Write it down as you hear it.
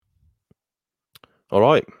All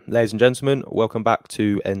right, ladies and gentlemen, welcome back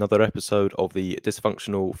to another episode of the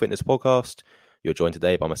Dysfunctional Fitness Podcast. You're joined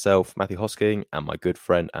today by myself, Matthew Hosking, and my good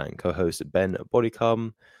friend and co-host Ben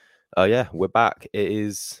Bodycom. We're back. It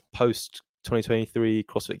is post 2023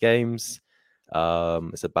 CrossFit Games.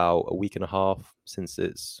 It's about a week and a half since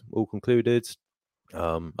it's all concluded.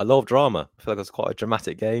 A lot of drama. I feel like it's quite a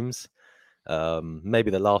dramatic games. Maybe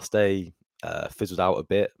the last day fizzled out a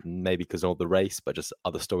bit, maybe because of the race, but just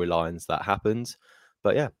other storylines that happened.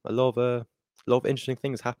 But yeah, a lot of interesting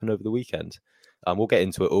things happened over the weekend. We'll get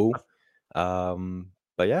into it all.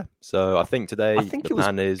 But yeah, so I think today I think the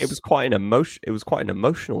plan is it was quite an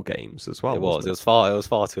emotional games as well. it was Wasn't it was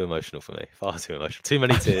far too emotional for me. Far too emotional. Too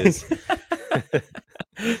many tears.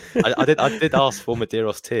 I did ask for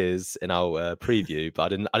Medeiros tears in our preview,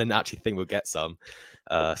 but I didn't actually think we'd get some.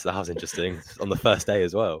 So that was interesting on the first day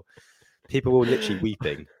as well. People were literally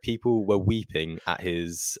weeping. People were weeping at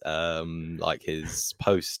his his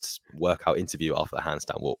post workout interview after the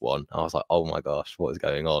handstand walk one. I was like, oh my gosh, what is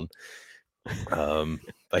going on?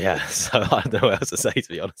 But yeah, so I don't know what else to say, to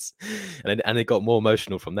be honest. And it got more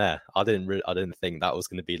emotional from there. I didn't think that was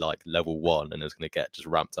going to be like level one and it was going to get just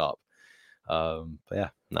ramped up. But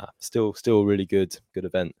yeah, still a really good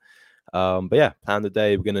event. But yeah, plan of the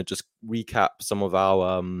day, we're going to just recap some of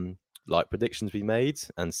our predictions we made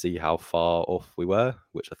and see how far off we were,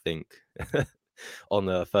 which I think on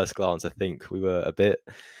the first glance, I think we were a bit.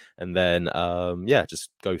 And then, just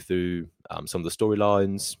go through some of the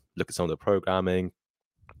storylines, look at some of the programming,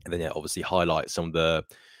 and then, obviously highlight some of the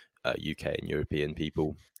UK and European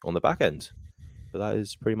people on the back end. But that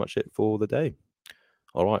is pretty much it for the day.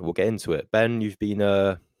 All right, we'll get into it. Ben, you've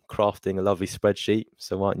been crafting a lovely spreadsheet,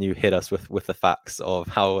 so why don't you hit us with the facts of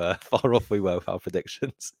how far off we were with our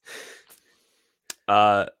predictions?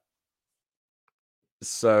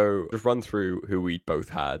 So just run through who we both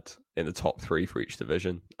had in the top three for each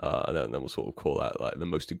division, and then we'll sort of call out like the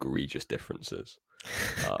most egregious differences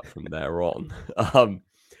from there on.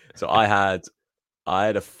 So I had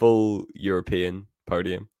a full European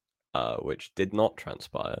podium, which did not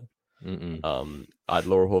transpire. I had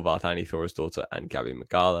Laura Horvath, Annie Thorisdottir, and Gabby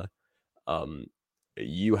Magala.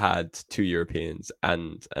 You had two Europeans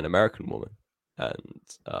and an American woman, and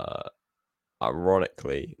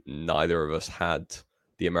ironically, neither of us had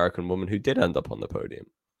the American woman who did end up on the podium.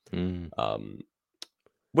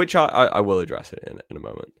 Which I will address it in a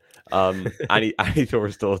moment. Annie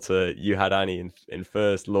Thorisdottir, you had Annie in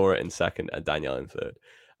first, Laura in second, and Danielle in third.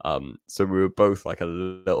 So we were both like a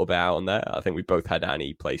little bit out on there. I think we both had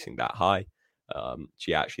Annie placing that high.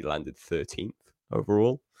 She actually landed 13th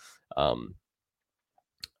overall.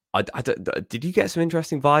 Did you get some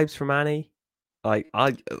interesting vibes from Annie? Like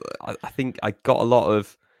I think I got a lot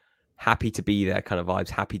of happy to be there kind of vibes,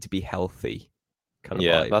 happy to be healthy kind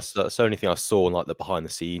of vibes. That's the only thing I saw in like the behind the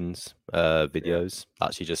scenes videos.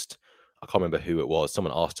 Actually, just I can't remember who it was.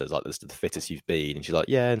 Someone asked her, like, "This is the fittest you've been," and she's like,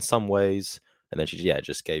 "Yeah, in some ways." And then she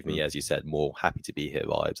just gave me, as you said, more happy to be here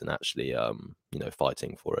vibes and actually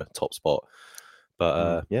fighting for a top spot.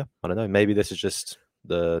 But I don't know. Maybe this is just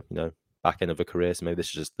the back end of a career. So maybe this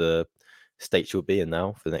is just the state you'll be in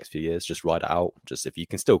now for the next few years. Just ride it out. Just if you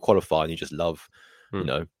can still qualify and you just love,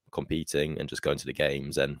 competing and just going to the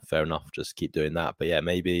games, and fair enough, just keep doing that. But yeah,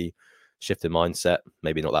 maybe shift in mindset,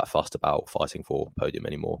 maybe not that fussed about fighting for podium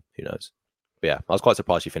anymore. Who knows? But yeah, I was quite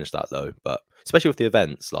surprised she finished that though. But especially with the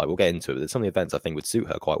events, like we'll get into it. There's some of the events I think would suit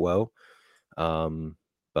her quite well.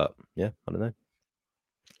 But yeah, I don't know.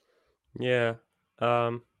 Yeah.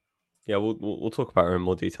 We'll talk about her in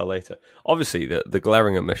more detail later. Obviously, the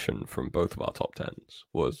glaring omission from both of our top tens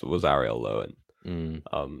was Ariel Lowen.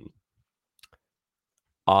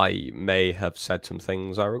 I may have said some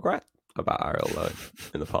things I regret about Ariel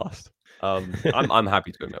Lowen in the past. I'm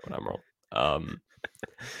happy to admit when I'm wrong.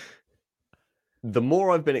 The more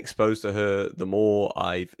I've been exposed to her, the more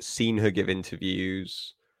I've seen her give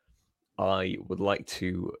interviews. I would like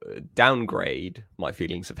to downgrade my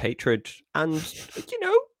feelings of hatred, and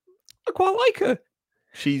I quite like her.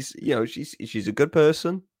 She's a good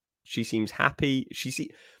person. She seems happy. She's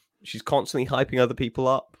constantly hyping other people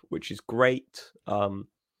up, which is great. And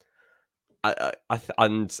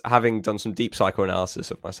having done some deep psychoanalysis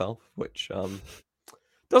of myself, which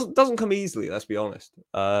doesn't come easily. Let's be honest.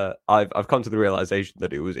 I've come to the realization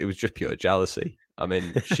that it was just pure jealousy. I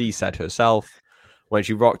mean, she said herself when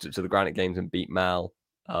she rocked it to the Granite Games and beat Mal,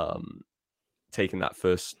 taking that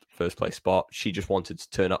first place spot, she just wanted to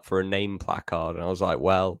turn up for a name placard, and I was like,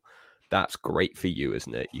 well, that's great for you,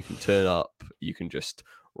 isn't it? You can turn up, you can just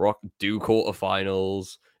do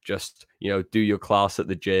quarterfinals, just do your class at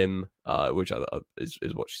the gym, which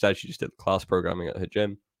is what she said. She just did the class programming at her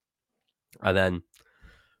gym. and then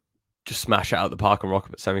just smash it out of the park and rock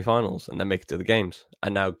up at semi-finals, and then make it to the games,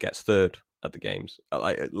 and now gets third at the games,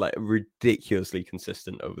 like ridiculously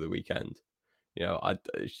consistent over the weekend.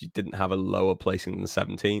 She didn't have a lower placing than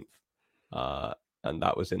 17th, and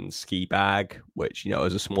that was in ski bag, which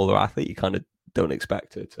as a smaller athlete you kind of don't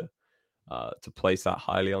expect her to place that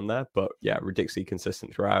highly on there. But yeah, ridiculously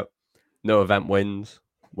consistent throughout. No event wins,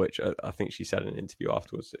 which I think she said in an interview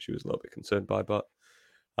afterwards that she was a little bit concerned by. But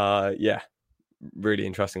yeah, really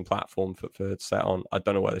interesting platform for her to set on. I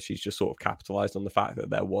don't know whether she's just sort of capitalized on the fact that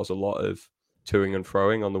there was a lot of toing and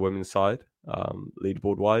froing on the women's side,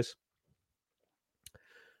 leaderboard wise.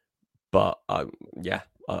 But I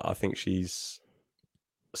think she's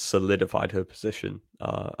solidified her position,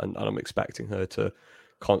 and I'm expecting her to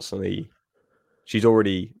constantly. She's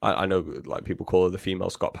already, I know, like people call her the female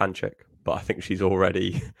Scott Panchik, but I think she's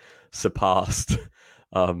already surpassed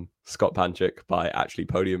Scott Panchik by actually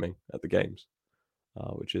podiuming at the games,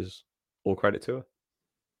 which is all credit to her.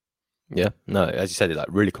 Yeah, no, as you said, like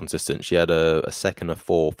really consistent. She had a second, a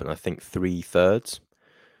fourth, and I think 3 thirds,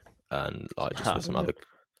 and like just with some other.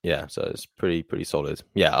 Yeah, so it's pretty solid.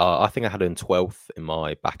 Yeah, I think I had her in 12th in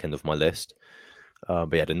my back end of my list.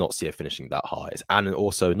 But yeah, I did not see her finishing that high. And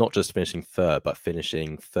also not just finishing third, but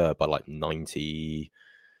finishing third by like 90,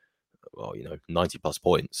 90 plus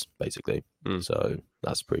points, basically. So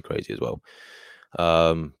that's pretty crazy as well.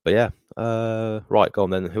 But yeah, right, go on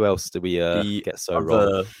then. Who else did we get so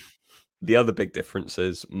wrong? The other big difference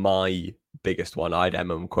is my biggest one. I had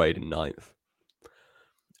Emma McQuaid in 9th.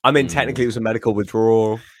 I mean, technically it was a medical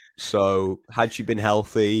withdrawal. So had she been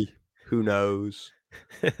healthy, who knows?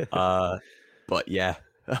 But yeah,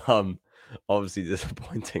 obviously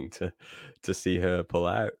disappointing to see her pull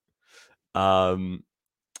out.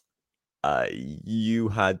 You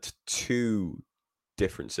had 2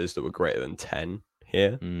 differences that were greater than 10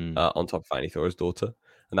 here, on top of Annie Thora's daughter,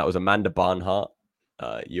 and that was Amanda Barnhart.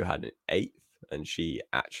 You had an 8th, and she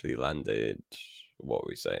actually landed, what were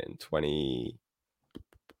we saying,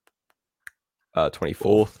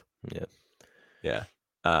 24th. Yeah.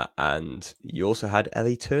 And you also had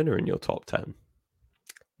Ellie Turner in your top 10.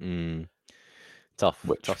 Tough.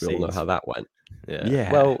 Which tough we all know scenes. how that went.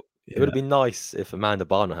 Yeah. Well, it would have been nice if Amanda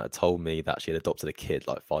Barnhart had told me that she had adopted a kid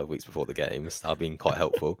like 5 weeks before the games. That would have been quite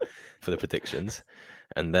helpful for the predictions.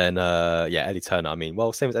 And then, Ellie Turner. I mean,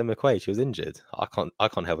 well, same as Emma McQuaid. She was injured. I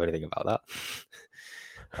can't help anything about that.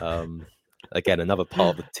 Again, another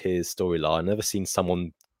part of the tears storyline. I've never seen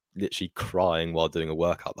someone literally crying while doing a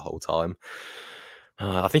workout the whole time.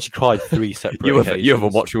 I think she cried 3 separate occasions. You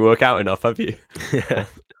haven't watched me work out enough, have you? Yeah.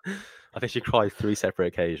 I think she cried 3 separate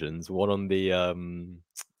occasions. One on the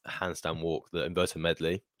handstand walk, the inverted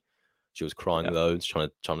medley. She was crying loads, trying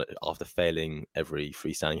to after failing every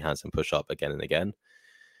freestanding handstand push up again and again.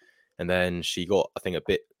 And then she got, I think, a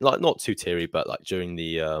bit like not too teary, but like during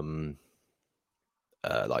the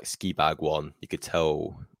like ski bag one, you could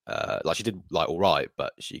tell like she did like all right,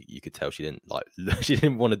 but you could tell she didn't like she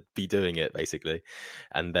didn't want to be doing it basically.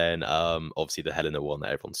 And then obviously the Helena one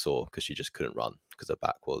that everyone saw because she just couldn't run because her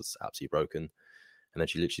back was absolutely broken. And then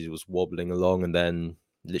she literally was wobbling along, and then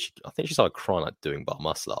literally I think she started crying like doing bar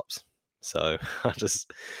muscle ups. So I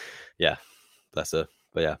just bless her.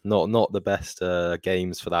 But yeah, not the best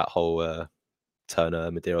games for that whole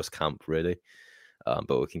Turner Medeiros camp really.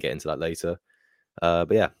 But we can get into that later.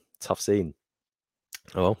 But yeah, tough scene.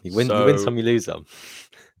 Oh, well, you win some, you lose some.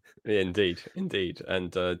 Indeed.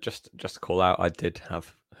 And just to call out, I did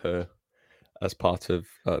have her as part of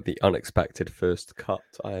the unexpected first cut.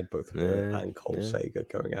 I had both her and Cole Sager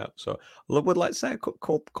going out. So I would like to say I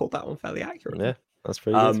called that one fairly accurately. Yeah, that's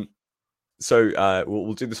pretty good. So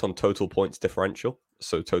we'll do this on total points differential.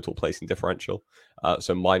 So total placing differential.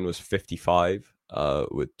 So mine was 55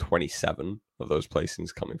 with 27 of those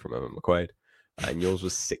placings coming from Emma McQuaid. And yours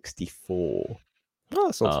was 64. Oh,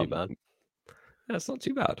 that's not too bad. That's not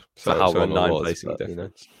too bad. For how a 9 placing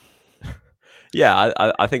difference. Yeah,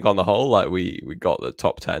 I think on the whole, like we got the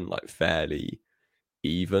top 10 like fairly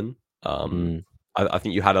even. I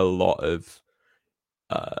think you had a lot of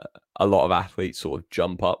athletes sort of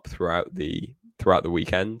jump up throughout the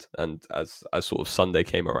weekend, and as sort of Sunday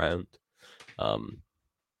came around,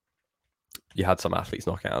 you had some athletes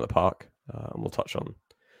knocking out of the park, and we'll touch on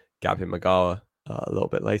Gabby Magawa a little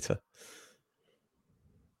bit later.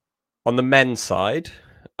 On the men's side,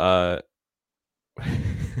 my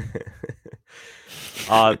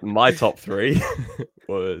top 3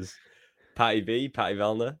 was Patty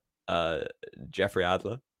Vellner, Jeffrey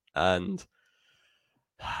Adler, and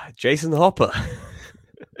Jason Hopper.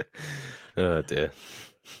 Oh dear.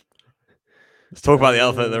 Let's talk about the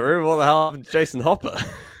elephant in the room. What the hell happened to Jason Hopper?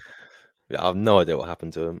 I have no idea what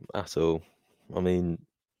happened to him at all. I mean,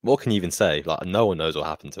 what can you even say? Like, no one knows what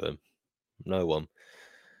happened to him. No one.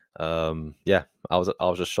 Yeah, I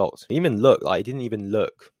was just shocked. He even looked like he didn't even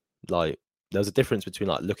look like there was a difference between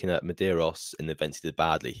like looking at Medeiros in the events he did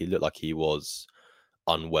badly. He looked like he was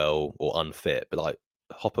unwell or unfit, but like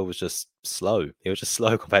Hopper was just slow. He was just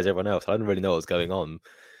slow compared to everyone else. I didn't really know what was going on,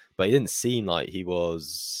 but he didn't seem like he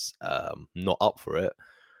was not up for it.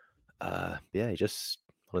 Yeah, he just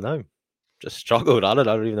I don't know, just struggled. I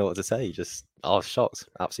don't even know what to say. Just I was shocked,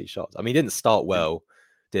 absolutely shocked. I mean, he didn't start well,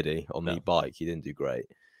 did he? On the No. bike, he didn't do great.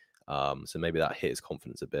 So maybe that hit his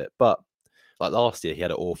confidence a bit. But like last year, he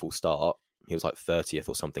had an awful start. He was like 30th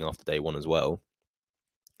or something after day one as well,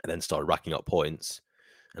 and then started racking up points,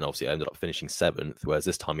 and obviously ended up finishing 7th. Whereas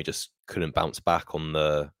this time he just couldn't bounce back on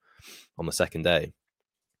the second day.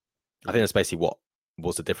 I think that's basically what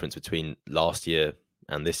was the difference between last year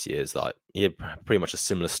and this year. Is like he had pretty much a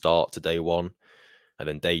similar start to day one, and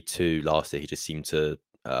then day two last year he just seemed to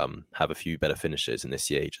have a few better finishes, and this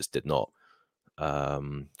year he just did not.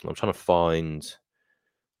 I'm trying to find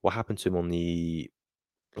what happened to him on the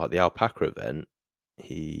alpaca event.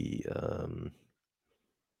 He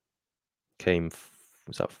came.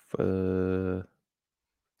 Was that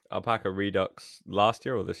Alpaca Redux last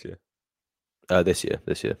year or this year? this year?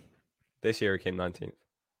 This year. This year he came 19th.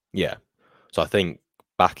 Yeah. So I think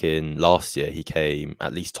back in last year he came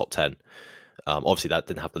at least top 10. Obviously that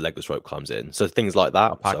didn't have the legless rope climbs in. So things like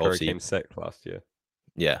that. Alpaca So obviously came 6th last year.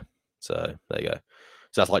 Yeah. So there you go.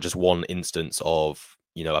 So that's like just one instance of,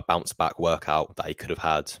 a bounce back workout that he could have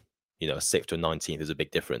had, a 6th to a 19th is a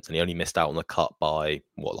big difference. And he only missed out on the cut by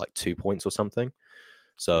like 2 points or something.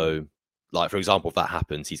 So like, for example, if that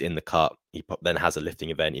happens, he's in the cut, he then has a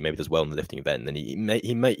lifting event, he maybe does well in the lifting event, and then he might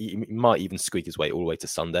even squeak his way all the way to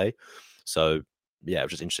Sunday. So yeah, it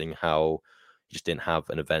was just interesting how he just didn't have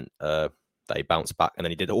an event that he bounced back, and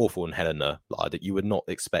then he did awful in Helena. Like that, you would not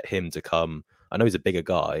expect him to come. I know he's a bigger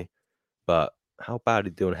guy, but how bad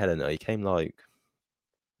did he do in Helena? He came like,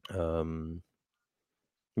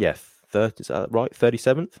 yeah, 30. Is that right?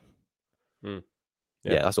 37th.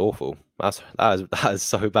 Yeah, that's awful. That is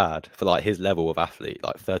so bad for like his level of athlete.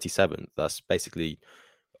 Like 37th. That's basically,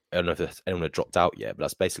 I don't know if anyone had dropped out yet, but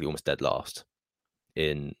that's basically almost dead last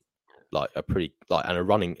in like a pretty like and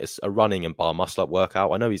it's a running and bar muscle up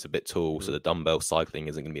workout. I know he's a bit tall, so the dumbbell cycling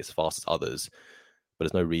isn't going to be as fast as others, but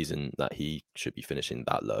there's no reason that he should be finishing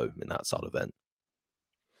that low in that style event.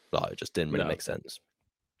 Like it just didn't really make sense.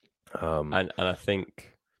 And I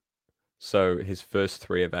think so. His first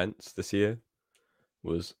 3 events this year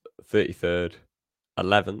was 33rd,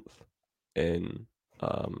 11th in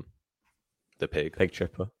the pig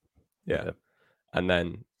chipper, yeah, and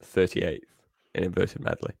then 38th in inverted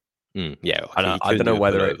medley. Yeah, and I don't know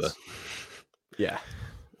whether it's yeah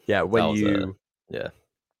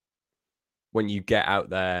when you get out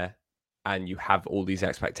there and you have all these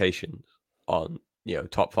expectations on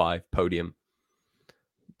top 5 podium,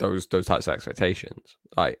 those types of expectations,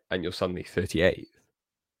 like, and you're suddenly 38th,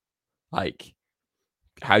 like,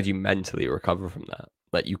 how do you mentally recover from that?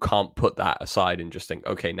 Like, you can't put that aside and just think,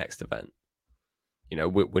 okay, next event.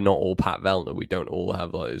 We're not all Pat Vellner. We don't all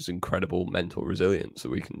have like this incredible mental resilience that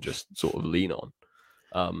we can just sort of lean on.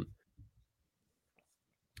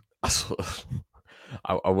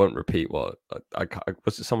 I won't repeat what I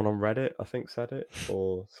was it someone on Reddit I think said it,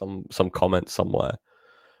 or some comment somewhere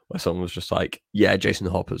where someone was just like, yeah, Jason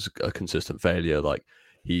Hopper's a consistent failure. Like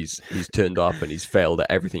he's turned up and he's failed at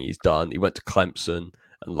everything he's done. He went to Clemson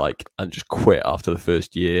and just quit after the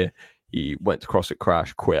first year. He went to CrossFit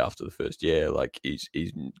Crash, quit after the first year. Like he's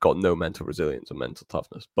got no mental resilience and mental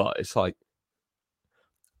toughness. But it's like,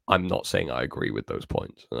 I'm not saying I agree with those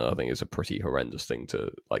points. And I think it's a pretty horrendous thing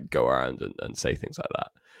to like go around and say things like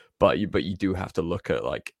that. But you do have to look at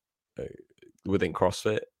like within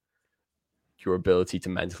CrossFit, your ability to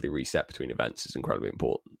mentally reset between events is incredibly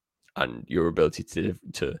important, and your ability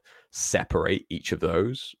to separate each of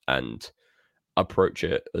those and approach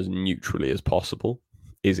it as neutrally as possible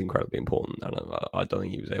is incredibly important. And I don't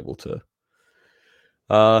think he was able to.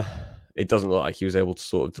 It doesn't look like he was able to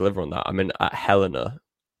sort of deliver on that. I mean, at Helena,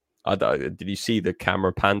 did you see the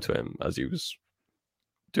camera pan to him as he was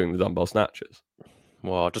doing the dumbbell snatches?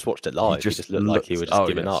 Well, I just watched it live. He just looked like he was just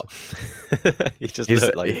giving up. He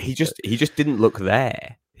just didn't look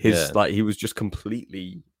there. Like he was just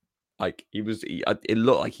completely like it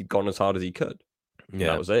looked like he'd gone as hard as he could. Yeah,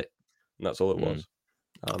 that was it. And that's all it was.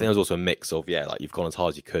 I think there was also a mix of like you've gone as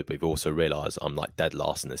hard as you could, but you've also realised I'm like dead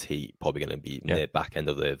last in this heat, probably going to be near back end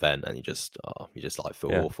of the event, and you just like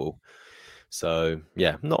feel awful. So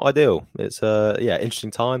yeah, not ideal. It's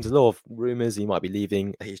interesting times. A lot of rumors he might be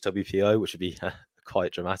leaving HWPO, which would be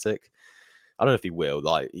quite dramatic. I don't know if he will.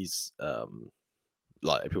 Like he's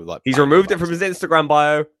like people like He's banging on removed it about from this. his Instagram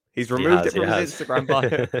bio. He's He removed has. it He from his has. Instagram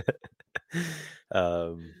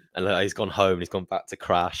bio. And like, he's gone home. And he's gone back to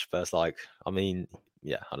Crash. But it's like, I mean,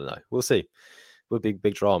 yeah, I don't know. We'll see. Would be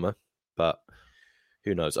big drama, but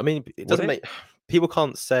who knows? I mean, it doesn't make people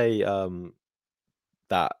can't say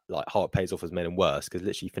that like Hart pays off has made him worse because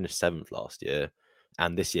literally he finished 7th last year,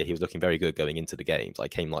 and this year he was looking very good going into the games.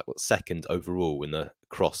 Like came like second overall in the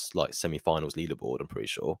cross like semi-finals leaderboard. I'm pretty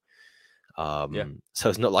sure. So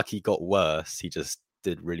it's not like he got worse. He just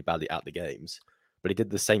did really badly at the games, but he did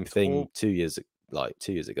the same thing 2 years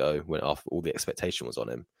ago when after all the expectation was on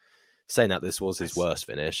him. Saying that this was his worst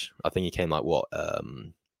finish, I think he came like what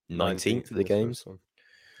 19th of the games.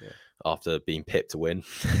 Yeah. After being pipped to win.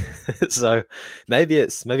 So maybe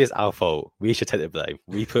it's our fault. We should take the blame.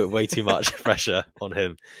 We put way too much pressure on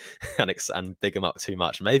him and big him up too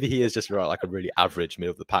much. Maybe he is just like a really average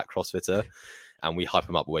middle of the pack CrossFitter, and we hype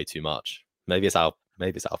him up way too much. Maybe it's our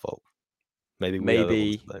fault. Maybe we are the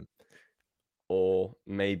ones to blame. Or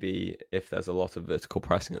maybe if there's a lot of vertical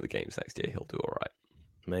pressing at the games next year, he'll do all right.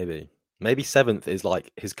 Maybe 7th is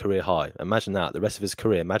like his career high. Imagine that. The rest of his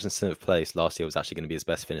career, imagine 7th place last year was actually going to be his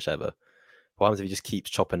best finish ever. What happens if he just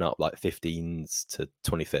keeps chopping up like 15s to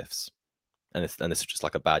 25ths? And this is just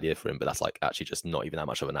like a bad year for him, but that's like actually just not even that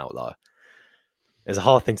much of an outlier. It's a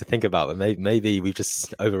hard thing to think about, but maybe we've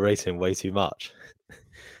just overrated him way too much.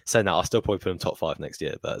 So now I'll still probably put him top 5 next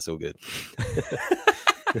year, but it's all good.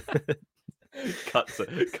 Cut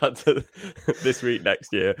to this week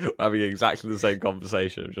next year, having exactly the same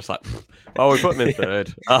conversation. Just like, well, we put him in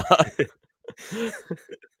 3rd.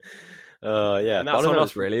 Yeah, and that's on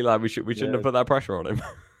us, really. Like we shouldn't have put that pressure on him.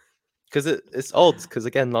 Because it's odd. Because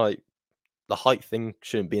again, like the height thing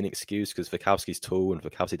shouldn't be an excuse. Because Fikowski's tall and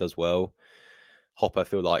Fikowski does well. Hopper, I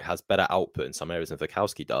feel like, has better output in some areas than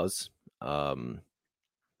Fikowski does. But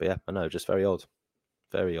yeah, I know, just very odd.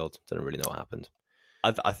 Very odd. Don't really know what happened.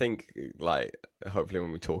 I think, like, hopefully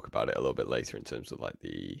when we talk about it a little bit later in terms of like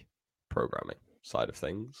the programming side of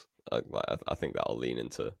things, I think that'll lean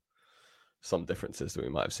into some differences that we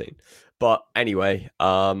might have seen. But anyway,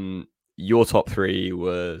 your top 3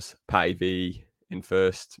 was Patty V in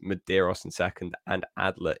 1st, Medeiros in 2nd, and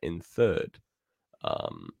Adler in 3rd.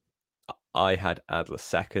 I had Adler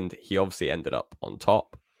 2nd. He obviously ended up on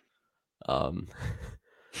top.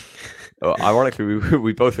 Ironically,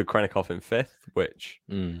 we both had Krennikov in 5th, which,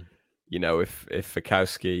 you know, if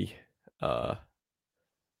Fikowski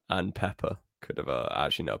and Pepper could have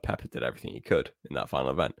actually, no, Pepper did everything he could in that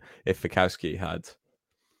final event. If Fikowski had,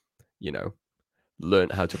 you know,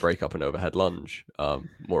 learned how to break up an overhead lunge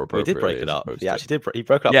more appropriately. He did break it up. He actually did. He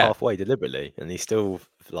broke it up halfway deliberately, and he still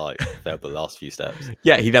like failed the last few steps.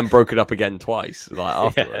 Yeah, he then broke it up again twice, like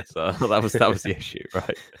afterwards. That was the issue,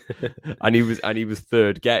 right? and he was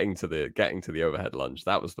 3rd getting to the overhead lunge.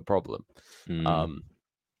 That was the problem.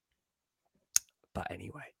 But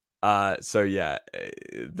anyway, so yeah,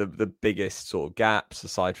 the biggest sort of gaps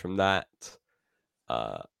aside from that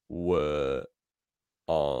were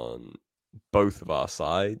on both of our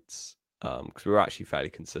sides, because we were actually fairly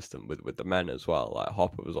consistent with the men as well. Like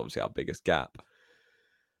Hopper was obviously our biggest gap.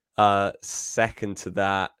 Second to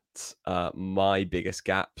that, my biggest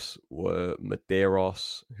gaps were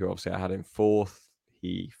Medeiros, who obviously I had in 4th.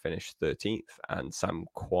 He finished 13th, and Sam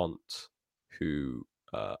Quant, who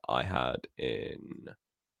I had in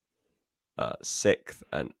 6th,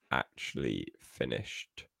 and actually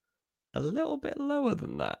finished a little bit lower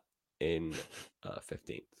than that in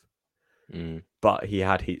 15th. But he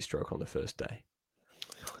had heat stroke on the first day.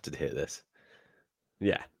 I did hear this.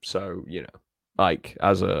 Yeah, so you know, like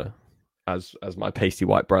as my pasty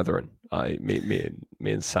white brethren, me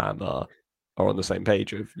and Sam are on the same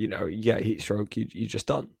page of, you know, you get heat stroke, you just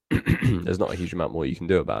done. There's not a huge amount more you can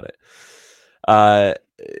do about it.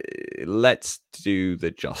 Let's do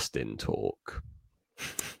the Justin talk.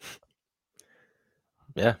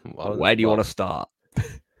 Yeah, where do you want to start?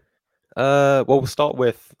 Well, we'll start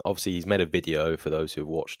with, obviously, he's made a video for those who have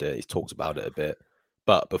watched it. He's talked about it a bit.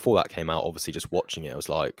 But before that came out, obviously, just watching it, I was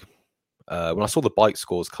like, when I saw the bike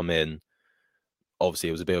scores come in, obviously,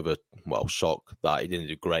 it was a bit of a, shock that he didn't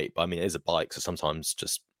do great. But I mean, it is a bike, so sometimes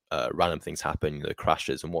just random things happen, you know,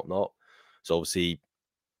 crashes and whatnot. So obviously,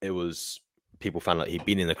 it was, people found like he'd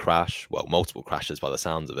been in a crash, multiple crashes by the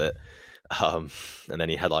sounds of it. And then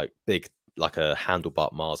he had like big, like a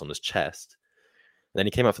handlebar Mars on his chest. And then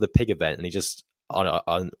he came out for the pig event, and he just, I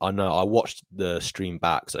know I watched the stream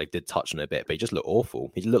back, so I did touch on it a bit, but he just looked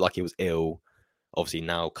awful. He looked like he was ill. Obviously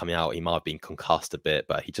now coming out, he might have been concussed a bit,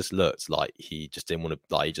 but he just looked like he just didn't want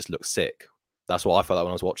to. Like he just looked sick. That's what I felt like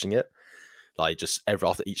when I was watching it. Like just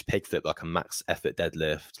after each pig flip, like a max effort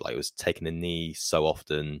deadlift, like it was taking a knee so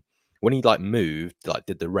often. When he like moved, like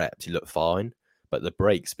did the reps, he looked fine. But the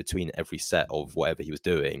breaks between every set of whatever he was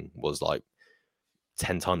doing was like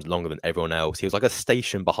 10 times longer than everyone else. He was like a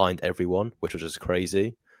station behind everyone, which was just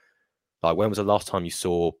crazy. Like, when was the last time you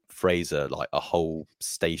saw Fraser like a whole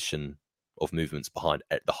station of movements behind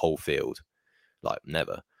the whole field? Like,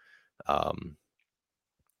 never. Um,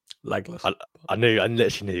 Legless. I literally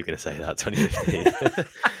knew you were going to say that. 2015.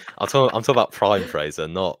 I'm talking about prime Fraser,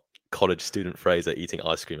 not college student Fraser eating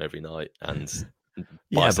ice cream every night and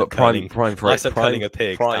yeah, but prime curling a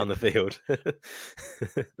pig down the field.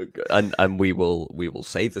 and we will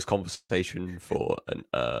save this conversation for an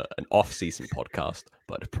off-season podcast.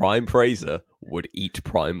 But Prime Fraser would eat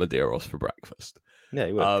Prime Medeiros for breakfast. Yeah,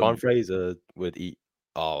 he would. Prime Fraser would eat.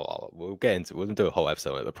 Oh, we'll get into. We'll do a whole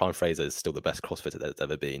episode on it. But Prime Fraser is still the best CrossFitter there's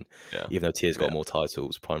ever been. Yeah. Even though Tia's got more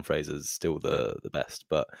titles, Prime Fraser is still the best.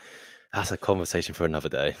 But that's a conversation for another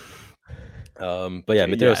day. But yeah,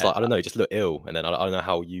 Medeiros, like, I don't know, he just looked ill, and then I don't know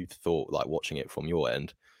how you thought, like, watching it from your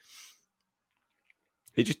end.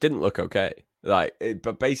 He just didn't look okay.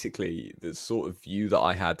 But basically, the sort of view that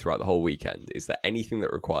I had throughout the whole weekend is that anything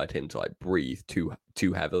that required him to like breathe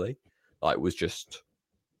too heavily, was just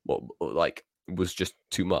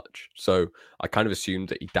too much. So I kind of assumed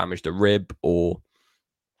that he damaged a rib or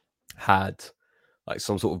had like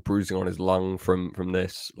some sort of bruising on his lung from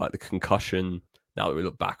this. Like the concussion, now that we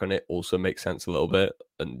look back on it, also makes sense a little bit.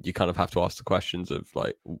 And you kind of have to ask the questions of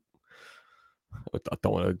like, I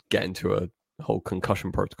don't want to get into a whole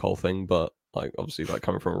concussion protocol thing, but like obviously like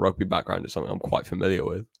coming from a rugby background is something I'm quite familiar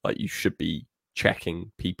with. Like you should be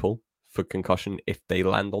checking people for concussion if they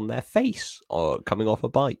land on their face or coming off a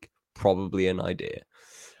bike. Probably an idea.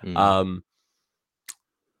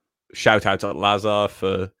 Shout out to Lazar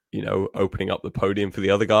for opening up the podium for the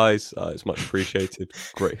other guys. It's much appreciated.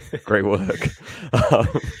 Great work.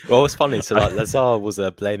 Well, it's funny. So like Lazar was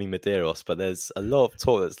blaming Medeiros, but there's a lot of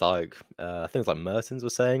talk that's like things like Mertens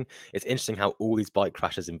was saying. It's interesting how all these bike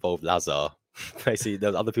crashes involved Lazar. Basically,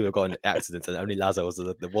 there's other people who got in accidents, and only Lazar was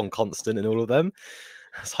the one constant in all of them.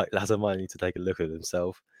 It's like Lazar might need to take a look at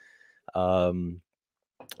himself.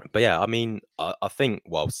 But yeah, I mean, I think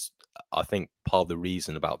part of the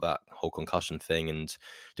reason about that whole concussion thing and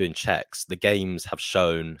doing checks, the games have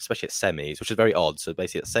shown, especially at semis, which is very odd. So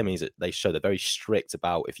basically at semis, they show they're very strict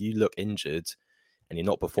about if you look injured and you're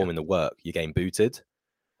not performing the work, you're getting booted.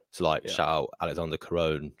 So like, shout out Alexander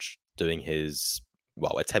Caron doing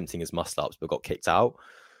attempting his muscle ups, but got kicked out.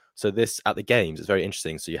 So this at the games, it's very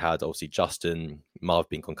interesting. So you had obviously Justin Marv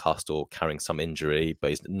being concussed or carrying some injury, but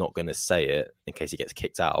he's not going to say it in case he gets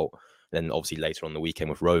kicked out. And then obviously later on the weekend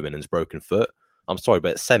with Roman and his broken foot. I'm sorry,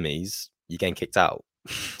 but at semis, you're getting kicked out.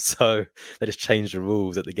 So they just changed the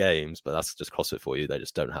rules at the games, but that's just CrossFit for you. They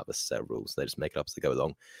just don't have a set of rules. They just make it up as they go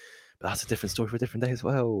along. But that's a different story for a different day as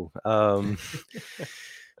well. But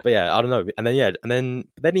yeah, I don't know. And then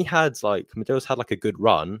he had like Medeiros had like a good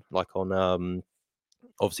run, like on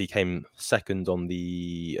obviously came second on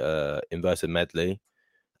the inverted medley,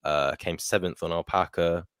 came seventh on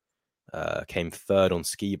alpaca, came third on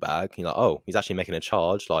ski bag. You're like, oh, he's actually making a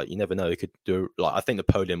charge. Like, you never know. He could do, like, I think the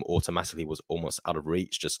podium automatically was almost out of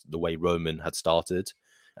reach, just the way Roman had started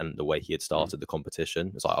and the way he had started the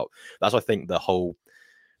competition. It's like, oh, that's why I think the whole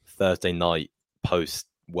Thursday night post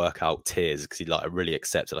workout tears, because he like really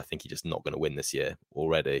accepted, I think he's just not going to win this year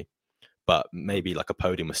already. But maybe like a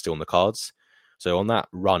podium was still on the cards. So on that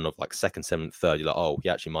run of like second, seventh, third, you're like, oh, he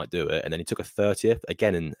actually might do it. And then he took a 30th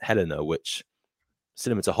again in Helena, which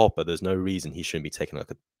similar to Hopper, there's no reason he shouldn't be taking like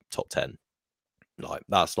a top 10. Like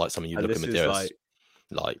that's like something you look at Medeiros,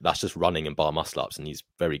 like that's just running and bar muscle ups, and he's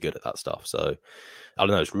very good at that stuff. So I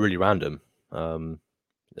don't know, it's really random. And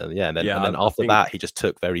then after that, he just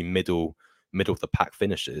took very middle of the pack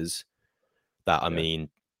finishes. That I mean,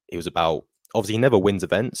 he was about, obviously he never wins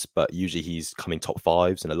events, but usually he's coming top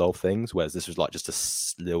fives in a lot of things. Whereas this was like just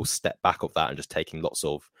a little step back of that and just taking lots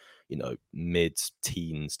of,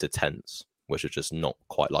 mid-teens to tenths, which is just not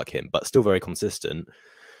quite like him, but still very consistent.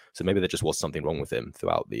 So maybe there just was something wrong with him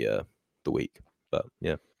throughout the week. But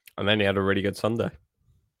yeah. And then he had a really good Sunday.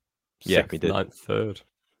 Yeah, he did. 9th, 3rd.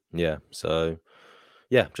 Yeah. So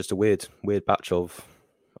yeah, just a weird batch of,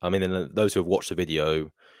 I mean, and those who have watched the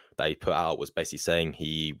video they put out was basically saying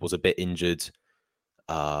he was a bit injured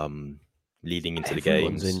leading into the games.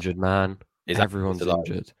 Everyone's injured, man. Everyone's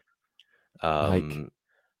injured. I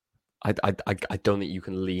don't think you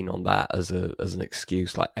can lean on that as an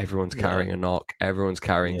excuse. Like everyone's carrying a knock, everyone's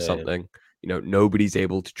carrying something. nobody's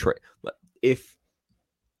able to train. If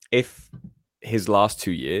his last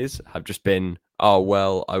 2 years have just been, oh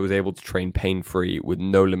well, I was able to train pain free with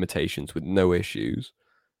no limitations, with no issues,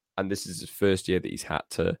 and this is his first year that he's had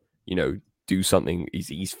to, do something.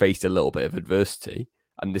 He's faced a little bit of adversity,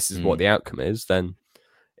 and this is what the outcome is. Then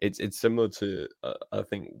it's similar to I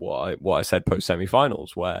think what I said post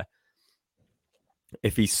semifinals, where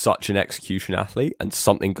if he's such an execution athlete and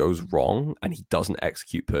something goes wrong and he doesn't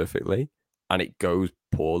execute perfectly and it goes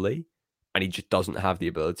poorly and he just doesn't have the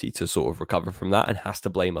ability to sort of recover from that and has to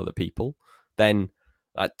blame other people, then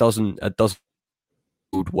that doesn't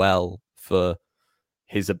bode well for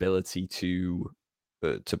his ability to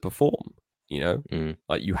perform.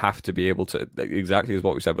 Like you have to be able to, exactly as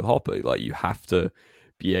what we said with Hopper, like you have to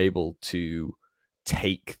be able to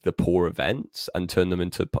take the poor events and turn them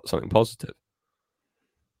into something positive.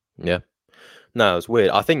 Yeah. No, it's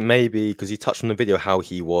weird. I think maybe because he touched on the video how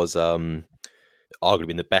he was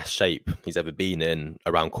arguably in the best shape he's ever been in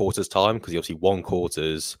around quarters time, because he obviously won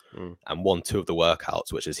quarters and won 2 of the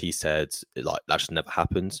workouts, which, as he said, like that just never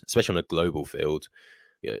happens, especially on a global field.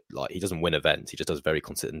 Like he doesn't win events, he just does very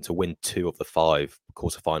consistent. To win 2 of the 5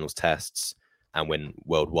 quarterfinals tests and win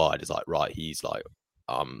worldwide is like, right, he's like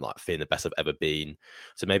feeling the best I've ever been.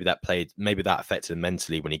 So maybe that affected him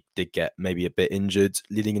mentally when he did get maybe a bit injured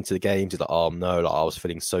leading into the games. He's like, oh no, like I was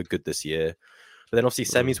feeling so good this year. But then obviously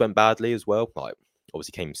semis went badly as well. Like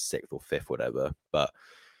obviously came 6th or 5th, whatever. But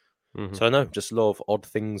so I know, just a lot of odd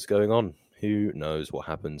things going on. Who knows what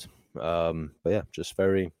happened? But yeah, just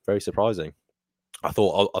very, very surprising. I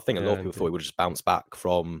think a lot of people thought he would just bounce back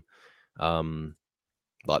from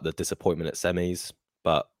like the disappointment at semis,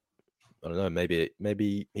 but I don't know. Maybe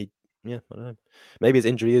he, I don't know. Maybe his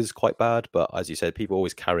injury is quite bad, but as you said, people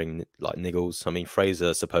always carrying like niggles. I mean,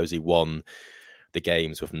 Fraser supposedly won the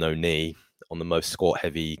games with no knee on the most squat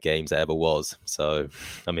heavy games there ever was. So,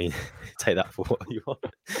 I mean, take that for what you want.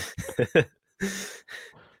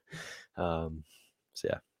 So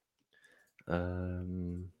yeah.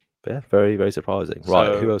 But yeah, very, very surprising. So,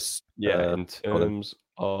 right, who else? Yeah, in terms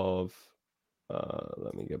of,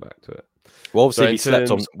 let me get back to it. Well, obviously,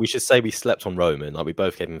 we should say we slept on Roman. Like we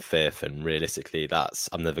both gave him 5th, and realistically,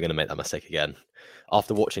 I'm never going to make that mistake again.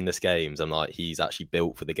 After watching this games, I'm like, he's actually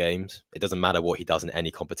built for the games. It doesn't matter what he does in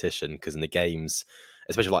any competition, because in the games,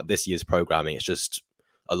 especially like this year's programming, it's just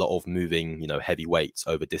a lot of moving, heavy weights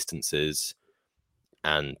over distances,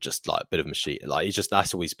 and just like a bit of machine. Like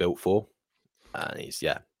that's all he's built for, and he's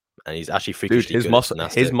actually freakishly good.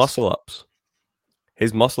 His muscle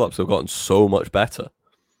ups have gotten so much better.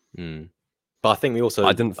 But I think we also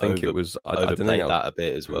I didn't think it was. I didn't think that a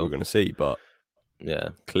bit as well. We were going to see, but yeah,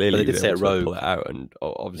 clearly but they did say at Rogue, pull it out, and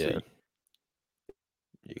obviously,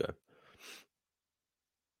 you go.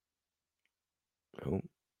 Oh,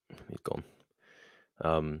 he's gone.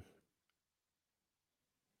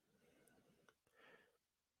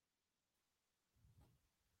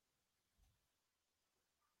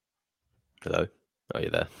 Hello. Oh,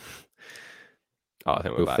 you're there. Oh, I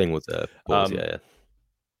think we're back. Thing was pause, yeah.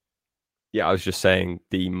 Yeah, I was just saying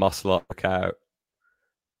the muscle up workout,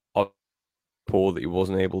 Paul, that he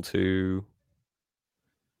wasn't able to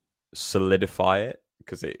solidify it,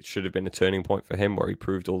 because it should have been a turning point for him where he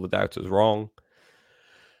proved all the doubters wrong.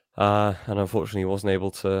 And unfortunately, he wasn't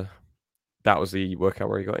able to. That was the workout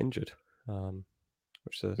where he got injured,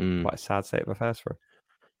 which is quite a sad state of affairs for him.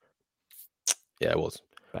 Yeah, it was.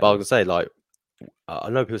 But I was going to say, like, I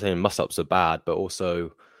know people saying muscle-ups are bad, but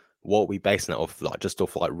also what we basing that off, like just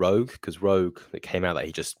off like Rogue, because Rogue, it came out that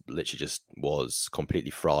he just literally just was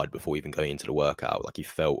completely fried before even going into the workout. Like he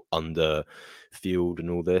felt under fueled and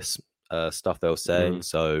all this stuff they were saying.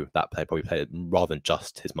 So that probably played rather than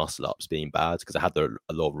just his muscle-ups being bad, because it had a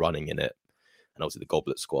lot of running in it, and obviously the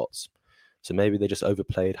goblet squats. So maybe they just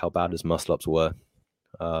overplayed how bad his muscle-ups were.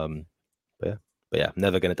 But yeah,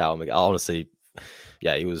 never going to doubt him again. Honestly,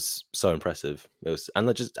 yeah, he was so impressive. It was,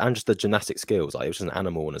 and just the gymnastic skills. Like, it was just an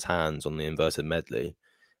animal in his hands on the inverted medley,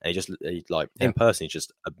 and in person, he's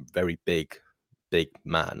just a very big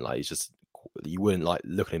man. Like, he's just, you wouldn't like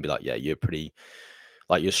look at him and be like, yeah, you're pretty,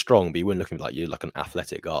 like you're strong, but you wouldn't look at him like you're like an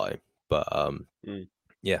athletic guy. But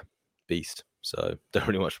yeah, beast. So don't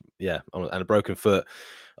really much. Yeah, and a broken foot.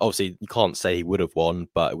 Obviously, you can't say he would have won,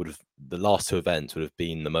 but it would have. The last 2 events would have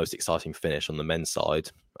been the most exciting finish on the men's side,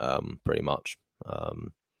 pretty much.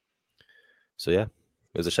 So yeah,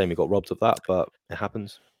 it was a shame he got robbed of that, but it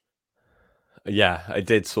happens. Yeah, I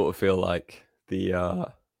did sort of feel like it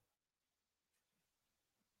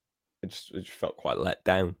just felt quite let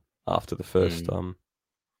down after the first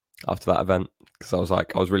after that event, because I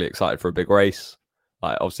was really excited for a big race.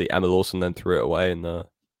 Like, obviously Emma Lawson then threw it away in the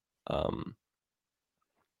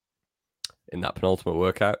in that penultimate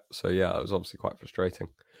workout. So yeah, it was obviously quite frustrating.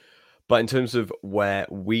 But in terms of where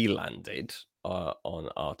we landed on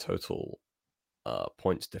our total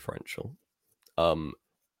points differential,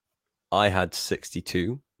 I had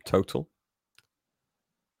 62 total.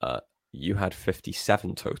 You had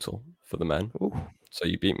 57 total for the men. Ooh. So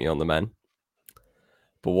you beat me on the men.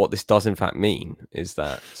 But what this does in fact mean is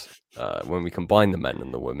that when we combine the men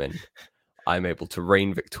and the women, I'm able to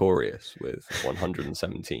reign victorious with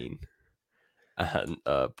 117 and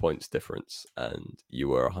points difference, and you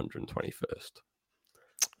were 121st.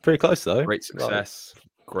 Pretty close though. Great success.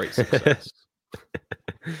 Great success.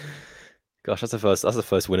 Gosh, that's the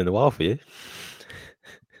first win in a while for you.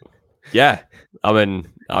 Yeah, I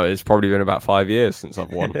mean, it's probably been about 5 years since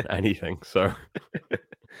I've won anything. So,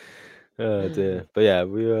 oh dear. But yeah,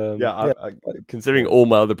 we I, considering all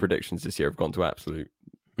my other predictions this year have gone to absolute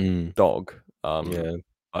dog. Yeah.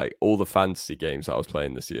 Like all the fantasy games that I was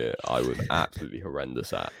playing this year, I was absolutely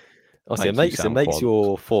horrendous at. Honestly, it makes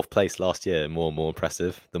your fourth place last year more and more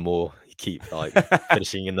impressive. The more you keep like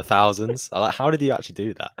finishing in the thousands. I like, how did you actually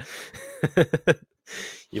do that?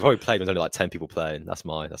 You've probably played with only like 10 people playing. That's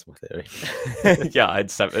my theory. Yeah, I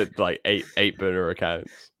had eight burner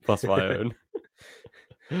accounts plus my own.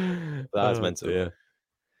 That is mental. Dear.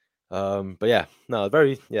 But yeah, no,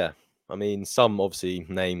 I mean, some obviously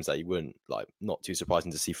names that you wouldn't like, not too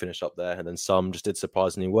surprising to see finish up there, and then some just did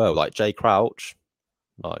surprisingly well, like Jay Crouch.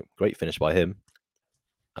 Like, great finish by him.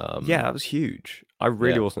 Yeah, that was huge. I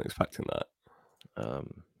really wasn't expecting that.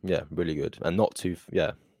 Yeah, really good, and not too.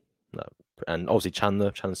 Yeah, no, and obviously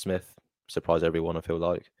Chandler Smith surprised everyone. I feel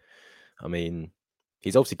like. I mean,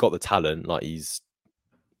 he's obviously got the talent. Like he's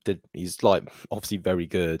like obviously very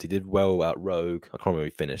good. He did well at Rogue. I can't remember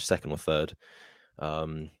if he finished second or third.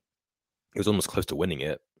 He was almost close to winning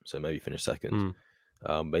it, so maybe finished second.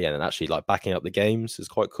 But yeah, and actually like backing up the games is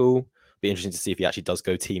quite cool. Be interesting to see if he actually does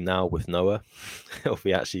go team now with Noah, or if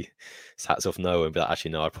he actually hats off Noah and be like,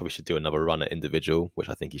 actually no, I probably should do another run at individual, which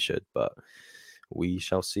I think he should. But we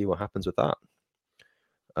shall see what happens with that.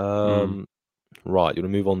 Right, you want to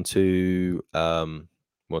move on to want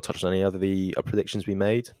to touch on any other the predictions we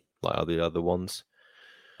made, like other ones?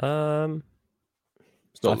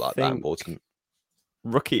 It's not like that important.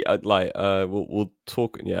 Rookie, we'll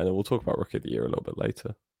talk. Yeah, we'll talk about rookie of the year a little bit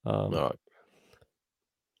later. All right.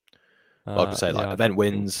 I would say like event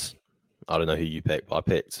wins. I don't know who you picked, but I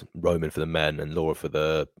picked Roman for the men and Laura for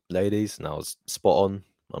the ladies, and I was spot on.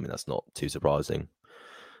 I mean, that's not too surprising.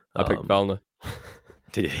 I picked Valner.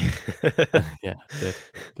 Did you? Yeah,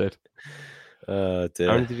 did.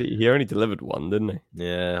 Dear. He only delivered one, didn't he?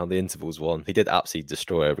 Yeah, on the intervals one. He did absolutely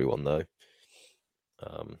destroy everyone though.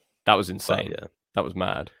 That was insane. Yeah, that was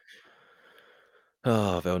mad.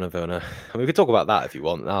 Oh, Vilna. I mean, we could talk about that if you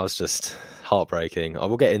want. That was just heartbreaking. I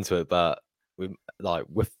will get into it, but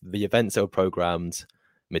with the events that were programmed,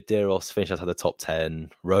 Medeiros finished outside the top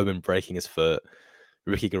 10, Roman breaking his foot,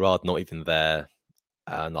 Ricky Garrard not even there,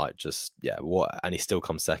 and and he still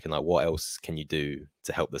comes second. Like, what else can you do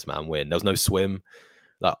to help this man win? There was no swim.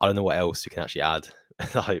 Like, I don't know what else you can actually add.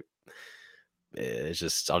 Like, it's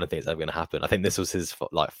just, I don't think it's ever going to happen. I think this was his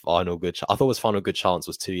final good. I thought his final good chance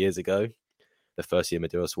was 2 years ago, the first year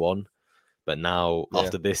Medeiros won. But now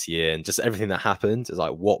after this year and just everything that happened, is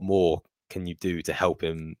like, what more can you do to help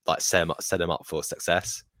him, like set him up for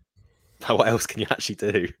success? Like, what else can you actually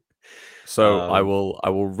do? So I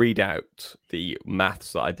will read out the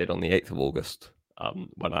maths that I did on the 8th of August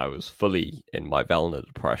when I was fully in my Velna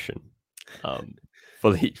depression,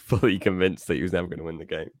 fully convinced that he was never going to win the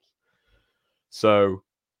game. So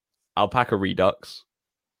Alpaca Redux,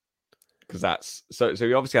 because that's so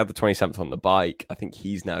we obviously had the 27th on the bike. I think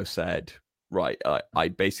he's now said, right, I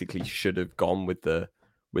basically should have gone with the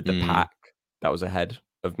pack that was ahead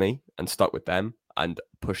of me and stuck with them and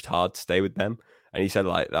pushed hard to stay with them. And he said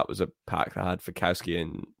like that was a pack that had Fikowski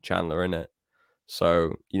and Chandler in it.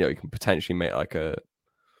 So, you can potentially make like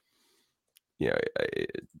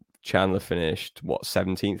Chandler finished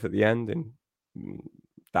 17th at the end, and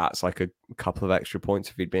that's like a couple of extra points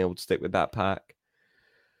if he'd been able to stick with that pack.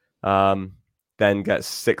 Then gets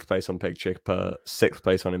 6th place on Pig Chipper, 6th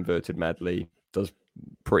place on Inverted Medley. Does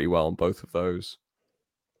pretty well on both of those.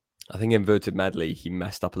 I think Inverted Medley, he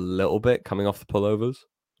messed up a little bit coming off the pullovers.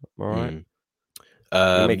 All right.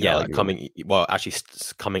 Coming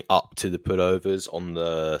up to the pullovers on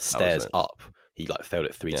the stairs up, he failed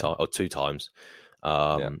it 3 times or 2 times.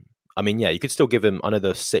 I mean, you could still give him. I know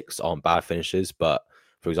the 6 aren't bad finishes, but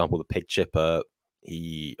for example, the Pig Chipper,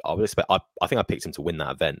 I would expect. I think I picked him to win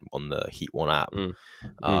that event on the Heat 1 app.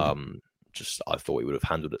 I thought he would have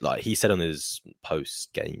handled it. Like he said on his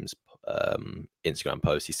post games Instagram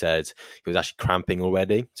post, he said he was actually cramping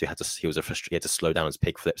already, so he had to slow down his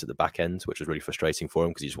pig flips at the back end, which was really frustrating for him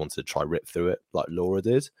because he just wanted to try rip through it like Laura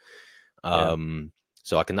did.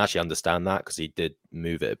 So I can actually understand that because he did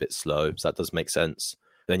move it a bit slow, so that does make sense.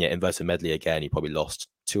 Then yeah, inverted medley again, he probably lost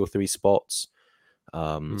 2 or 3 spots.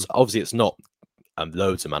 So obviously it's not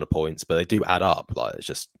loads amount of points, but they do add up. Like it's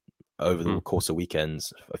just over the course of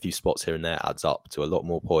weekends, a few spots here and there adds up to a lot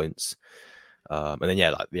more points. And then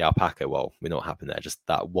yeah, like the alpaca, well, we're not happy there. Just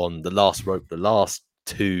that one, the last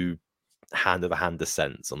 2 hand over hand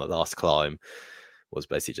descents on the last climb was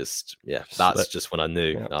basically just that's just when I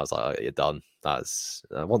knew. I was like, oh, you're done. That's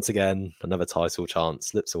once again another title chance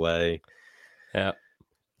slips away. Yeah.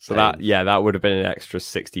 So that would have been an extra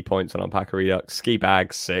 60 points on Alpaca Redux. Ski Bag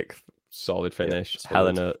 6th, solid finish.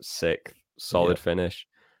 Helena 6th, solid finish.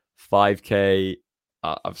 5K,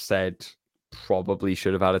 I've said probably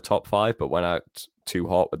should have had a top 5, but went out too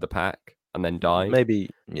hot with the pack and then died. Maybe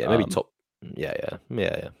top. Yeah.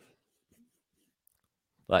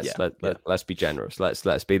 Let's be generous.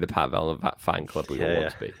 Let's be the Pat Velner fan club we all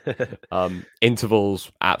want to be.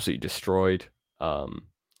 Intervals absolutely destroyed.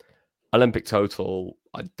 Olympic total,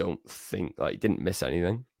 I don't think he didn't miss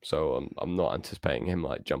anything, so I'm not anticipating him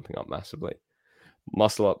like jumping up massively.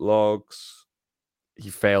 Muscle up logs, he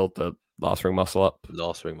failed the last ring muscle up.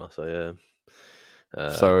 Yeah.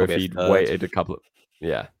 So if he'd waited a couple of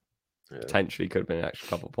potentially could have been an extra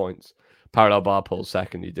couple of points. Parallel bar pull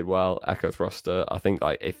second, he did well. Echo thruster, I think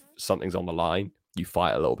like if something's on the line, you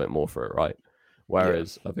fight a little bit more for it, right?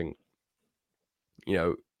 Whereas I think he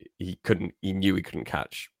knew he couldn't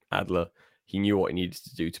catch Adler. He knew what he needed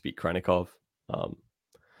to do to beat Krenikov.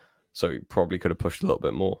 So he probably could have pushed a little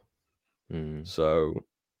bit more. So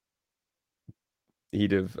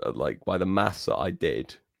he'd have, by the maths that I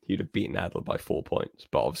did, he'd have beaten Adler by 4 points.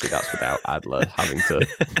 But obviously that's without Adler having to...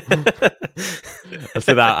 That's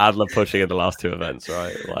without Adler pushing in the last 2 events,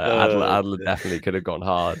 right? Adler definitely could have gone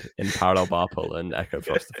hard in parallel bar pull and echo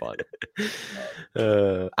thruster fight.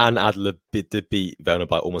 And Adler did beat Werner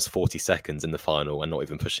by almost 40 seconds in the final and not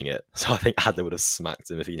even pushing it. So I think Adler would have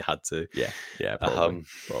smacked him if he had to. Yeah,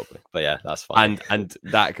 probably. But yeah, that's fine. And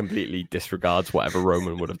that completely disregards whatever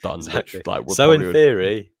Roman would have done. Exactly. Which, in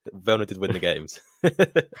theory, Werner did win the games.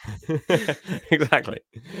 Exactly.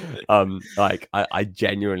 I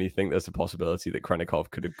genuinely think there's a possibility that Krenikov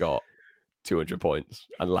could have got 200 points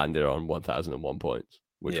and landed on 1001 points,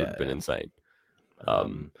 which would have been insane.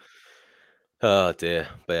 Oh dear,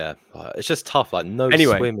 but yeah, it's just tough. Like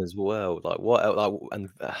swim as well. Like what? And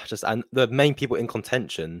the main people in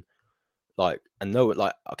contention.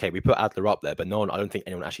 Okay, we put Adler up there, but I don't think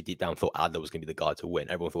anyone actually deep down thought Adler was going to be the guy to win.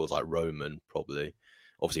 Everyone thought it was like Roman, probably.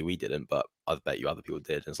 Obviously, we didn't, but I bet you other people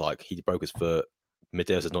did. And it's like he broke his foot.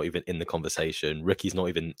 Medeiros is not even in the conversation. Ricky's not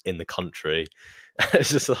even in the country.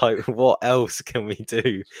 It's just like, what else can we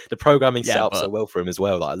do? The programming set up so well for him as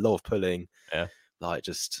well. Like a lot of pulling. Yeah. I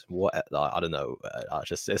don't know.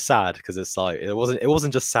 It's sad because it's like it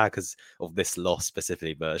wasn't just sad because of this loss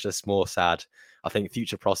specifically, but it's just more sad. I think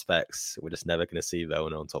future prospects, we're just never going to see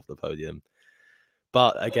Velner on top of the podium.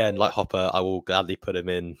 But again, like Hopper, I will gladly put him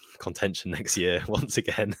in contention next year once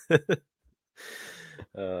again.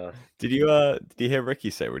 Did you hear Ricky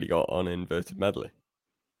say what he got on inverted medley?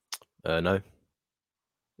 No.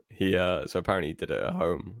 He so apparently he did it at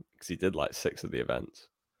home because he did 6 of the events.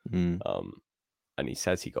 And he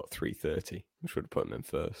says he got 330, which would have put him in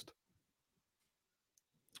first.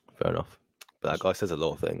 Fair enough. But that guy says a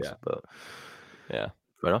lot of things. But yeah,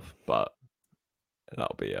 fair enough. But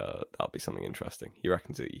that'll be something interesting. He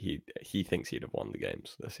reckons he thinks he'd have won the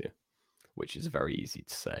games this year, which is very easy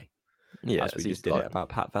to say. Yeah, as we just did it about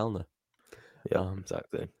Pat Velner. Yeah,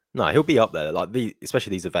 exactly. No, he'll be up there.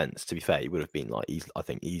 Especially these events. To be fair, he would have been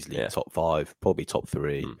easily top 5, probably top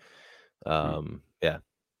 3. Yeah,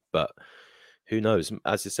 but who knows?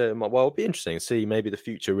 As you said, well, it'll be interesting to see. Maybe the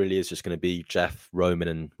future really is just going to be Jeff, Roman,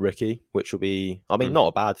 and Ricky, which will be, not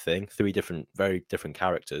a bad thing. 3 very different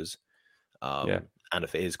characters. And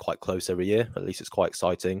if it is quite close every year, at least it's quite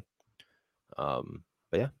exciting. But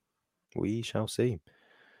yeah, we shall see.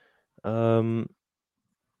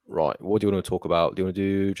 Right, what do you want to talk about? Do you want to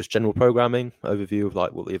do just general programming overview of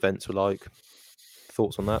what the events were like?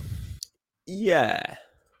 Thoughts on that? Yeah,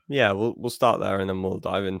 we'll start there and then we'll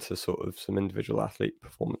dive into sort of some individual athlete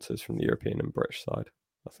performances from the European and British side,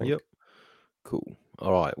 I think. Yep. Cool.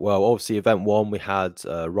 All right. Well, obviously, event 1, we had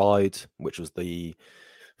Ride, which was the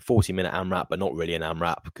 40-minute AMRAP, but not really an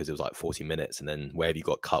AMRAP because it was 40 minutes. And then wherever you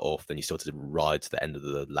got cut off, then you still had to ride to the end of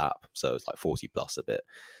the lap. So it's 40 plus a bit.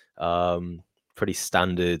 pretty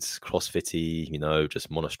standard CrossFitty,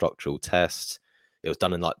 just monostructural test. It was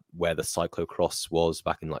done in like where the cyclocross was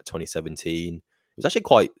back in like 2017. It was actually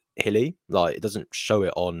quite hilly. Like it doesn't show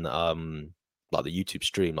it on like the YouTube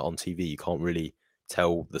stream, like on TV. You can't really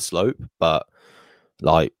tell the slope, but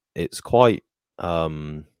like it's quite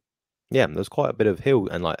there's quite a bit of hill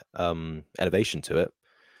and like elevation to it.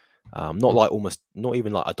 Not like not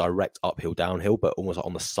even like a direct uphill downhill, but almost like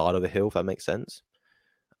on the side of the hill, if that makes sense.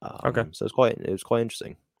 Okay. So it was quite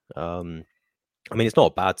interesting. I mean, it's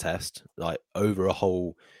not a bad test. Like over a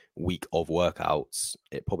whole week of workouts,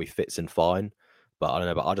 it probably fits in fine. But I don't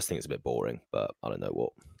know. But I just think it's a bit boring. But I don't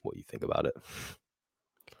know what you think about it.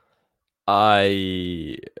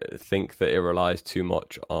 I think that it relies too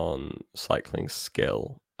much on cycling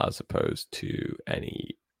skill as opposed to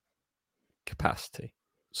any capacity.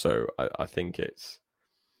 So I think it's,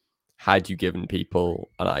 had you given people,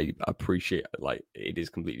 and I appreciate like it is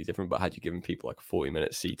completely different, but had you given people like a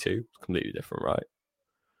 40-minute C2, it's completely different, right?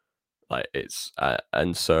 Like it's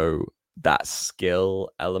and so that skill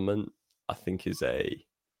element I think is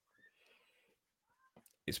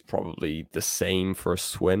probably the same for a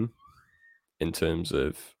swim in terms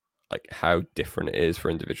of like how different it is for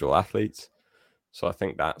individual athletes. So I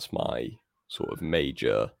think that's my sort of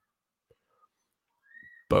major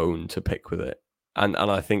bone to pick with it. And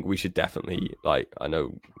I think we should definitely, like, I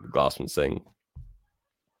know Glassman's saying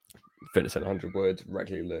fitness in 100 words,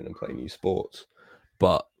 regularly learn and play new sports,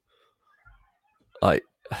 but I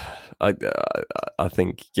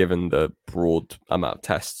think given the broad amount of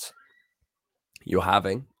tests you're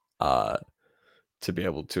having, to be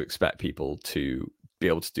able to expect people to be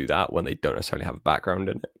able to do that when they don't necessarily have a background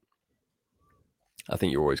in it, I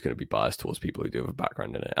think you're always going to be biased towards people who do have a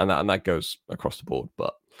background in it, and that goes across the board.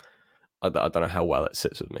 But I don't know how well it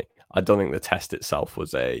sits with me. I don't think the test itself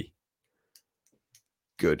was a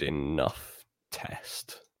good enough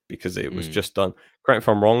test because it was just done. Correct me if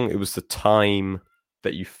I'm wrong. It was the time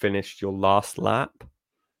that you finished your last lap,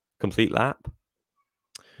 complete lap.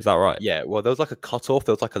 Is that right? Yeah. Well, there was like a cutoff.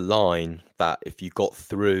 There was like a line that if you got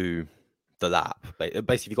through the lap,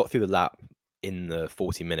 basically, if you got through the lap in the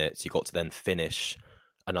 40 minutes, you got to then finish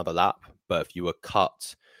another lap. But if you were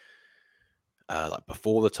cut like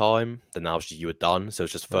before the time, then obviously you were done. So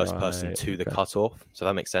it's just first person to the cutoff. So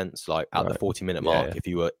that makes sense. Like at the 40-minute mark, if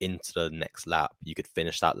you were into the next lap, you could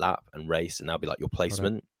finish that lap and race, and that'll be like your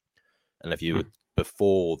placement. And if you were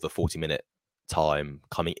before the 40-minute time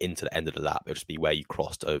coming into the end of the lap, it'll just be where you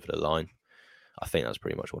crossed over the line. I think that's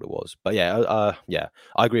pretty much what it was. But yeah,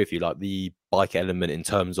 I agree with you. Like the bike element in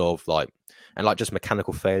terms of like, and like just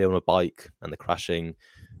mechanical failure on a bike and the crashing.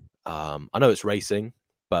 I know it's racing,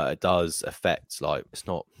 but it does affect, like, it's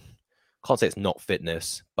not, can't say it's not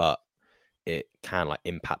fitness, but it can like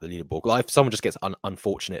impact the leaderboard. Like if someone just gets an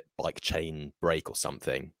unfortunate bike chain break or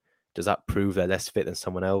something, does that prove they're less fit than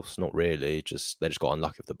someone else? Not really. They just got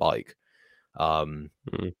unlucky with the bike.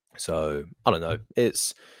 So I don't know.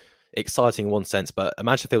 It's exciting in one sense, but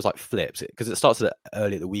imagine if it was like flips, because it starts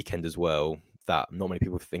early at the weekend as well. That not many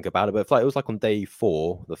people think about it, but if like it was like on day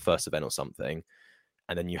 4, the first event or something,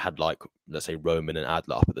 and then you had like, let's say, Roman and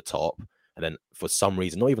Adler up at the top, and then for some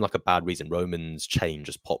reason, not even like a bad reason, Roman's chain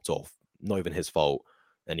just popped off, not even his fault,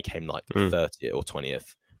 and he came like 30th or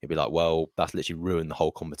 20th. He'd be like, well, that's literally ruined the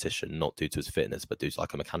whole competition, not due to his fitness, but due to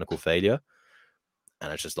like a mechanical failure.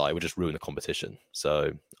 And it's just like, it would just ruin the competition.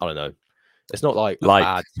 So I don't know. It's not like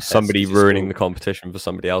bad somebody ruining the competition for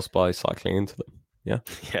somebody else by cycling into them. Yeah.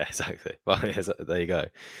 Yeah, exactly. Well, there you go.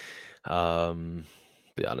 But I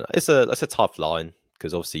don't know. It's a tough line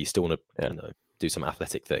because obviously you still want to do some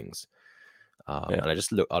athletic things. And I don't know, it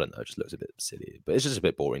just looks a bit silly, but it's just a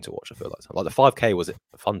bit boring to watch. I feel like the 5K was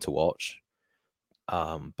fun to watch,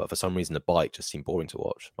 but for some reason the bike just seemed boring to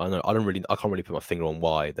watch. I can't really put my finger on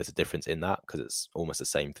why there's a difference in that, because it's almost the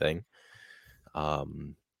same thing.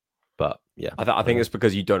 But yeah, I think it's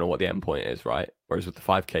because you don't know what the end point is, right? Whereas with the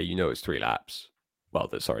 5K, you know it's 3 laps. Well,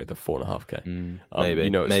 the 4.5K. Maybe, you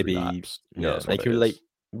know it's maybe, 3 laps. Make you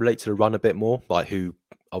relate to the run a bit more. Like, who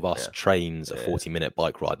of us trains a 40-minute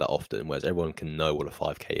bike ride that often, whereas everyone can know what a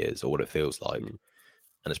 5K is or what it feels like, and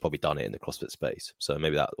it's probably done it in the CrossFit space. So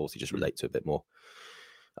maybe that also just relate to a bit more.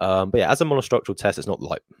 But yeah, as a monostructural test, it's not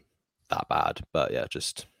like that bad. But yeah, it's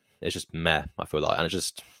just meh, I feel like, and it's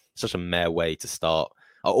just such a meh way to start.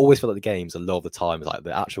 I always feel like the games, a lot of the time, is like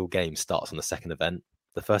the actual game starts on the second event.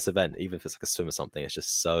 The first event, even if it's like a swim or something, it's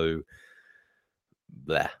just so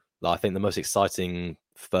bleh. Like, I think the most exciting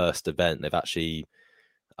first event they've actually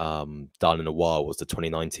done in a while was the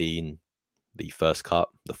 2019, the first cut,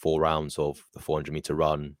 the 4 rounds of the 400-meter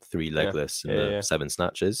run, 3 legless, and the 7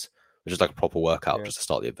 snatches. which is like a proper workout Yeah. just to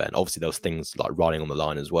start the event. Obviously, there was things like running on the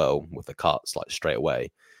line as well with the cuts like straight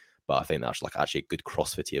away. But I think that's like actually a good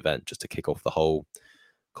CrossFit event just to kick off the whole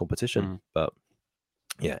competition. But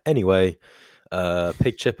yeah, anyway,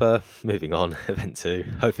 pig chipper, moving on, event 2.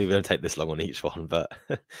 Hopefully we don't take this long on each one, but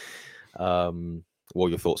what are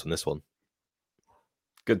your thoughts on this one?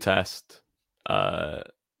 Good test.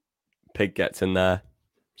 Pig gets in there,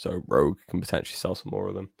 so Rogue can potentially sell some more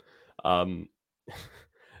of them.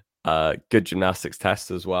 Good gymnastics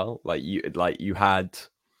test as well. Like you had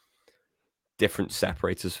different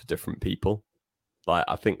separators for different people. Like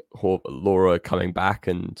I think Laura coming back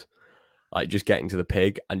and like just getting to the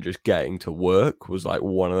pig and just getting to work was like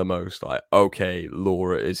one of the most like, okay,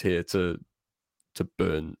 Laura is here to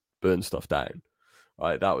burn stuff down.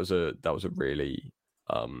 Right, that was a really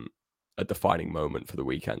a defining moment for the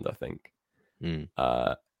weekend, I think.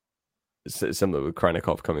 Similar with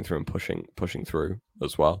Kranikov coming through and pushing through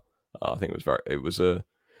as well. I think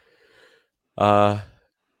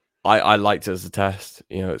I liked it as a test.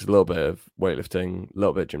 You know, it's a little bit of weightlifting, a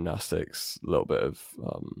little bit of gymnastics, a little bit of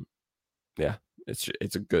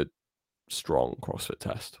it's a good, strong CrossFit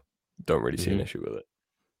test. Don't really see an issue with it.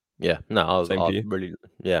 Yeah, no,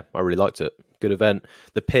 I really liked it. Good event.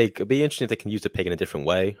 The pig, it'd be interesting if they can use the pig in a different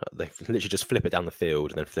way. They literally just flip it down the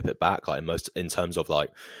field and then flip it back. Like in terms of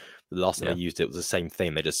like the last time they used it was the same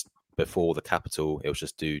thing. They just, before the capital, it was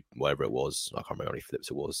just do whatever it was. I can't remember how many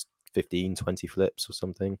flips it was, 15, 20 flips or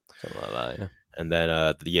something. Something like that, yeah. And then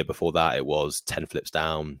the year before that, it was 10 flips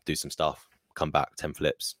down, do some stuff, come back, 10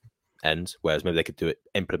 flips, end. Whereas maybe they could do it,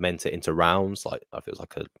 implement it into rounds. Like I feel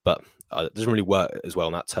like but it doesn't really work as well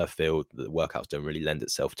on that turf field. The workouts don't really lend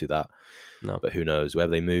itself to that. No, but who knows?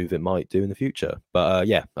 Wherever they move, it might do in the future. But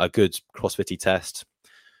yeah, a good CrossFit test.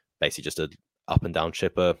 Basically, just a up and down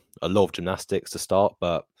chipper. A lot of gymnastics to start,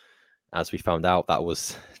 but as we found out, that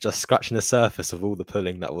was just scratching the surface of all the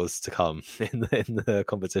pulling that was to come in the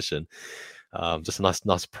competition. Just a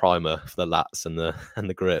nice primer for the lats and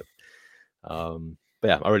the grip. But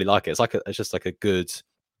yeah, I really like it. It's just like a good.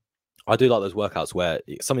 I do like those workouts where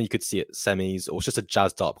something you could see at semis, or it's just a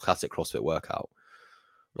jazzed up classic CrossFit workout.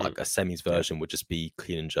 Like a semis version would just be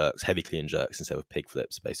clean and jerks, heavy clean and jerks instead of pig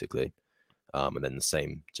flips, basically. And then the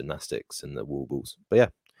same gymnastics and the wall balls. But yeah,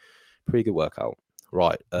 pretty good workout.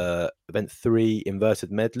 Right. Event 3,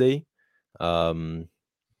 inverted medley. I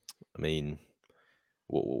mean,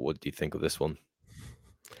 what do you think of this one?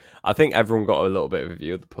 I think everyone got a little bit of a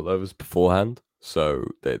view of the pullovers beforehand, so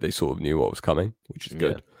they sort of knew what was coming, which is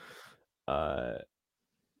good.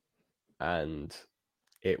 And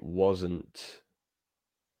it wasn't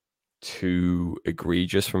too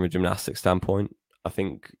egregious from a gymnastics standpoint. I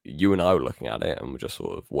think you and I were looking at it and we're just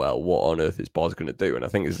sort of, well, what on earth is Boz going to do? And I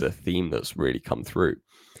think this is a theme that's really come through,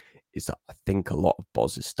 is that I think a lot of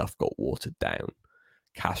Boz's stuff got watered down.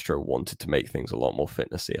 Castro wanted to make things a lot more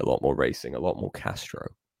fitnessy, a lot more racing, a lot more Castro.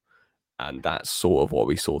 And that's sort of what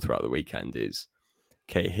we saw throughout the weekend is,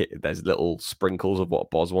 okay, there's little sprinkles of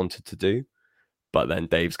what Boz wanted to do, but then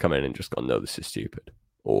Dave's come in and just gone, no, this is stupid.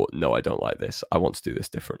 Or, no, I don't like this. I want to do this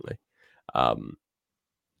differently.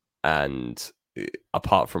 And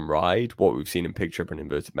apart from Ride, what we've seen in Pig Trip and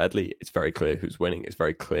Inverted Medley, it's very clear who's winning. It's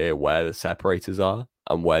very clear where the separators are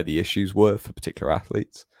and where the issues were for particular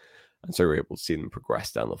athletes. And so we're able to see them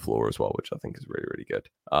progress down the floor as well, which I think is really, really good.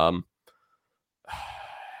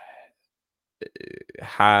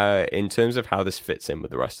 In terms of how this fits in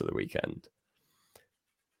with the rest of the weekend,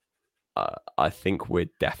 I think we're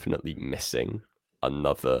definitely missing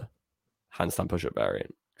another handstand push-up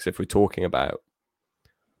variant. Because if we're talking about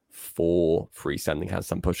 4 freestanding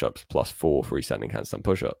handstand push-ups plus 4 freestanding handstand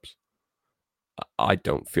push-ups, I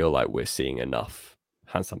don't feel like we're seeing enough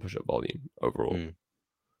handstand push-up volume overall.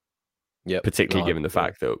 Yeah, particularly given the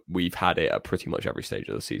fact that we've had it at pretty much every stage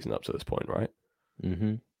of the season up to this point, right?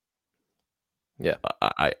 Yeah,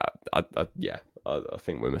 I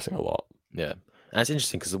think we're missing a lot. Yeah, and it's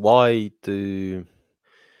interesting because why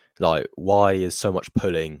is so much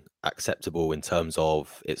pulling acceptable in terms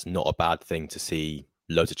of it's not a bad thing to see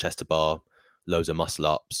loads of chest to bar, loads of muscle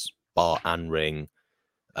ups, bar and ring,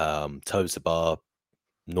 toes to bar,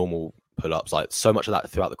 normal pull ups, like so much of that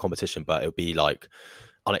throughout the competition, but it would be like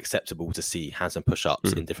unacceptable to see handstand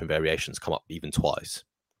push-ups in different variations come up even twice.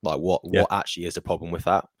 Like what actually is the problem with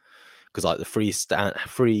that? Because like the free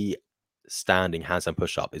standing handstand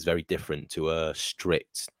push-up is very different to a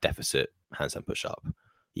strict deficit handstand push-up.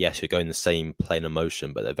 Yes, you're going the same plane of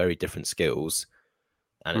motion, but they're very different skills.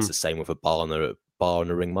 And it's the same with a bar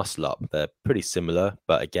and a ring muscle up. They're pretty similar,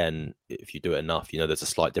 but again, if you do it enough, there's a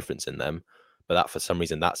slight difference in them. But that, for some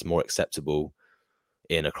reason, that's more acceptable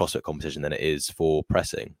in a CrossFit competition than it is for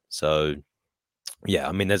pressing. So yeah,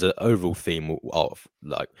 I mean, there's an overall theme of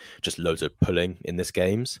like just loads of pulling in this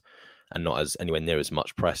games and not as anywhere near as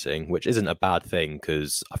much pressing, which isn't a bad thing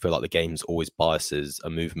because I feel like the games always biases a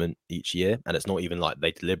movement each year. And it's not even like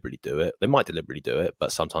they deliberately do it. They might deliberately do it,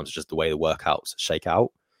 but sometimes it's just the way the workouts shake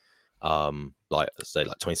out. Like say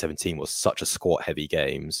like 2017 was such a squat heavy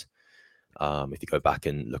games. If you go back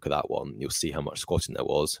and look at that one, you'll see how much squatting there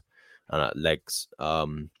was and legs.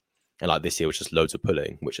 And like this year was just loads of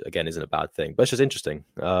pulling, which again isn't a bad thing, but it's just interesting.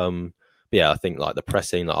 But yeah, I think like the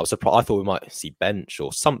pressing, like I was surprised. I thought we might see bench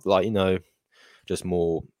or something like, you know, just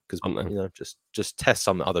more because you know just test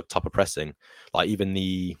some other type of pressing. Like even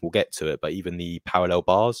we'll get to it, but even the parallel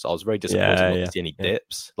bars, I was very disappointed not to see any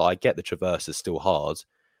dips. Like I get the traverse is still hard,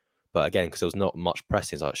 but again because there was not much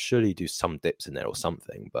pressing, it's like surely do some dips in there or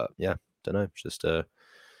something. But yeah, don't know, just the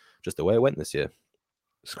way it went this year.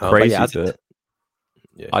 It's crazy yeah,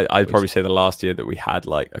 yeah, I'd probably say the last year that we had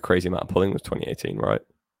like a crazy amount of pulling was 2018, right?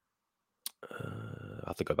 I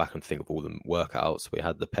have to go back and think of all the workouts. We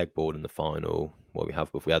had the pegboard in the final. What we had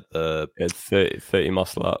we had 30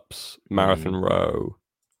 muscle ups, marathon row,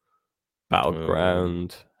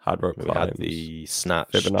 battleground, hard rope climbs. We had the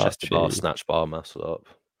snatch, Fibonacci, chest to bar, snatch bar, muscle up.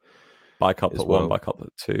 Bike up at 1, bike up at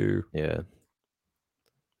 2.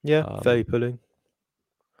 Yeah, fairly pulling.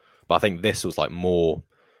 But I think this was like more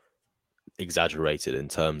exaggerated in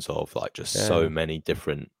terms of like just so many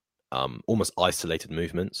different almost isolated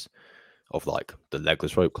movements of like the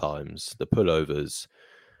legless rope climbs, the pullovers,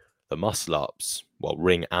 the muscle ups, well,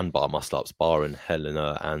 ring and bar muscle ups, bar and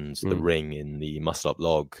Helena, and the ring in the muscle up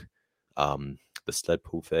log, the sled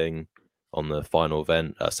pull thing on the final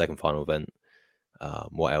event, second final event.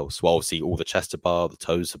 What else? Well, obviously all the chest to bar, the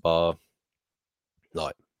toes to bar,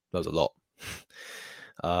 like that was a lot.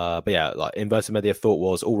 But yeah, like inverted media thought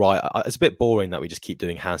was all right. It's a bit boring that we just keep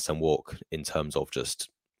doing handstand walk in terms of just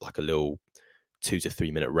like a little 2 to 3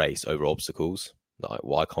 minute race over obstacles. Like,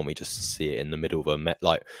 why can't we just see it in the middle of a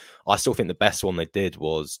like? I still think the best one they did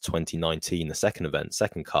was 2019, the second event,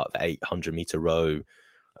 second cut, the 800-meter row.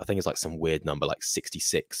 I think it's like some weird number, like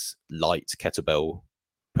 66 light kettlebell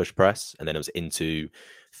push press, and then it was into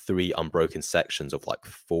 3 unbroken sections of like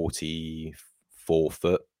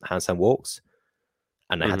 44-foot handstand walks,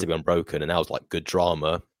 and they had to be unbroken, and that was like good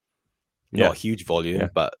drama. Not a huge volume,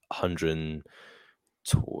 but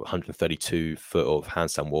 132 foot of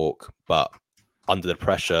handstand walk, but under the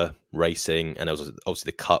pressure racing, and there was obviously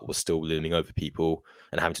the cut was still looming over people,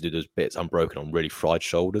 and having to do those bits unbroken on really fried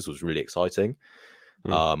shoulders was really exciting.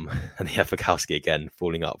 And the Efakowski again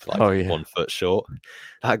falling up like 1 foot short.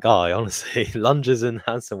 That guy, honestly, lunges and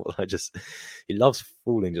handstand walk, like he loves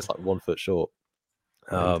falling just like 1 foot short.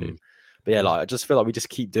 But yeah, like I just feel like we just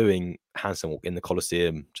keep doing handstand walk in the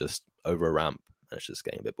Coliseum just over a ramp, and it's just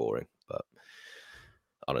getting a bit boring. But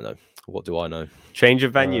I don't know. What do I know? Change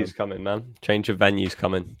of venues coming, man. Change of venues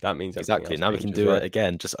coming. That means exactly. Now we can do it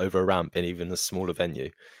again, just over a ramp in even a smaller venue.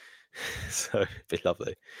 So it'd be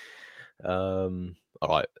lovely. All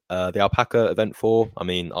right. The Alpaca Event 4. I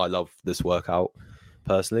mean, I love this workout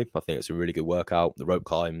personally. I think it's a really good workout. The rope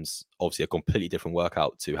climbs, obviously a completely different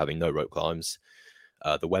workout to having no rope climbs.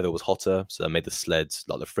 The weather was hotter, so that made the sleds,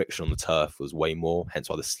 like the friction on the turf was way more, hence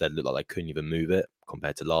why the sled looked like they couldn't even move it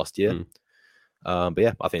compared to last year. But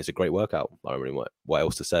yeah, I think it's a great workout. I don't really know what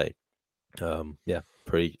else to say. Yeah,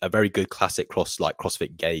 a very good classic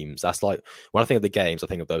CrossFit Games. That's like when I think of the games, I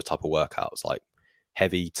think of those type of workouts, like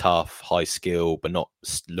heavy, tough, high skill, but not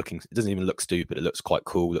looking. It doesn't even look stupid. It looks quite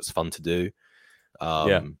cool. Looks fun to do.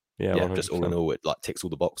 Yeah. Just all in all, it like ticks all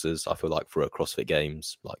the boxes. I feel like for a CrossFit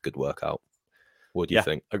Games, like good workout. What do you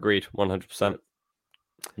think? Agreed, 100%.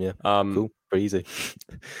 Yeah, cool, pretty easy.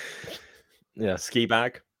 Yeah, ski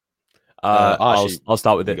bag. I'll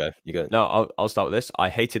start with it. You go. No, I'll start with this. I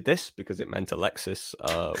hated this because it meant Alexis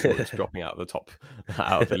was dropping out of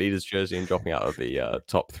the leaders jersey and dropping out of the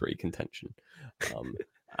top 3 contention,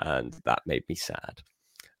 and that made me sad.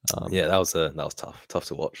 Yeah, that was tough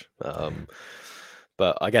to watch.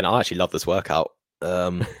 But again, I actually love this workout.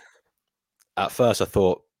 At first, I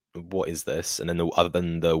thought, what is this? And then other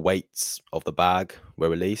than the weights of the bag were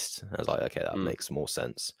released, I was like, okay, that makes more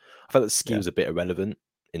sense. I felt the ski was a bit irrelevant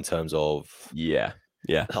in terms of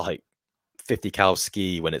like 50 cal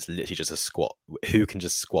ski when it's literally just a squat. Who can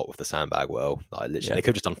just squat with the sandbag well? Like literally, they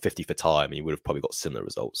could have just done 50 for time, and you would have probably got similar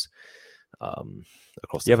results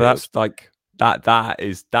across the field. But that's like that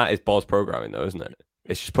is Bars programming though, isn't it?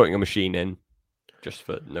 It's just putting a machine in just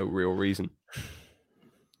for no real reason.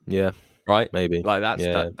 Yeah. Right, maybe like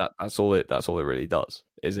that's all it really does.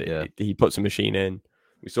 Is it? He puts a machine in.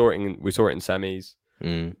 We saw it in semis.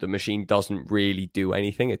 The machine doesn't really do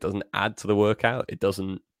anything. It doesn't add to the workout. It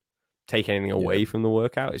doesn't take anything away from the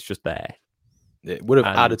workout. It's just there. It would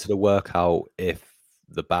have added to the workout if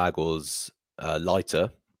the bag was lighter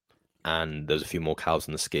and there's a few more calories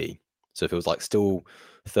on the ski. So if it was like still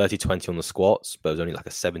 30-20 on the squats, but it was only like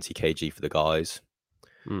a 70 kg for the guys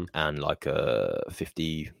and like a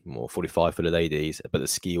 50 or 45 for the ladies, but the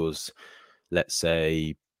ski was, let's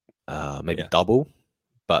say, maybe double.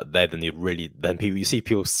 But then you see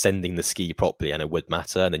people sending the ski properly and it would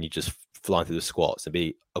matter, and then you just flying through the squats. It'd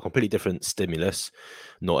be a completely different stimulus,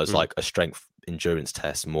 not as like a strength endurance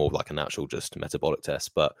test, more like an actual just metabolic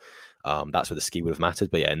test. But that's where the ski would have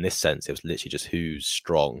mattered. But yeah, in this sense, it was literally just who's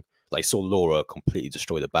strong. Like, saw Laura completely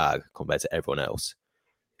destroy the bag compared to everyone else.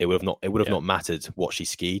 It would have not mattered what she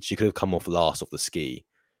skied. She could have come off last off the ski,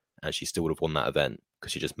 and she still would have won that event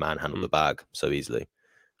because she just manhandled the bag so easily.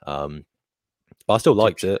 But I still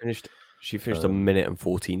liked it. She finished a minute and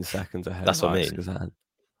 14 seconds ahead. That's of what I Alex mean. Kazan.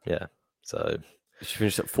 Yeah. So she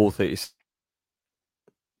finished at 4:30.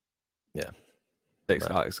 Yeah.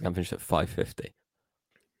 Alex Kazan finished at 5:50.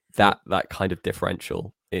 That kind of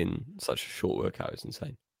differential in such a short workout is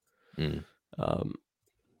insane.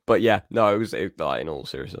 But yeah, no, it was in all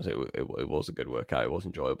seriousness, it was a good workout. It was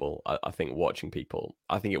enjoyable. I think watching people,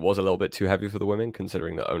 I think it was a little bit too heavy for the women,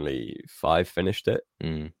 considering that only 5 finished it.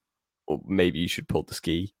 Or maybe you should pull the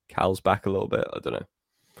ski cals back a little bit. I don't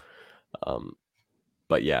know.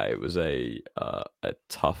 But yeah, it was a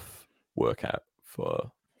tough workout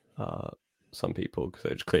for some people because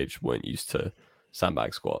they clearly just weren't used to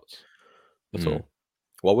sandbag squats at all.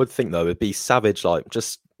 Well, I would think though, it'd be savage. Like,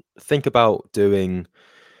 just think about doing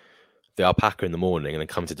the alpaca in the morning and then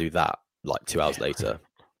come to do that like 2 hours later.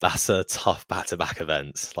 That's a tough back-to-back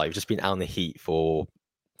event. Like, you've just been out in the heat for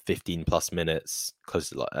 15 plus minutes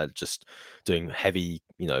because like just doing heavy,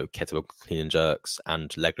 kettlebell clean and jerks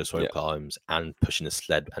and legless rope climbs and pushing the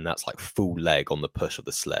sled, and that's like full leg on the push of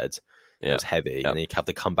the sled. It was heavy, and then you have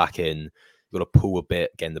to come back in. You've got to pull a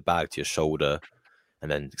bit, getting the bag to your shoulder,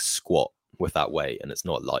 and then squat with that weight, and it's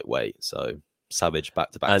not lightweight. So savage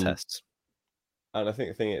back-to-back tests. And I think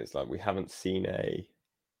the thing is, like, we haven't seen a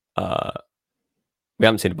barbell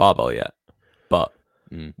yet, but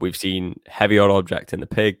we've seen heavy odd object in the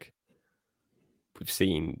pig. We've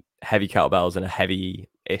seen heavy kettlebells in a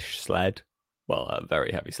heavy-ish sled. Well, a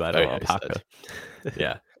very heavy sled on alpaca.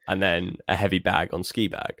 Yeah. And then a heavy bag on ski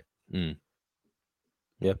bag.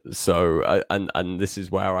 Yeah. So, and this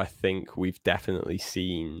is where I think we've definitely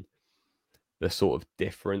seen the sort of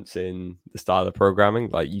difference in the style of programming.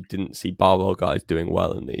 Like, you didn't see barbell guys doing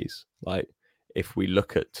well in these. Like, if we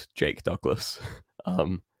look at Jake Douglas,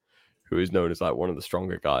 who is known as like one of the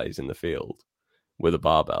stronger guys in the field with a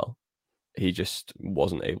barbell, he just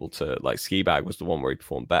wasn't able to, like, ski bag was the one where he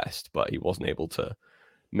performed best, but he wasn't able to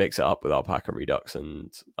mix it up with alpaca redux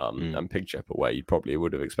and pig chipper, where you probably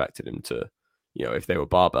would have expected him to, if they were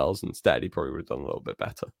barbells instead, he probably would have done a little bit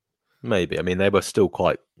better. Maybe. I mean, they were still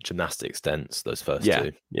quite gymnastic stents, those first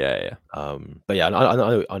two. Yeah. But yeah, I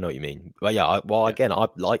know what you mean. But yeah, again, I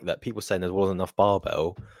like that people saying there wasn't enough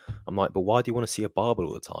barbell. I'm like, but why do you want to see a barbell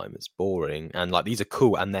all the time? It's boring. And like, these are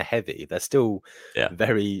cool and they're heavy. They're still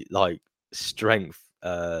very like strength,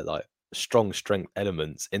 like strong strength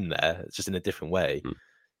elements in there. It's just in a different way.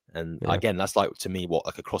 And again, that's like, to me, what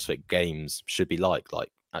like a CrossFit Games should be like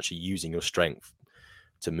actually using your strength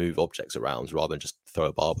to move objects around rather than just throw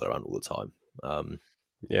a barbell around all the time.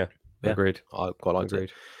 Agreed. I quite liked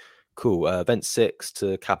it. Cool. Event 6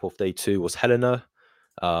 to cap off day 2 was Helena.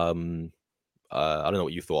 I don't know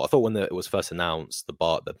what you thought. I thought when it was first announced,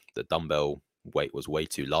 the dumbbell weight was way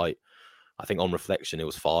too light. I think on reflection it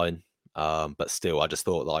was fine, but still, I just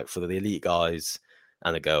thought, like, for the elite guys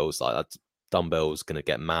and the girls, like, that dumbbell's going to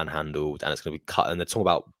get manhandled and it's going to be cut. And they're talking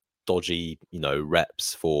about dodgy,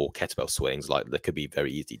 reps for kettlebell swings. Like, there could be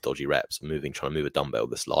very easy dodgy reps trying to move a dumbbell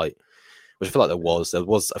this light, which I feel like there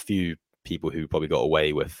was a few people who probably got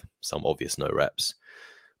away with some obvious no reps,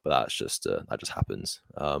 but that just happens.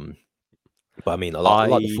 But I mean, I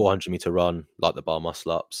like the 400-meter run, like the bar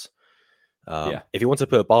muscle ups. If you want to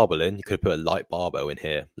put a barbell in, you could put a light barbell in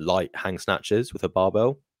here. Light hang snatches with a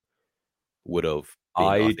barbell would have been,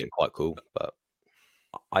 I think, quite cool. But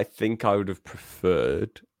I think I would have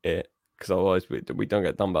preferred it, because otherwise we don't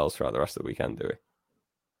get dumbbells throughout the rest of the weekend, do we?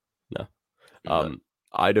 No.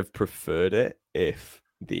 I'd have preferred it if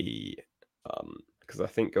because I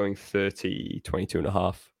think going 30,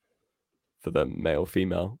 22.5 for the male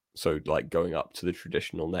female, so like going up to the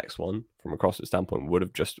traditional next one from a CrossFit standpoint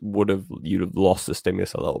you'd have lost the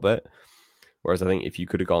stimulus a little bit. Whereas I think if you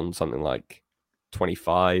could have gone something like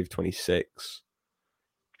 25, 26,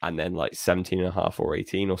 and then like 17.5 or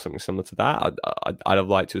 18 or something similar to that. I'd have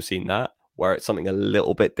liked to have seen that, where it's something a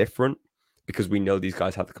little bit different, because we know these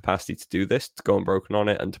guys have the capacity to do this, to go unbroken on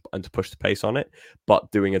it, and to push the pace on it.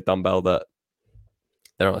 But doing a dumbbell that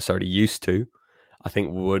they're not necessarily used to, I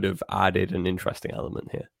think would have added an interesting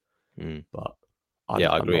element here. But I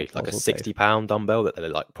agree. not like a positive. 60-pound dumbbell that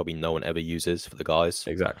like probably no one ever uses for the guys.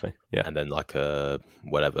 Exactly. Yeah. And then like a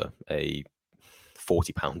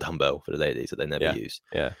 40-pound dumbbell for the ladies that they never use.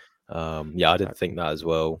 Yeah. I didn't think that as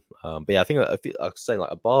well. But yeah, I think I'd say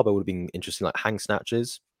like a barbell would have been interesting, like hang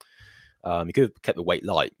snatches. You could have kept the weight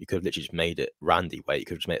light. You could have literally just made it Randy weight. You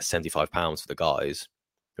could have just made it 75 pounds for the guys,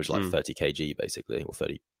 which is like 30 kg basically, or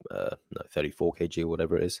 34 kg or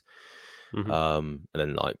whatever it is. And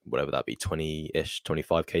then like whatever that be, 20-ish,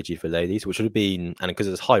 25 kg for ladies, which would have been, and because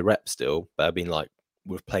it's high rep still, but I've been like,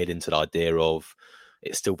 we've played into the idea of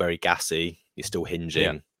it's still very gassy, you're still hinging,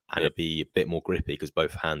 and it'd be a bit more grippy because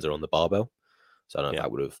both hands are on the barbell. So I don't know if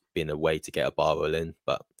that would have been a way to get a barbell in,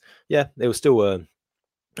 but yeah, it was still I mean,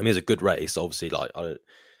 it was a good race. Obviously, like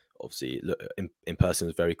obviously look, in person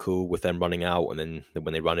was very cool with them running out, and then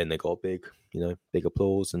when they run in, they got big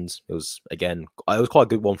applause, and it was quite a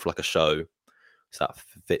good one for like a show. So that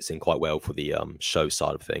fits in quite well for the show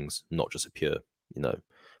side of things, not just a pure,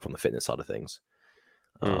 from the fitness side of things.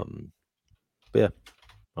 But yeah,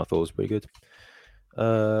 I thought it was pretty good.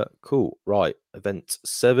 Cool. Right. Event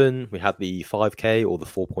 7, we had the 5K or the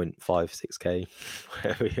 4.56K,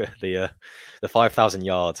 the 5,000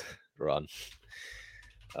 yard run.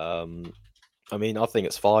 I mean, I think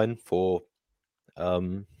it's fine for,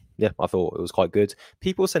 I thought it was quite good.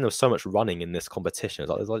 People were saying there was so much running in this competition.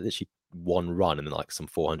 There's like literally one run and then like some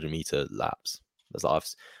 400-meter laps.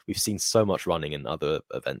 We've seen so much running in other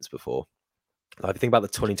events before. Like, if you think about the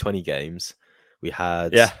 2020 games, we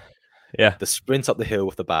had the sprint up the hill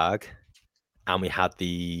with the bag, and we had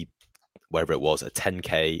the, wherever it was, a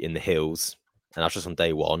 10K in the hills, and that's just on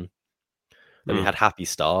day one. Then we had Happy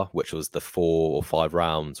Star, which was the 4 or 5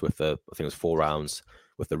 rounds with I think it was 4 rounds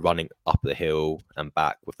with the running up the hill and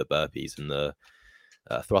back with the burpees and the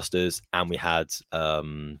thrusters. And we had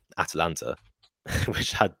Atalanta,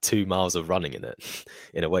 which had 2 miles of running in it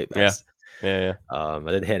in a weight vest. Yeah. I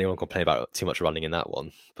didn't hear anyone complain about too much running in that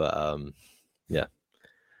one, but yeah.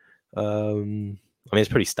 I mean, it's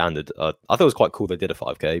pretty standard. I thought it was quite cool they did a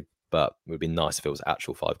 5K, but it would be nice if it was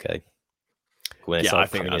actual 5K. When I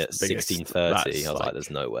think coming at 16:30, I was like, "There's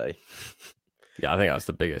no way." Yeah, I think that's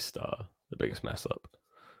the biggest mess up.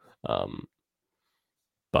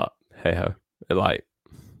 But hey ho,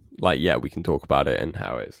 we can talk about it and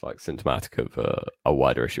how it's like symptomatic of a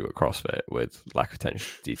wider issue at CrossFit with lack of attention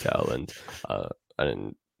to detail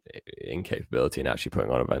and incapability in actually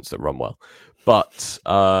putting on events that run well. But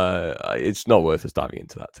it's not worth us diving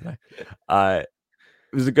into that today. It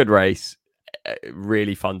was a good race.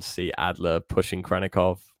 Really fun to see Adler pushing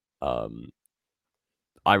Krennikov.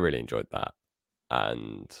 I really enjoyed that,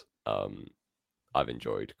 and I've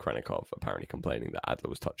enjoyed Krennikov apparently complaining that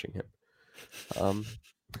Adler was touching him. So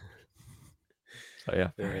yeah,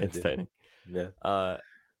 very entertaining. Yeah.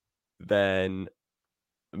 Then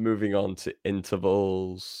moving on to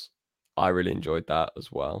intervals, I really enjoyed that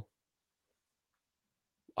as well.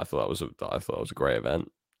 I thought that was a great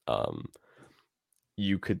event.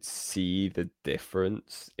 You could see the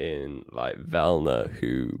difference in like Vellner,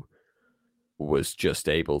 who was just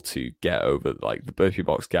able to get over like the burpee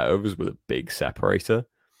box get overs with a big separator,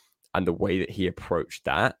 and the way that he approached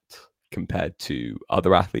that compared to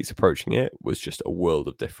other athletes approaching it was just a world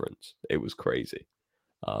of difference. It was crazy.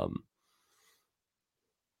 That's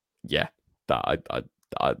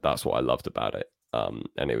what I loved about it.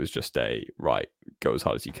 And it was just go as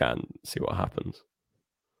hard as you can, see what happens.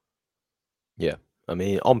 Yeah. I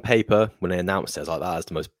mean, on paper, when they announced it, I was like, that is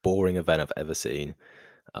the most boring event I've ever seen.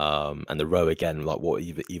 And the row again, like, what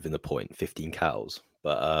even the point? 15 cows.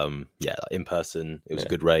 But in person, it was a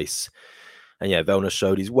good race. And yeah, Vellner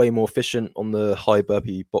showed he's way more efficient on the high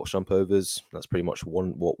burpee box jump overs. That's pretty much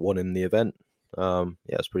what won in the event.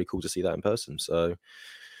 It's pretty cool to see that in person. So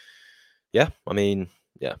yeah, I mean,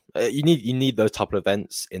 yeah, you need those type of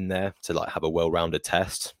events in there to like have a well-rounded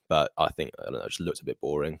test. But I think, I don't know, it just looked a bit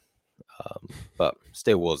boring. But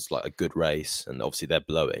still was like a good race, and obviously they're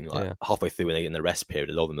blowing like halfway through when they get in the rest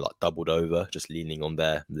period. A lot of them are like doubled over, just leaning on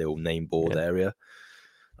their little name board area.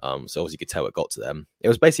 So obviously you could tell it got to them. It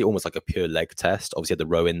was basically almost like a pure leg test. Obviously had the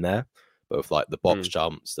row in there, but with like the box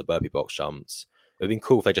jumps, the burpee box jumps. It would have been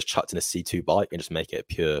cool if they just chucked in a C2 bike and just make it a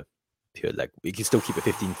pure leg. You can still keep it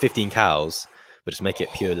 15 cows, but just make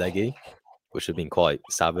it pure leggy, which would have been quite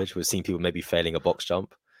savage. We've seen people maybe failing a box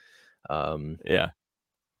jump.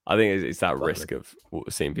 I think it's that But risk of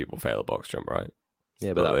seeing people fail a box jump, right?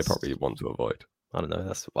 yeah, but But they that's, probably want to avoid. I don't know.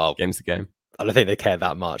 That's, well, Game's the game. I don't think they care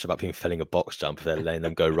that much about people failing a box jump if they're letting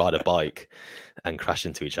them go ride a bike and crash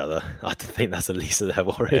into each other. I think that's the least of their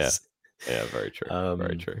Yeah, worries. yeah, very true,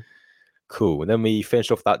 very true. Cool. And then we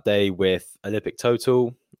finished off that day with Olympic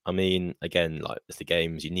total. I mean, again, like it's the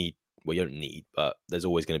games, you don't need, but there's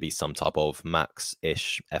always going to be some type of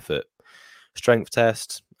max-ish effort strength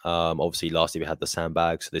test. Obviously, last year we had the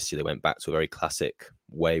sandbag, so this year they went back to a very classic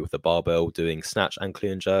way with the barbell, doing snatch and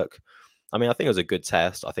clean and jerk. I mean, I think it was a good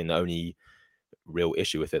test. I think the only real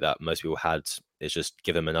issue with it that most people had is just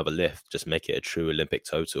give them another lift, just make it a true Olympic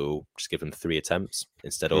total, just give them 3 attempts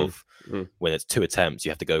instead of when it's 2 attempts, you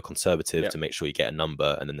have to go conservative to make sure you get a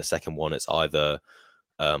number. And then the second one, it's either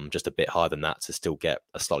just a bit higher than that to still get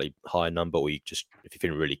a slightly higher number, or you just, if you're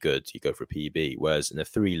feeling really good, you go for a PB. Whereas in a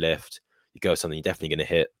 3 lift, you go with something you're definitely going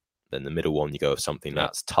to hit. Then the middle one, you go with something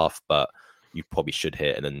that's tough, but you probably should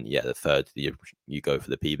hit. And then, the third, you go for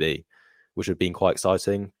the PB, which would have been quite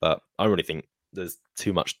exciting. But I don't really think there's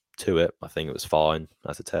too much to it. I think it was fine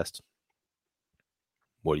as a test.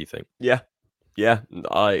 What do you think? Yeah.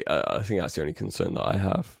 I think that's the only concern that I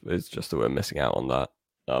have, is just that we're missing out on that.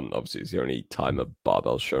 Obviously, it's the only time a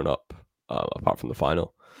barbell's shown up apart from the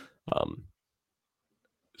final.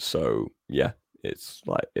 So yeah, it's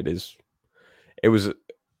like it was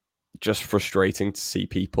just frustrating to see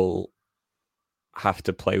people have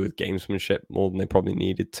to play with gamesmanship more than they probably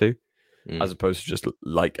needed to, as opposed to just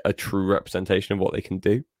like a true representation of what they can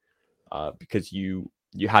do. Because you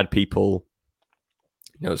had people,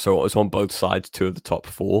 so it's on both sides. 2 of the top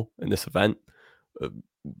 4 in this event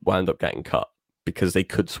wound up getting cut because they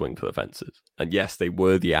could swing for the fences. And yes, they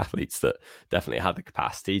were the athletes that definitely had the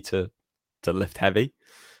capacity to lift heavy.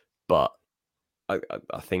 But I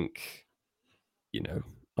think,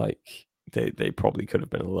 like they probably could have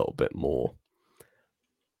been a little bit more.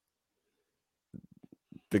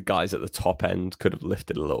 The guys at the top end could have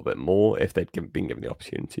lifted a little bit more if they'd been given the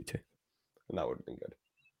opportunity to. And that would have been good.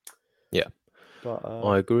 Yeah. But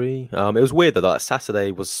I agree. It was weird that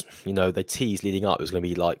Saturday was, they teased leading up. It was going to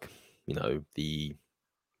be like, the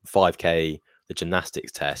 5K, the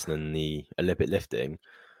gymnastics test, and then the Olympic lifting.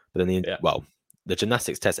 But then the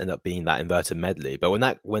gymnastics test ended up being that inverted medley. But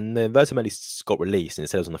when the inverted medley got released and it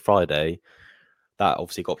said it was on the Friday, that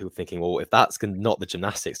obviously got people thinking, well, if that's not the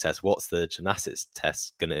gymnastics test, what's the gymnastics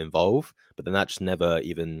test going to involve? But then that just never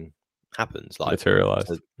even happens. Like materialized.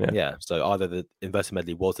 So, so either the inverted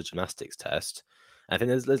medley was the gymnastics test. And I think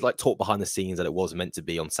there's like talk behind the scenes that it was meant to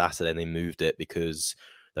be on Saturday and they moved it because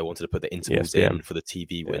they wanted to put the intervals in for the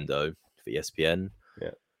TV window for ESPN.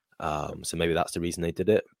 So maybe that's the reason they did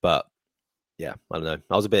it. But yeah, I don't know.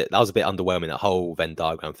 That was a bit underwhelming, that whole Venn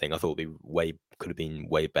diagram thing. I thought could have been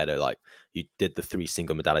way better. Like you did the 3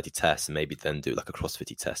 single modality tests and maybe then do like a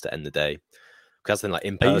CrossFit test at the end of the day. Because then like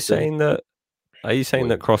in person. Are you saying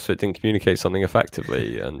that CrossFit didn't communicate something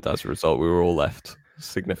effectively, and as a result, we were all left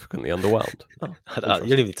significantly underwhelmed? You don't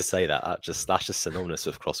even need to say that. That's just synonymous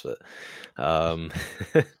with CrossFit.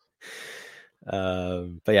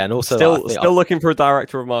 But yeah, and also still looking for a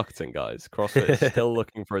director of marketing, guys. CrossFit still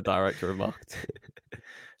looking for a director of marketing.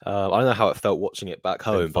 I don't know how it felt watching it back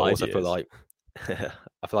home, but I also feel years.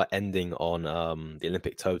 like ending on the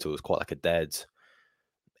Olympic total was quite like a dead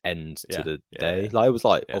end to the day. Like it was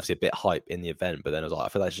like obviously a bit hype in the event, but then I was like, I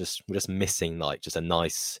feel like we're just missing like just a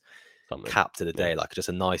nice cap to the day, like just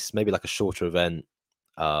a nice, maybe like a shorter event,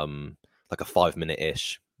 like a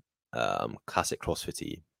 5-minute-ish classic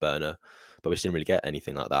CrossFit burner, but we just didn't really get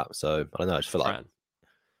anything like that. So I don't know, I just feel like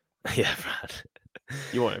Fran.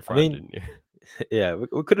 You wanted Fran, didn't you? Yeah,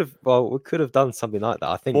 we could have done something like that.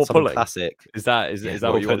 I think more something pulling. Classic. Is that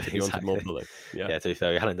what you wanted? You wanted more pulling. Yeah, to be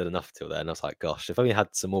fair, we hadn't done enough till then. I was like, gosh, if only had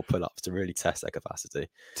some more pull-ups to really test their capacity.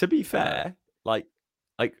 To be fair, like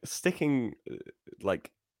sticking like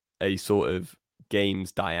a sort of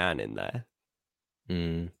games Diane in there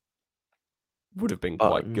would have been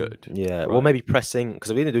quite good. Yeah, right? Well, maybe pressing,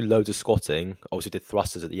 because we didn't do loads of squatting. Obviously, did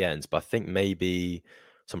thrusters at the ends, but I think maybe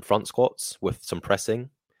some front squats with some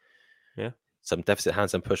pressing. Yeah. Some deficit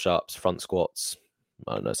handstand push-ups, front squats.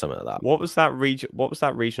 I don't know, something like that. What was that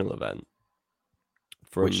regional event?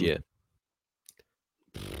 From which year?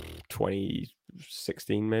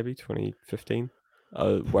 2016, maybe 2015.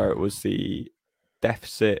 Where it was the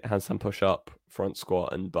deficit handstand push-up, front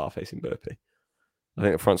squat, and bar-facing burpee. I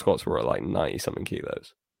think the front squats were at like 90-something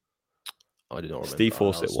kilos. I do not remember. Steve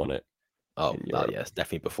Fawcett won it. Oh, yes,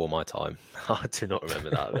 definitely before my time. I do not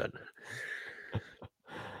remember that event.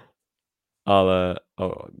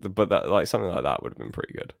 But that, like something like that would have been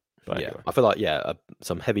pretty good. But Yeah, anyway, I feel like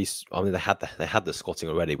some heavy. I mean, they had the squatting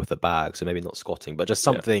already with the bag, so maybe not squatting, but just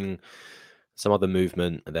something, some other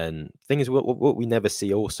movement. And then thing is, what we never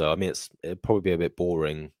see also. I mean, it'd probably be a bit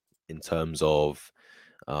boring in terms of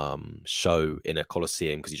show in a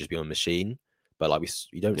coliseum because you just be on a machine. But like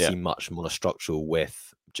you don't yeah, see much monostructural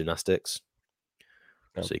with gymnastics.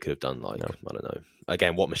 no, So you could have done like, no. I don't know.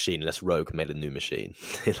 Again, what machine? Unless Rogue made a new machine.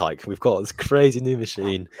 Like we've got this crazy new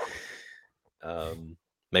machine.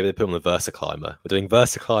 Maybe they put on the Versa Climber. We're doing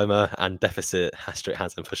Versa Climber and deficit strict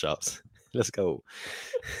hands and push-ups. Let's go.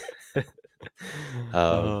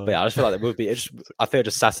 But yeah, I just feel like it would be. I feel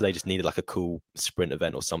just Saturday just needed like a cool sprint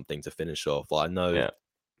event or something to finish off. Like I know Yeah,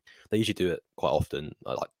 they usually do it quite often.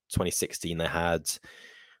 Like 2016, they had,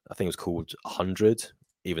 I think it was called 100,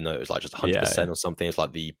 even though it was like just 100% yeah. or something. It's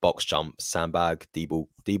like the box jump, sandbag, D-ball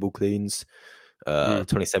cleans. Mm,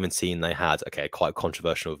 2017, they had quite a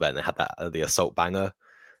controversial event. They had that the assault banger.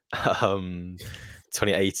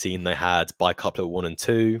 2018, they had bicouplet 1 and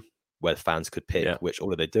 2, where fans could pick yeah. which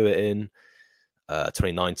order they do it in.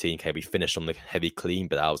 2019, we finished on the heavy clean,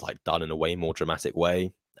 but that was like done in a way more dramatic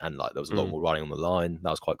way, and like there was a lot Mm, more running on the line. That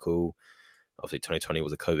was quite cool. Obviously, 2020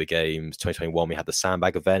 was the COVID Games. 2021, we had the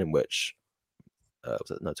sandbag event, which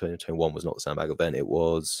was it? No, 2021 was not the sandbag event. It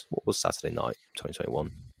was, what was Saturday night?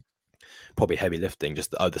 2021, probably heavy lifting.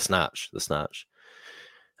 Just the snatch.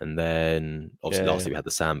 And then obviously yeah, last year we had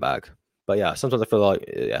the sandbag. But yeah, sometimes I feel like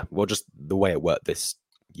well, just the way it worked this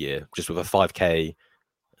year, just with a 5K, and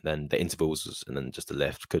then the intervals, and then just the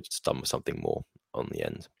lift, could have done with something more on the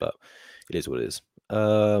end. But it is what it is.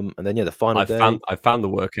 And then the final day. I found the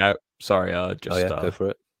workout. Sorry, Oh just yeah, go for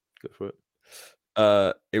it. Go for it.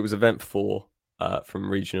 it was event 4 from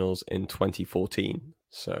regionals in 2014.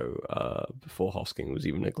 So before Hosking was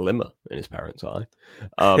even a glimmer in his parents' eye.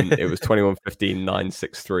 It was 21:15,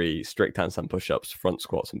 9:63 strict handstand push-ups, front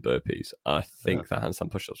squats, and burpees. I think the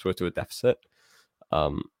handstand push-ups were to a deficit.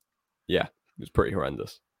 Yeah, it was pretty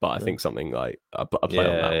horrendous. But I think something like a play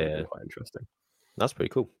on that would have been quite interesting. That's pretty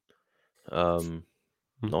cool. Hmm.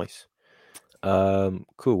 Nice.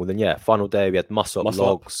 Cool. And then final day we had muscle up Muscle up.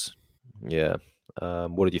 logs. Yeah.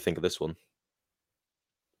 What did you think of this one?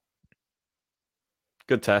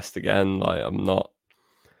 Good test again. Like I'm not.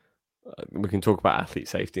 We can talk about athlete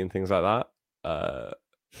safety and things like that.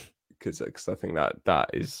 Because I think that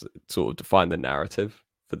is sort of defined the narrative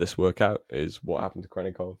for this workout is what happened to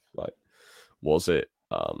Krennikov. Like, was it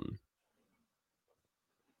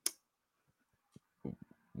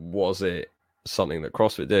something that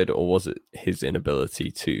CrossFit did, or was it his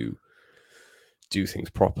inability to do things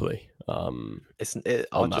properly on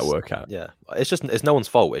that workout? Yeah, it's no one's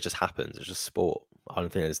fault. It just happens. It's just sport. I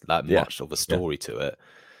don't think there's that Yeah, much of a story to it.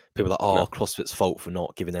 People are like, no, CrossFit's fault for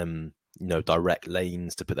not giving them direct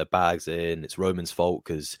lanes to put their bags in. It's Roman's fault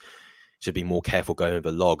because should be more careful going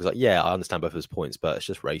over logs. Like, yeah, I understand both of his points, but it's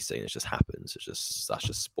just racing. It just happens. That's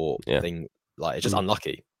just sport thing. Like, it's just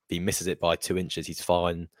unlucky. If he misses it by 2 inches, he's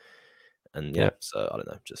fine. And so I don't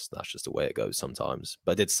know. That's just the way it goes sometimes.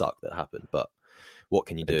 But it did suck that it happened. But what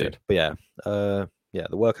can you do? But the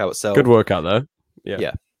workout itself. Good workout though.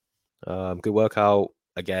 Yeah. Good workout.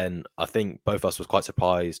 Again, I think both of us was quite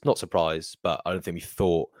surprised. Not surprised, but I don't think we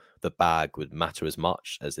thought the bag would matter as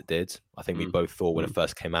much as it did. I think we both thought when it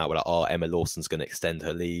first came out, we're like, oh, Emma Lawson's going to extend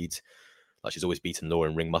her lead. Like, she's always beaten Laura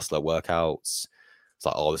in ring muscle workouts. It's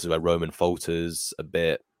like, oh, this is where Roman falters a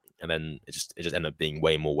bit. And then it just ended up being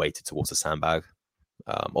way more weighted towards the sandbag.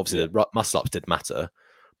 Obviously, the muscle ups did matter,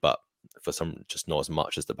 but for some, just not as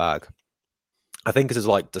much as the bag. I think this is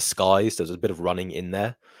like disguised. There's a bit of running in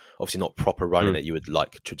there. Obviously, not proper running that you would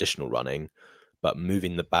like traditional running, but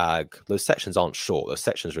moving the bag. Those sections aren't short. Those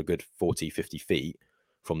sections are a good 40, 50 feet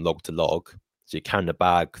from log to log. So you're carrying the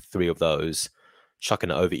bag, 3 of those,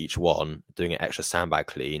 chucking it over each one, doing an extra sandbag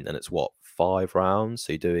clean, and it's 5 rounds.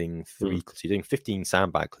 So you're doing 3. So you're doing 15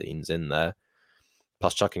 sandbag cleans in there,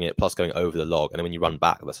 plus chucking it, plus going over the log, and then when you run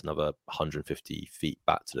back, that's another 150 feet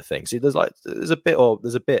back to the thing. So there's a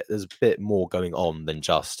bit more going on than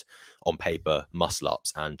just on paper muscle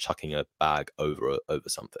ups and chucking a bag over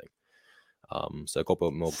something. So it got a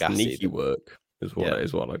bit more gassy. Sneaky work is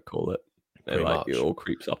what I'd call it. It all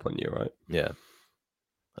creeps up on you, right? Yeah.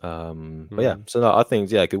 But yeah, so no, I think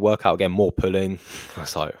good workout again, more pulling. I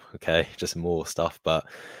was like, okay, just more stuff, but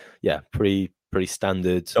yeah, pretty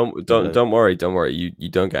standard. Don't worry. You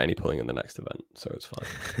don't get any pulling in the next event, so it's fine.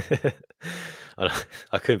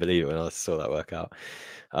 I couldn't believe it when I saw that workout.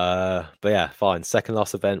 But yeah, fine. Second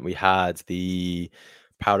last event, we had the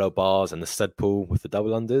parallel bars and the sled pull with the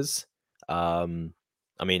double unders. I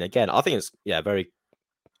mean, again, I think it's very.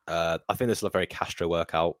 I think this is a very Castro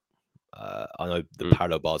workout. I know the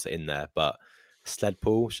parallel bars are in there, but sled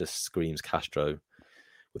pull just screams Castro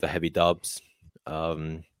with the heavy dubs.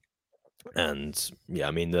 And yeah,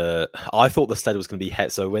 I mean, I thought the sled was going to be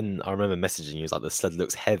heavy. So when I remember messaging you, it's like the sled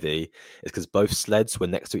looks heavy. It's because both sleds were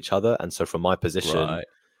next to each other, and so from my position, Right.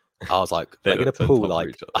 I was like, They they're going to looked on pull top of like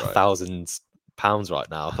each other, right? 1,000 pounds right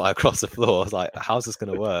now, like across the floor. I was like, how's this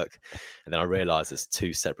going to work? And then I realized it's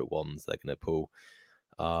two separate ones they're going to pull.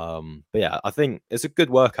 But yeah, I think it's a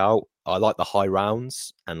good workout. I like the high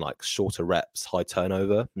rounds and like shorter reps, high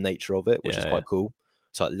turnover nature of it, which is Yeah, quite cool.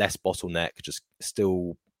 So like less bottleneck, just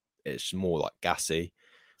still it's more like gassy.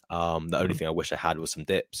 The only thing I wish I had was some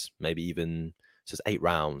dips, maybe even just 8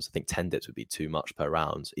 rounds. I think 10 dips would be too much per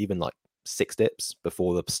round. Even like 6 dips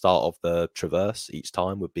before the start of the traverse each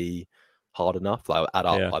time would be hard enough. Like add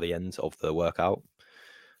up yeah. by the end of the workout,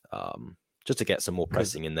 just to get some more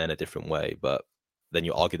Because pressing in there in a different way. But then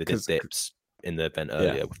you argue they did because dips in the event yeah,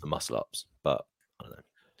 earlier with the muscle ups. But I don't know.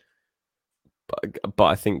 but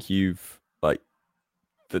I think you've like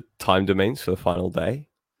the time domains for the final day,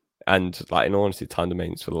 and like in all honesty, time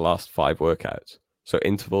domains for the last 5 workouts. So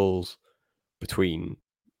intervals between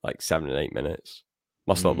like 7 and 8 minutes,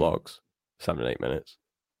 muscle up logs 7 and 8 minutes,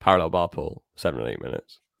 parallel bar pull 7 and 8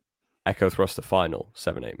 minutes, echo thruster final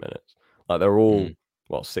 7 8 minutes. Like they're all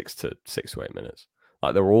 6 to 8 minutes.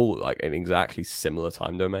 Like they're all like an exactly similar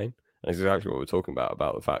time domain. And it's exactly what we're talking about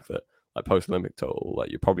the fact that like post Olympic total, like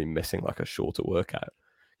you're probably missing like a shorter workout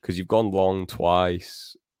because you've gone long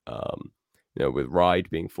twice. With ride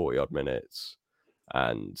being 40 odd minutes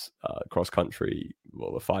and cross country,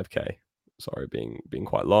 well, the 5K, sorry, being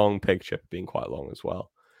quite long, pig chip being quite long as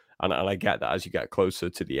well. And I get that as you get closer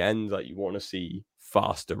to the end, like you want to see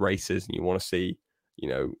faster races and you want to see,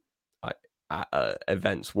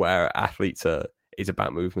 events where athletes is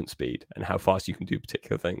about movement speed and how fast you can do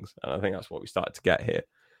particular things. And I think that's what we started to get here.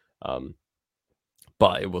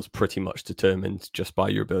 But it was pretty much determined just by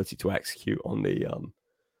your ability to execute on the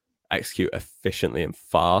execute efficiently and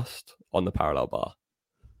fast on the parallel bar.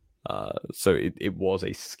 So it was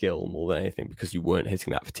a skill more than anything because you weren't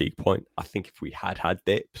hitting that fatigue point. I think if we had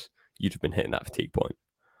dips, you'd have been hitting that fatigue point.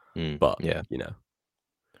 But Yeah.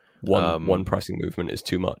 one pressing movement is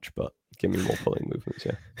too much. But give me more pulling movements.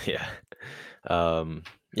 Yeah. Yeah.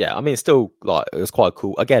 Yeah, I mean, it's still like it was quite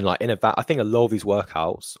cool. Again, like I think a lot of these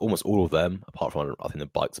workouts, almost all of them, apart from I think the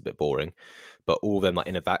bike's a bit boring, but all of them like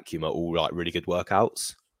in a vacuum are all like really good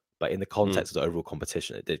workouts. But in the context of the overall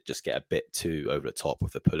competition, it did just get a bit too over the top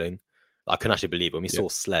with the pulling. I couldn't actually believe it. When we saw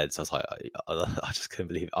sleds, I was like, I just couldn't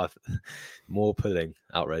believe it. More pulling,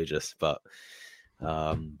 outrageous. But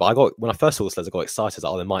I got when I first saw the sleds, I got excited.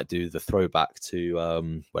 Like, they might do the throwback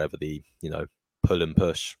to whatever the pull and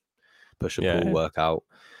push and pull workout.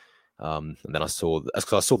 And then I saw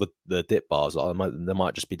because I saw the dip bars. They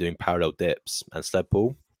might just be doing parallel dips and sled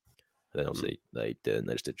pull. And then obviously they didn't.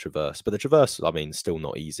 They just did traverse. But the traverse, I mean, still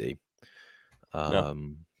not easy. But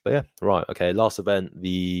yeah, right. Okay, last event,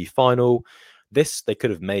 the final. This they could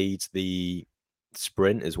have made the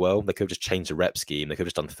sprint as well. They could have just changed the rep scheme. They could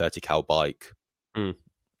have just done 30 cal bike, 20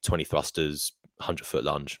 thrusters, 100-foot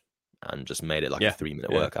lunge, and just made it like a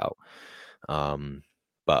 3-minute workout.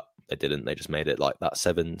 But they didn't. They just made it like that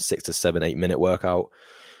 6 to 7, 8-minute workout.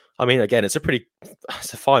 I mean, again, it's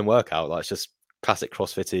a fine workout. Like it's just classic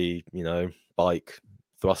CrossFit-y, bike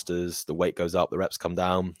thrusters. The weight goes up, the reps come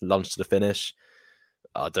down, lunge to the finish.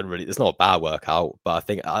 It's not a bad workout, but I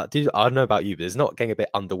think I don't know about you, but it's not getting a bit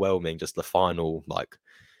underwhelming. Just the final like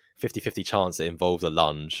 50-50 chance it involves a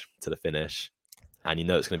lunge to the finish, and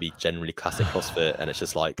it's going to be generally classic CrossFit, and it's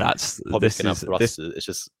just like probably going to have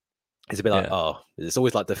thrusters. It's a bit like, it's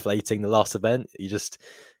always like deflating the last event. You just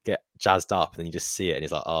get jazzed up and then you just see it and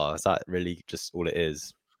it's like, is that really just all it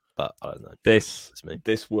is? But I don't know.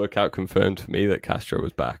 This workout confirmed for me that Castro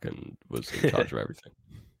was back and was in charge of everything.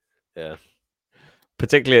 Yeah.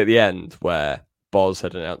 Particularly at the end where Boz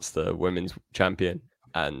had announced the women's champion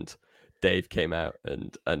and Dave came out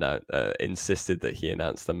and insisted that he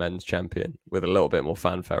announced the men's champion with a little bit more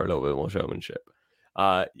fanfare, a little bit more showmanship.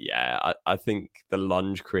 I think the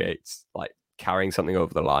lunge creates like carrying something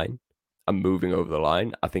over the line and moving over the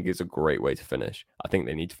line. I think is a great way to finish. I think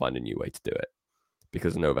they need to find a new way to do it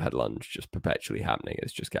because an overhead lunge just perpetually happening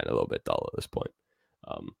is just getting a little bit dull at this point.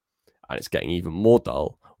 And it's getting even more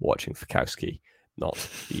dull watching Fikowski not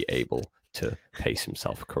be able to pace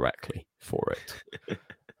himself correctly for it.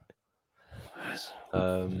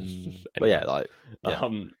 But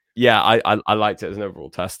yeah, I liked it as an overall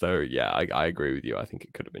test, though. Yeah, I agree with you. I think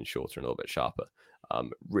it could have been shorter and a little bit sharper.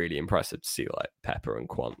 Really impressive to see like Pepper and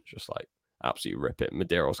Quant just like absolutely rip it.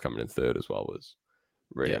 Medeiros coming in third as well was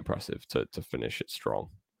really impressive to finish it strong.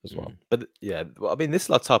 as well. But yeah, well, I mean, this is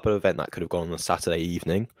the type of event that could have gone on a Saturday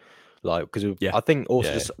evening, like because Yeah. I think also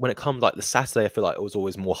Yeah, just when it comes like the Saturday, I feel like it was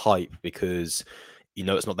always more hype because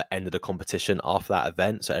it's not the end of the competition after that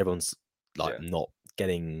event, so everyone's like yeah, not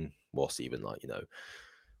getting what's even like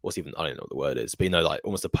what's even I don't know what the word is, but like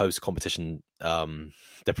almost a post competition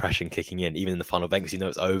depression kicking in, even in the final event, because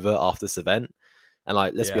it's over after this event. And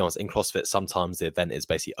like, let's be yeah, honest, in CrossFit, sometimes the event is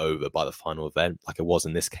basically over by the final event, like it was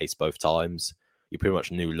in this case both times. You pretty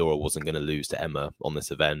much knew Laura wasn't going to lose to Emma on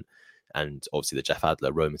this event. And obviously, the Jeff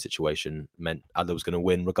Adler Roman situation meant Adler was going to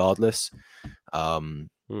win regardless.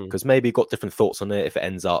 Because maybe got different thoughts on it. If it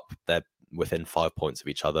ends up they're within 5 points of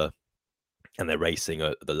each other and they're racing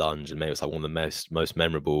at the lunge, and maybe it's like one of the most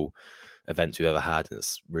memorable events we've ever had. And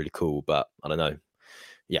it's really cool. But I don't know.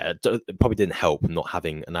 Yeah, it probably didn't help not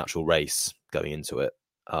having an actual race going into it.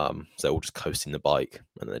 So they're all just coasting the bike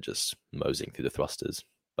and they're just moseying through the thrusters.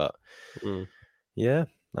 But yeah,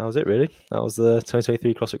 that was it really. That was the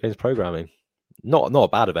 2023 CrossFit Games programming. Not a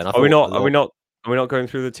bad event. I Are we thought not? Are we not? Are we not going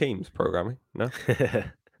through the teams programming? No.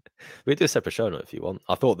 we do a separate show note if you want.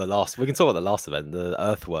 I thought we can talk about the last event. The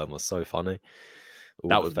earthworm was so funny. All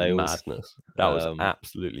That the was fails. madness. That was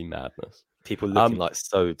absolutely madness. People looking like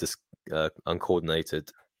so uncoordinated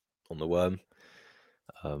on the worm.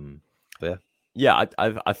 But yeah,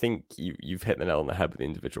 I think you've hit the nail on the head with the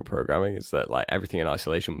individual programming. Is that like everything in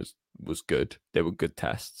isolation was good. They were good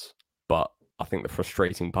tests, but I think the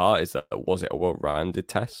frustrating part is that was it a well-rounded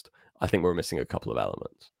test? I think we're missing a couple of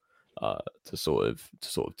elements to sort of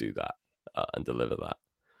do that and deliver that.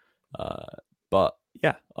 But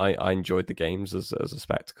yeah, I enjoyed the games as a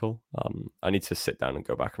spectacle. I need to sit down and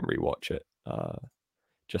go back and rewatch it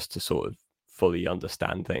just to sort of fully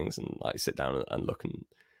understand things and like sit down and look and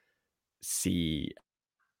see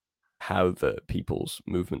how the people's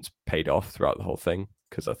movements paid off throughout the whole thing.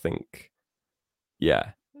 Because I think,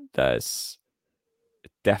 yeah, there's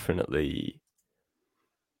definitely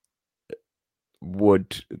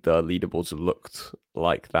would the leaderboards have looked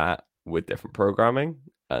like that with different programming,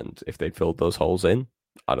 and if they'd filled those holes in,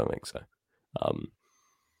 I don't think so.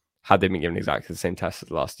 Had they been given exactly the same test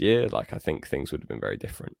as last year, like I think things would have been very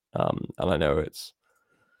different. And I know it's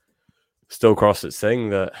still CrossFit's thing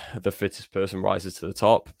that the fittest person rises to the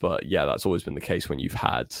top, but yeah, that's always been the case when you've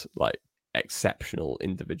had like exceptional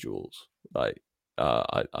individuals. Like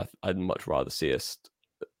I'd much rather see us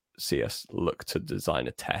look to design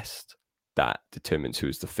a test that determines who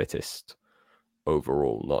is the fittest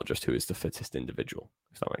overall, not just who is the fittest individual.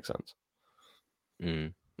 If that makes sense.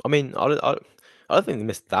 I mean, I don't think they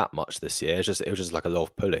missed that much this year. It was just like a lot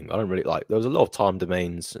of pulling. I don't really like. There was a lot of time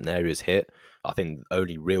domains and areas hit. I think the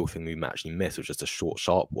only real thing we actually missed was just a short,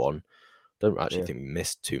 sharp one. Don't actually think we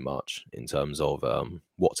missed too much in terms of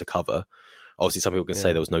what to cover. Obviously, some people can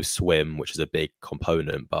say there was no swim, which is a big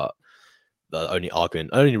component, but the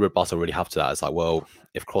only rebuttal I really have to that is like, well,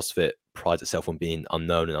 if CrossFit prides itself on being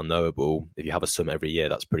unknown and unknowable, if you have a swim every year,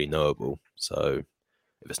 that's pretty knowable. So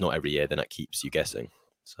if it's not every year, then that keeps you guessing.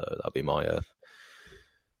 So that'll be my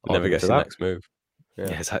never guess the next move. Yeah,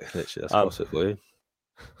 exactly. Literally, that's CrossFit for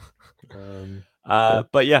you.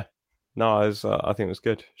 But yeah, no, I think it was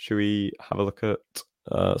good. Should we have a look at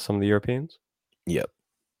some of the Europeans? Yep.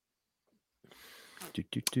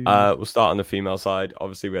 We'll start on the female side.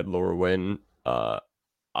 Obviously, we had Laura win. I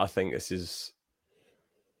think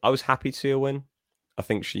I was happy to see her win. I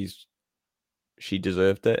think she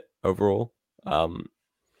deserved it overall.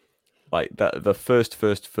 Like the first,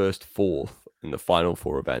 fourth in the final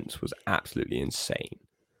four events was absolutely insane.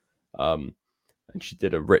 And she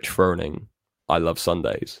did a Rich Froning, I love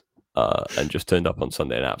Sundays, and just turned up on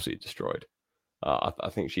Sunday and absolutely destroyed. I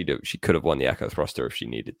think she could have won the Echo Thruster if she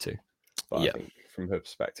needed to. But I think from her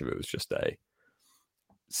perspective, it was just a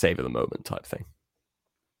save of the moment type thing.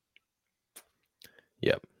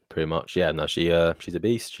 Yeah, pretty much. Yeah, no, she's a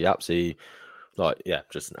beast. She absolutely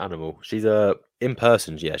just an animal. She's in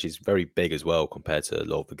person. Yeah, she's very big as well compared to a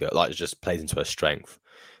lot of the girls. Like, it just plays into her strength.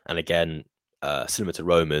 And again, similar to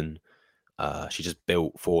Roman, she just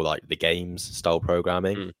built for like the games style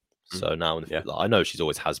programming. So now, I know she's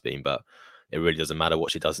always has been, but it really doesn't matter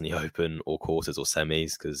what she does in the open or quarters or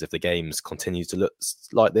semis, because if the games continue to look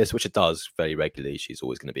like this, which it does very regularly, she's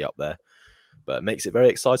always going to be up there. But it makes it very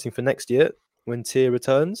exciting for next year when Tia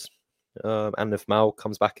returns, and if Mal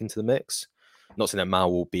comes back into the mix. Not saying that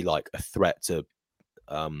Mal will be like a threat to,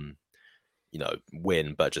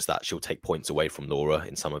 win, but just that she'll take points away from Laura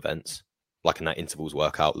in some events. Like in that intervals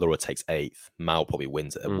workout, Laura takes 8th. Mal probably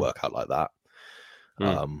wins at a workout like that,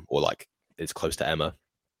 or like it's close to Emma,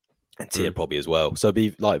 and Tia probably as well. So it'd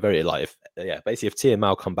be like basically if Tia and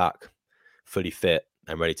Mal come back fully fit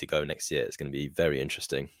and ready to go next year. It's going to be very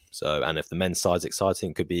interesting. So, and if the men's side's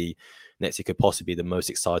exciting, it could be next year could possibly be the most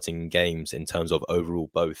exciting games in terms of overall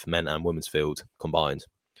both men and women's field combined,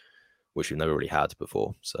 which we've never really had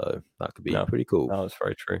before. So that could be pretty cool. No, that's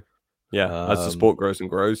very true. Yeah, as the sport grows and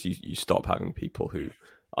grows, you stop having people who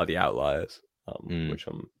are the outliers, which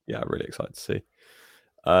I'm really excited to see.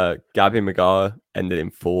 Gabby McGar ended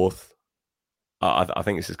in 4th. I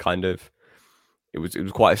think this is kind of it was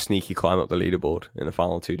quite a sneaky climb up the leaderboard in the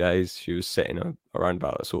final 2 days. She was sitting around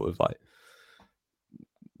about a sort of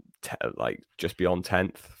like just beyond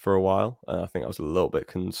 10th for a while, and I think that was a little bit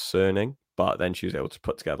concerning. But then she was able to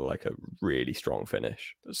put together like a really strong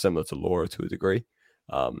finish, similar to Laura to a degree.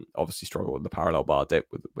 Obviously struggled with the parallel bar dip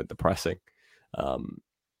with the pressing, but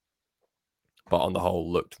on the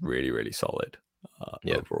whole looked really, really solid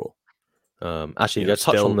overall. Actually, you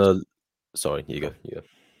touch on the. Sorry, you go.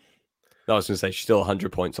 No, I was going to say she's still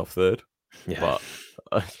 100 points off 3rd, but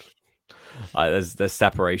there's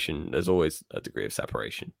separation. There's always a degree of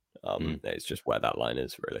separation. It's just where that line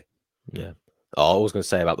is, really. Yeah. I was going to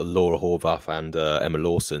say about the Laura Horvath and Emma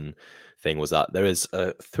Lawson thing was that there is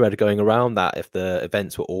a thread going around that if the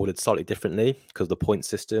events were ordered slightly differently because of the point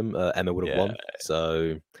system, Emma would have won.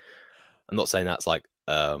 So I'm not saying that's like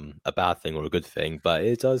a bad thing or a good thing, but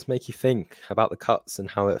it does make you think about the cuts and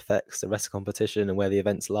how it affects the rest of the competition and where the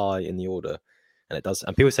events lie in the order. And it does.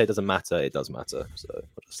 And people say it doesn't matter. It does matter. So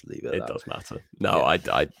I'll just leave it at that. It does matter. No,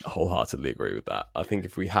 I wholeheartedly agree with that. I think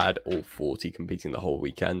if we had all 40 competing the whole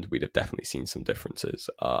weekend, we'd have definitely seen some differences.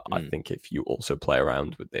 I think if you also play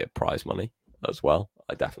around with their prize money as well,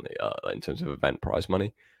 I definitely, in terms of event prize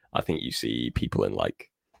money, I think you see people in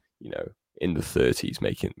in the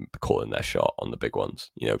 30s calling their shot on the big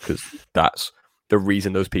ones, because that's the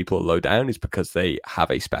reason those people are low down is because they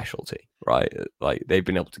have a specialty, right? Like they've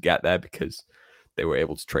been able to get there because they were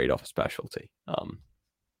able to trade off a specialty.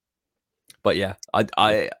 But yeah,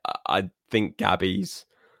 I think Gabby's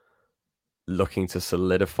looking to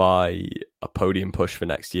solidify a podium push for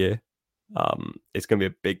next year. It's going to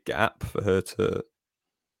be a big gap for her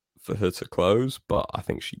to close, but I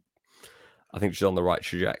think she's on the right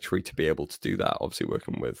trajectory to be able to do that. Obviously,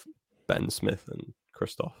 working with Ben Smith and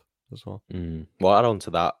Christoph as well. Well, add on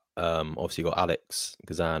to that. Obviously, you've got Alex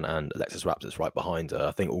Gazan and Alexis Raptors right behind her.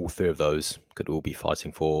 I think all 3 of those could all be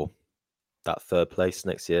fighting for that 3rd place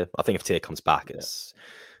next year. I think if Tia comes back, it's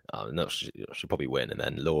she'll probably win, and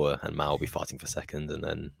then Laura and Mal will be fighting for 2nd, and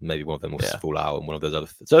then maybe one of them will fall out, and one of those other.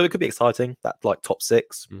 So it could be exciting. That like top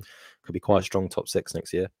 6 could be quite a strong top 6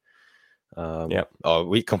 next year. Oh,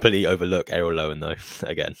 we completely overlook Ariel Lowen though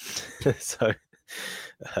again, so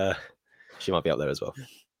she might be up there as well.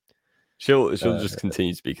 She'll just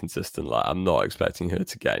continue to be consistent. Like I'm not expecting her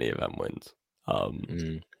to get any event wins.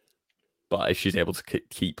 But if she's able to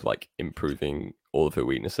keep like improving all of her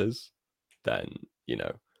weaknesses, then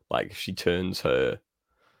like if she turns her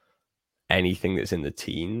anything that's in the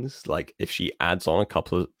teens, like if she adds on a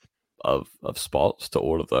couple of spots to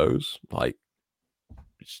all of those, like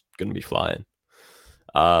it's gonna be flying.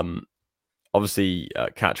 Obviously,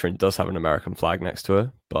 Katrin does have an American flag next to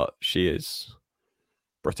her, but she is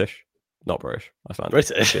British. Not British.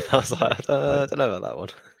 British. I was like, I don't know about that one.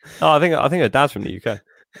 Oh, I think her dad's from the UK.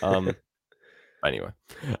 Anyway,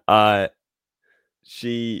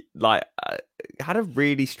 she had a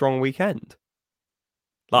really strong weekend.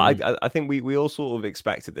 Like I think we all sort of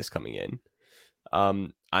expected this coming in.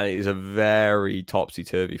 And it is a very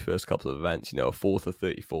topsy-turvy first couple of events. A 4th, a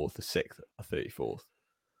 34th, a 6th, a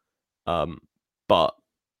 34th. But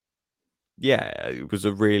yeah, it was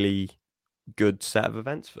a really good set of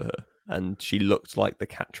events for her. And she looked like the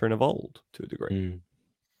Katrin of old to a degree.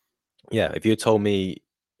 Yeah, if you had told me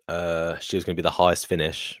she was going to be the highest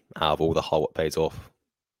finish out of all the hard work pays off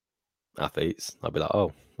athletes, I'd be like,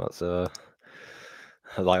 oh, that's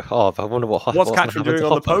like, oh, I wonder what's Katrin doing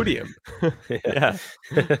on the podium. Yeah.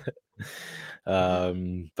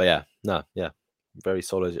 But yeah, very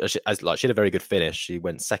solid. She had a very good finish. She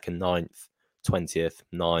went 2nd, 9th, 20th,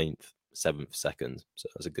 9th, 7th, 2nd. So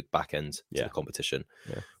it was a good back end to the competition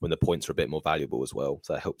when the points are a bit more valuable as well.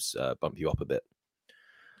 So that helps bump you up a bit.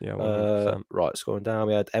 Yeah. 100%. Right, scrolling down,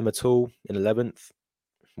 we had Emma Toole in 11th.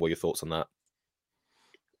 What are your thoughts on that?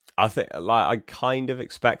 I think I kind of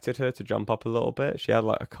expected her to jump up a little bit. She had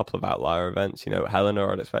like a couple of outlier events. Helena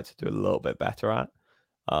I'd expected to do a little bit better at.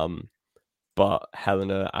 But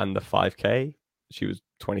Helena and the 5K, she was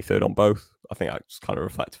 23rd on both. I think that's kind of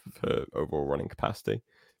reflective of her overall running capacity.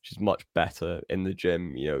 She's much better in the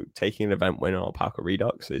gym. Taking an event win on Alpaca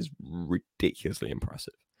Redux is ridiculously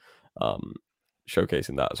impressive.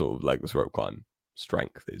 Showcasing that sort of legless rope climb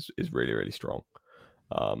strength is really, really strong.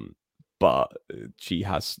 but she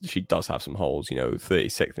does have some holes.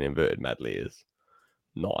 36th in inverted medley is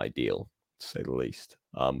not ideal, to say the least.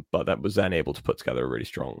 But that was then able to put together a really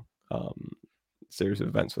strong series of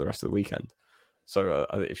events for the rest of the weekend. So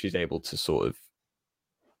if she's able to sort of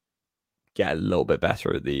get a little bit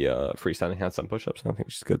better at the freestanding handstand push-ups, I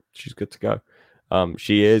think she's good. She's good to go.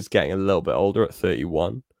 She is getting a little bit older at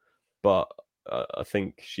 31, but I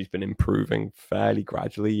think she's been improving fairly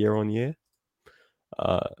gradually year on year.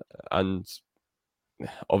 And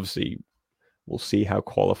obviously, we'll see how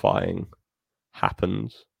qualifying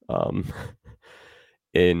happens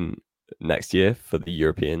in next year for the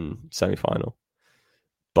European semi-final.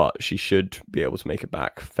 But she should be able to make it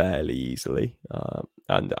back fairly easily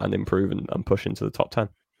and improve and push into the top 10.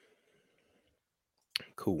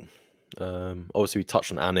 Cool. Obviously, we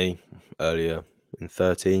touched on Annie earlier in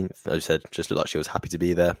 13th. As you said, just looked like she was happy to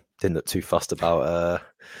be there. Didn't look too fussed about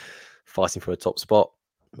fighting for a top spot.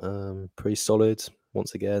 Pretty solid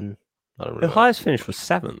once again. I don't The really highest finish was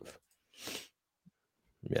 7th.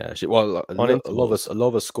 Yeah, a lot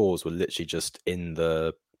of her scores were literally just in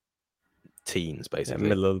the teens, basically.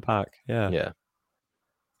 Middle of the pack. Yeah.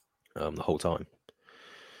 The whole time.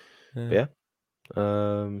 Yeah.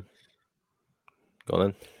 Go on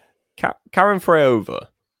then. Karen Freyova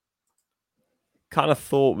kind of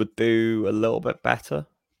thought would do a little bit better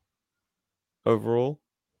overall.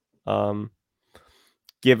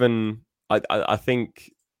 Given I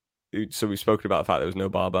think so, we've spoken about the fact there was no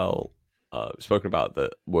barbell. We've spoken about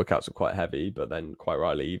that workouts are quite heavy, but then quite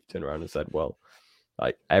rightly you've turned around and said, well,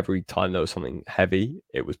 like every time there was something heavy,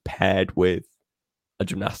 it was paired with a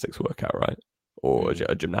gymnastics workout, right? Or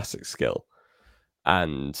a gymnastics skill.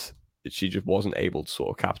 And she just wasn't able to sort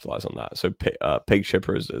of capitalize on that. So Pig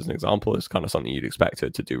Shipper, as an example, is kind of something you'd expect her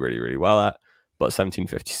to do really, really well at. But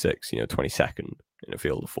 17:56, 22nd in a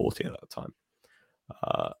field of 40 at that time.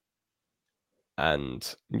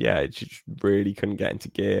 And yeah, she really couldn't get into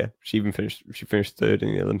gear. She finished third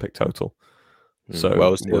in the Olympic total. So it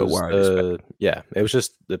was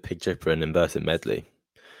just the Pig Chipper and inverted medley.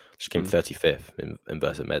 She came 35th in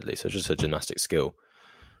inverted medley. So just her gymnastic skill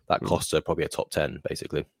that cost her probably a top 10,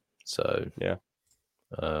 basically. So yeah.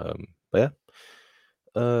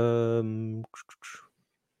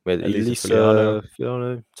 Elisa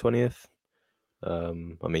Fiano 20th.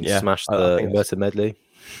 Smashed the inverted medley,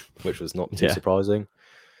 which was not too surprising.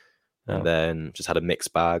 And then just had a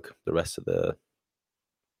mixed bag the rest of the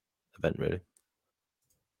event, really.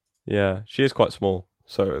 Yeah, she is quite small,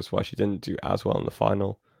 so that's why she didn't do as well in the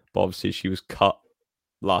final. But obviously she was cut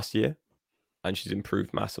last year, and she's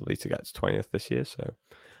improved massively to get to 20th this year. So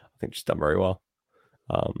I think she's done very well.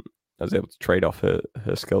 I was able to trade off her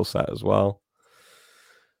skill set as well.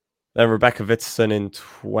 Then Rebecca Vitterson in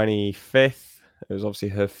 25th. It was obviously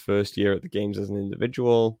her first year at the games as an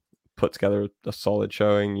individual. Put together a solid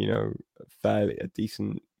showing, fairly a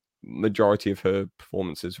decent majority of her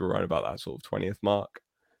performances were around about that sort of 20th mark.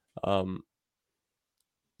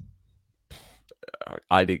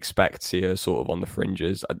 I'd expect to see her sort of on the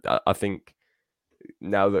fringes. I think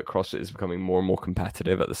now that CrossFit is becoming more and more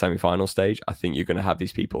competitive at the semi-final stage, I think you're going to have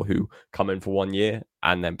these people who come in for 1 year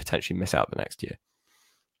and then potentially miss out the next year.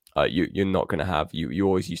 You're not going to have you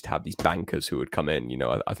always used to have these bankers who would come in.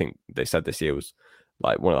 I think they said this year was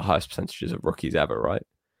like one of the highest percentages of rookies ever, right?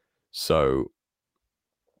 So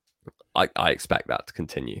I expect that to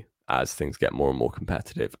continue as things get more and more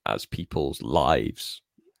competitive, as people's lives,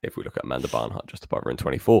 if we look at Amanda Barnhart just above her in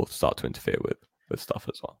 24th, start to interfere with stuff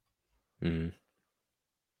as well.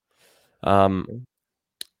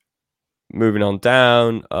 Moving on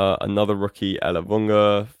down, another rookie, Ella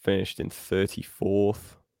Vunga, finished in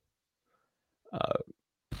 34th.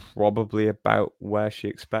 Probably about where she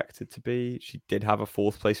expected to be. She did have a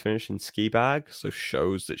 4th place finish in ski bag, so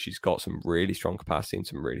shows that she's got some really strong capacity and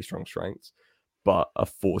some really strong strengths. But a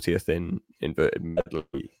 40th in inverted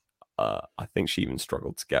medley, I think she even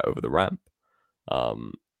struggled to get over the ramp.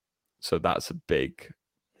 So that's a big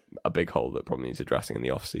hole that probably needs addressing in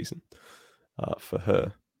the off season for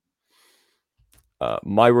her.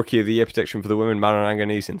 My rookie of the year prediction for the women, Manon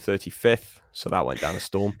Anganese in 35th, so that went down a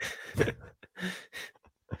storm.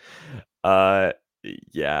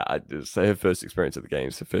 It's her first experience at the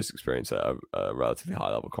games, her first experience at a relatively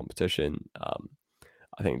high level competition.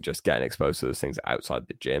 I think just getting exposed to those things outside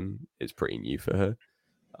the gym is pretty new for her.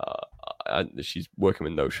 She's working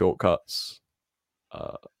with no shortcuts.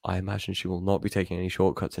 I imagine she will not be taking any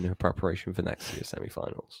shortcuts in her preparation for next year's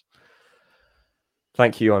semi-finals.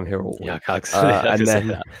 Thank you. I'm here all week. And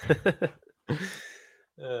then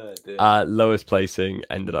lowest placing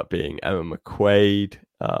ended up being Emma McQuaid.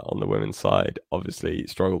 on the women's side. Obviously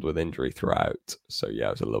struggled with injury throughout. So yeah,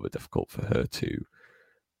 it was a little bit difficult for her to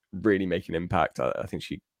really make an impact. I think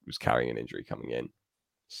she was carrying an injury coming in.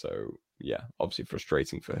 So yeah, obviously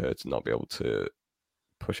frustrating for her to not be able to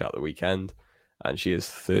push out the weekend. And she is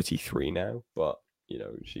 33 now, but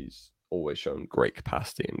she's always shown great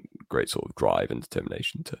capacity and great sort of drive and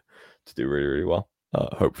determination to do really, really well.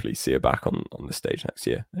 Hopefully see her back on the stage next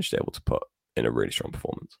year and she's able to put in a really strong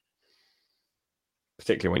performance.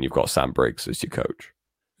 Particularly when you've got Sam Briggs as your coach.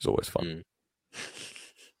 It's always fun.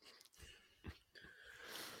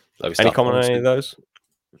 Any comment on any of those?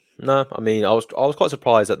 No, I mean, I was quite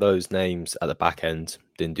surprised that those names at the back end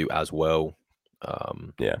didn't do as well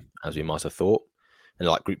as we might have thought. And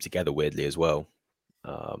like grouped together weirdly as well.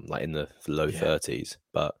 Like in the low 30s.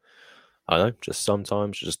 But I don't know, just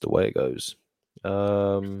sometimes just the way it goes.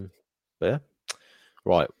 But yeah.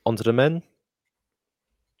 Right, on to the men.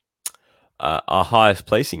 Our highest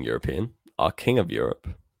placing European, our king of Europe,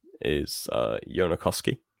 is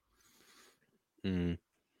Jonakowski.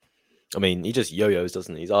 I mean, he just yo-yos,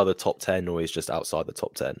 doesn't he? He's either top 10 or he's just outside the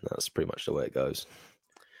top 10. That's pretty much the way it goes.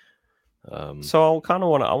 So I kind of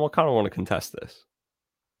want to contest this.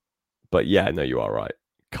 But yeah, no, you are right.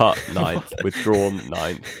 Cut 9th, withdrawn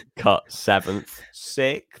 9th, cut 7th,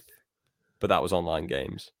 6th. But that was online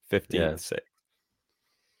games. 15th, 6th.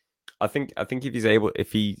 I think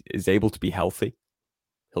if he is able to be healthy,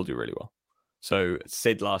 he'll do really well. So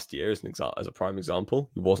Sid last year as a prime example,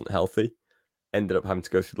 he wasn't healthy, ended up having to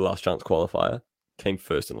go through the last chance qualifier, came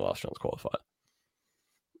first in the last chance qualifier.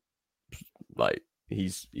 Like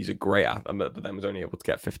he's a great athlete, but then was only able to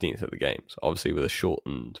get 15th at the games. Obviously, with a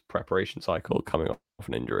shortened preparation cycle coming off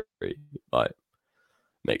an injury, like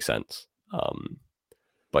makes sense.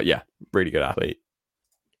 But yeah, really good athlete.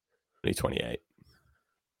 Only 28.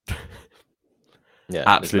 Yeah,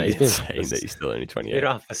 absolutely insane that he's still only 28. He's been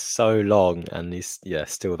around for so long, and he's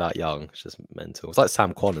still that young. It's just mental. It's like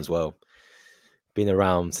Sam Quan as well. Been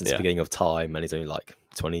around since the beginning of time, and he's only like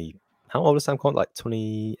 20. How old is Sam Quan? Like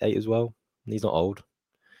 28 as well. He's not old. He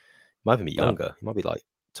might even be younger. No. He might be like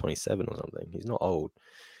 27 or something. He's not old.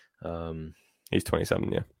 He's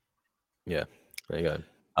 27. Yeah. There you go.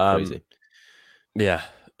 Crazy. Yeah,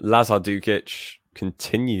 Lazar Dukic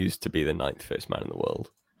continues to be the 9th first man in the world.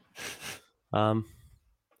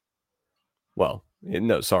 Well,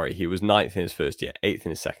 no, sorry. He was 9th in his first year, 8th in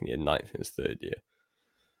his second year, 9th in his third year.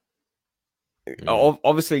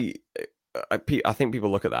 Obviously, I think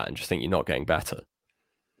people look at that and just think you're not getting better.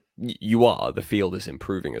 You are. The field is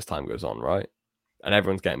improving as time goes on, right? And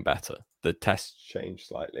everyone's getting better. The tests change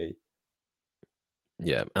slightly.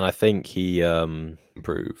 Yeah, and I think he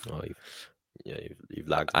improved. Oh, you've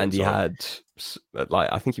lagged. And he had,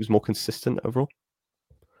 I think he was more consistent overall.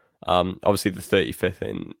 Obviously, the 35th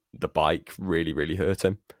in the bike really, really hurt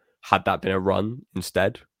him. Had that been a run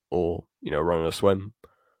instead, or run and a swim,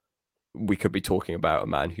 we could be talking about a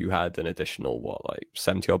man who had an additional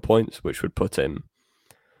 70 odd points, which would put him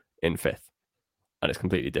in 5th. And it's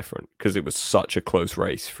completely different because it was such a close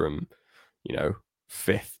race from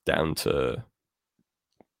 5th down to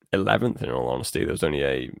 11th. In all honesty, there was only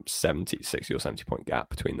a 60 or 70 point gap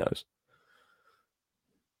between those.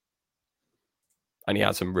 And he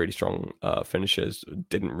had some really strong finishes.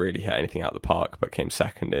 Didn't really hit anything out of the park, but came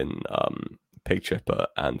second in Pig Chipper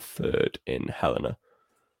and third in Helena,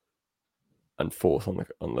 and fourth on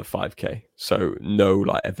the 5K. So no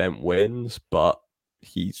event wins, but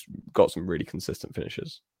he's got some really consistent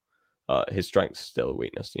finishes. His strength's still a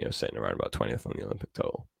weakness, sitting around about 20th on the Olympic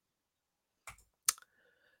total.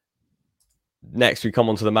 Next, we come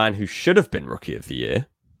on to the man who should have been Rookie of the Year.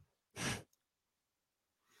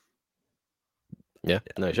 Yeah,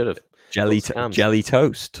 no, it should have. Jelly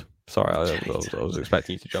Toast. Sorry, I was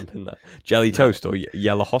expecting you to jump in there. Jelly Toast or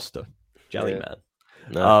Yellow Hoster. Jelly Man.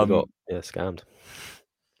 No, I forgot. Yeah, scammed.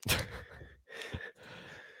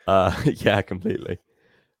 Yeah, completely.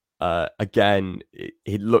 Again,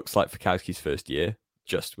 it looks like Fikowski's first year,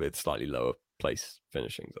 just with slightly lower place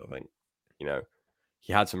finishings, I think.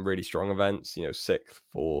 He had some really strong events, 6th,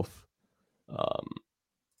 4th,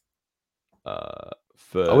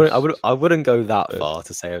 first. I wouldn't go that far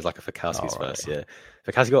to say it was like a Fikowski's first year.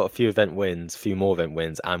 Fikowski got a few more event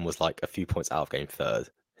wins, and was like a few points out of getting 3rd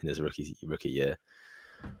in his rookie year.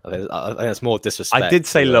 I think that's more disrespect. I did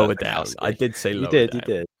say lower down. You did.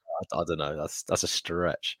 I don't know. That's a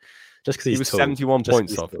stretch. Just because he was 71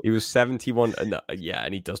 points off. He was 71.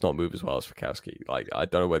 And he does not move as well as Fikowski. I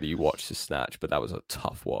don't know whether you watched his snatch, but that was a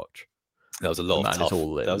tough watch. There was a lot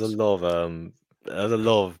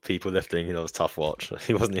of people lifting. It was a tough watch.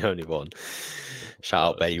 He wasn't the only one.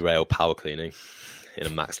 Shout out Bay Rail power cleaning in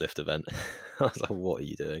a max lift event. I was like, what are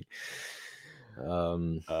you doing?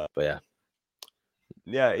 But yeah.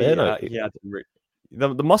 Yeah, But yeah, no, he had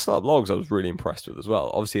the muscle up logs. I was really impressed with as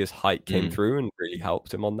well. Obviously, his height came through and really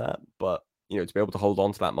helped him on that. But to be able to hold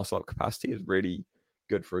on to that muscle up capacity is really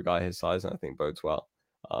good for a guy his size, and I think bodes well.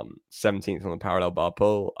 17th on the parallel bar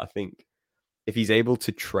pull. I think if he's able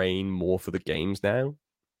to train more for the games now,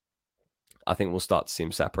 I think we'll start to see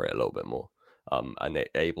him separate a little bit more, and they're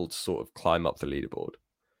able to sort of climb up the leaderboard.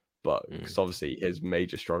 But because obviously his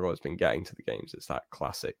major struggle has been getting to the games, it's that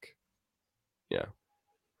classic,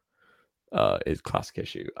 his classic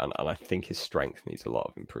issue, and I think his strength needs a lot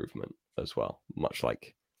of improvement as well, much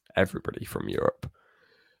like everybody from Europe.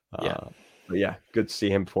 But yeah, good to see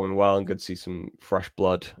him performing well, and good to see some fresh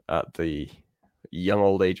blood at the young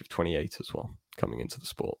old age of 28 as well, coming into the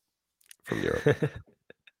sport from Europe.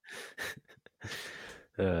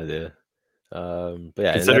 Oh dear. But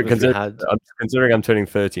yeah, considering I'm turning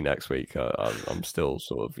 30 next week, I'm still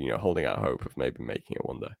sort of holding out hope of maybe making it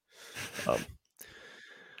one day.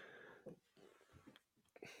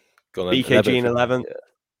 BKG in 11th.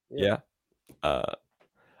 Yeah.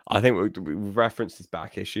 I think we referenced his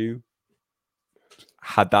back issue.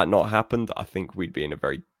 Had that not happened, I think we'd be in a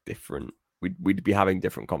very different. We'd be having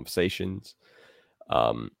different conversations.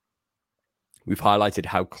 We've highlighted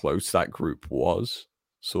how close that group was.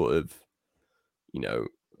 Sort of,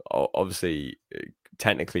 obviously,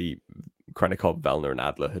 technically, Krennikov, Vellner, and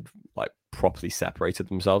Adler had properly separated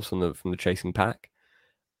themselves from the chasing pack.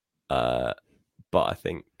 But I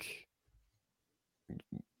think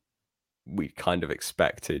we kind of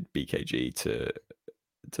expected BKG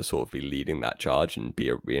to sort of be leading that charge and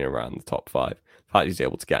being around the top 5. The fact he's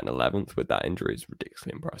able to get an 11th with that injury is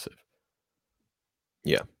ridiculously impressive.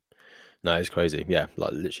 Yeah. No, it's crazy. Yeah,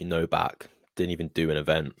 literally no back. Didn't even do an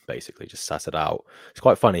event, basically, just sat it out. It's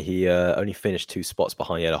quite funny. He only finished 2 spots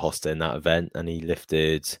behind Yellow Hosta in that event, and he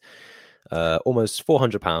lifted almost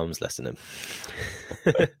 400 pounds less than him.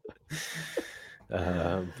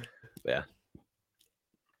 Yeah.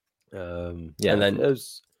 Yeah, and then it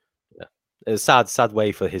was a sad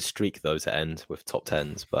way for his streak though to end with top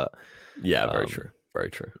 10s, but yeah, very true.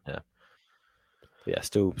 Yeah, but yeah,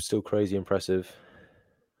 still crazy impressive.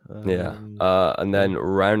 And then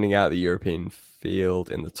rounding out the European field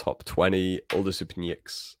in the top 20, Aldous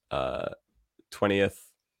Upiniks, 20th.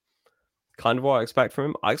 Kind of what I expect from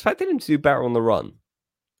him. I expected him to do better on the run.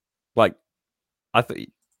 I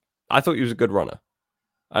thought he was a good runner.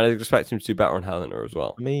 And I expect him to do better on Helena as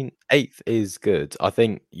well. I mean, 8th is good. I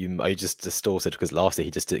think you just distorted because last year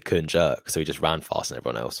he just couldn't jerk, so he just ran faster than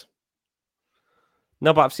everyone else.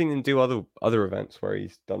 No, but I've seen him do other events where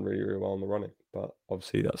he's done really, really well on the running. But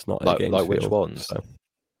obviously that's not a games which field, ones. So.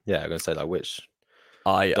 Yeah, I'm gonna say which.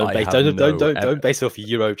 Don't base it off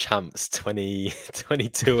Euro Champs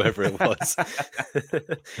 2022, whatever it was.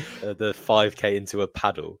 The 5K into a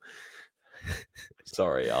paddle.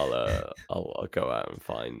 Sorry, I'll go out and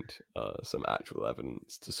find some actual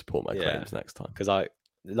evidence to support my claims next time. Because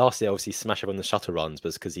last year obviously smashed everyone the shuttle runs, but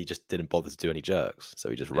it's because he just didn't bother to do any jerks, so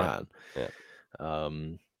he just ran. Yeah.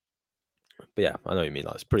 But yeah, I know what you mean.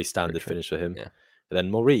 It's pretty standard finish for him. Yeah. But then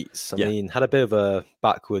Maurice, I mean, had a bit of a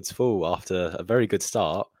backwards fall after a very good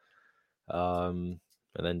start, and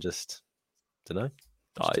then just didn't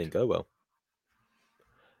go well.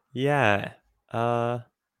 Yeah. I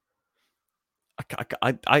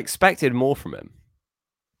expected more from him.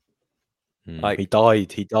 He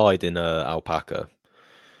died in Alpaca,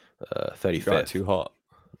 35th. Too hot.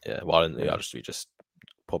 Yeah, well, we just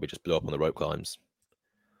probably just blew up on the rope climbs.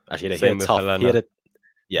 Actually, he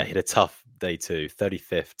had a tough day too.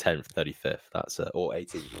 35th, 10th, 35th. That's or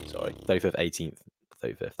 18th. Sorry, 35th, 18th,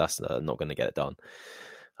 35th. That's not going to get it done.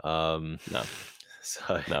 No.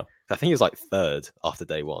 So no, I think he was like 3rd after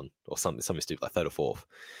day 1 or something stupid, like 3rd or 4th.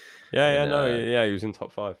 He was in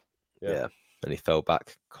top 5. Yeah, and he fell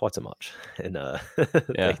back quite a much in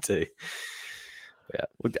day 2.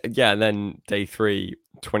 And then day 3,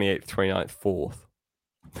 28th, 29th, 4th.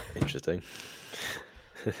 Interesting.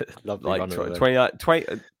 Lovely. 20,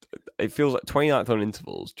 it feels like 29th on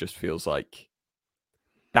intervals just feels like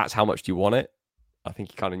that's how much do you want it. I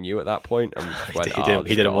think he kind of knew at that point and just went,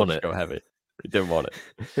 he didn't want it. Go heavy. He didn't want it.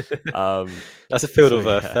 That's a field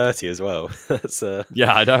of 30 as well. That's I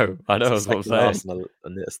know. That's what I'm saying.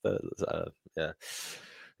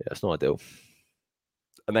 It's not ideal.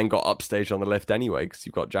 And then got upstaged on the lift anyway because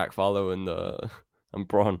you've got Jack Farlow and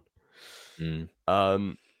Bron.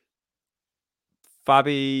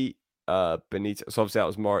 Fabi Benito. So obviously that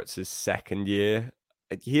was Moritz's second year.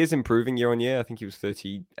 He is improving year on year. I think he was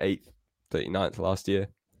 38th, 39th last year.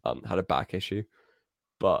 Had a back issue.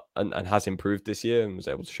 but and has improved this year and was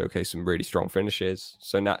able to showcase some really strong finishes.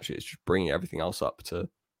 So naturally, it's just bringing everything else up to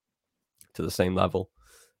the same level.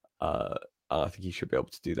 And I think he should be able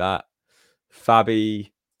to do that.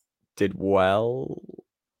 Fabi did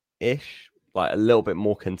well-ish, like a little bit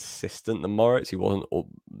more consistent than Moritz. He wasn't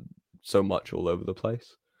so much all over the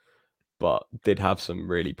place, but did have some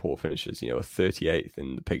really poor finishes. A 38th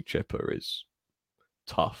in the pig chipper is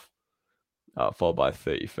tough, followed by a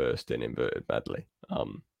 31st in inverted medley.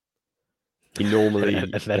 He normally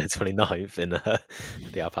and then a 29th in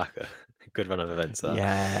the alpaca. Good run of events.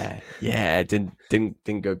 Yeah, it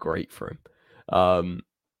didn't go great for him.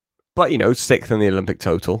 But 6th in the Olympic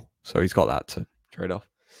total, so he's got that to trade off.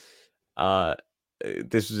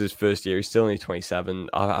 This was his first year. He's still only 27.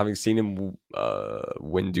 Having seen him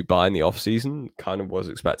win Dubai in the off season, kind of was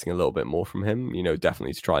expecting a little bit more from him.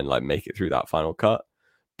 Definitely to try and like make it through that final cut,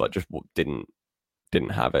 but just didn't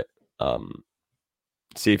have it.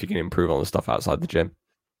 See if he can improve on the stuff outside the gym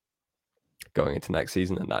going into next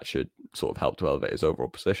season, and that should sort of help to elevate his overall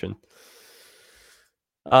position.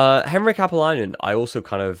 Henrik Apolainen, I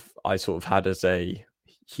sort of had as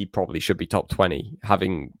he probably should be top 20,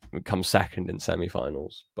 having come second in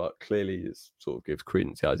semi-finals, but clearly it sort of gives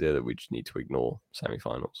credence to the idea that we just need to ignore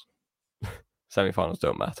semi-finals. Semi-finals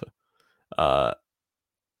don't matter. I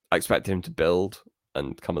expected him to build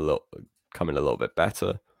and come in a little bit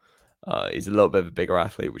better. He's a little bit of a bigger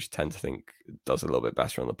athlete, which I tend to think does a little bit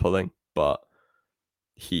better on the pulling, but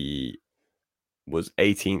he was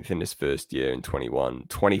 18th in his first year in 21,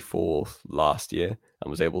 24th last year, and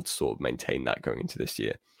was able to sort of maintain that going into this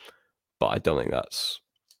year. But I don't think that's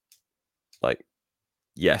like,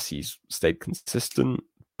 yes, he's stayed consistent,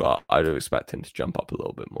 but I do expect him to jump up a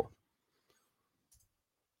little bit more.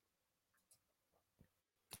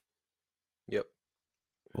 Yep.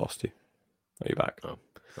 Lost you. Are you back? Oh,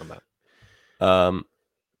 I'm back.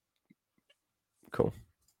 Cool.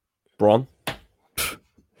 Bron.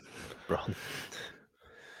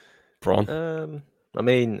 I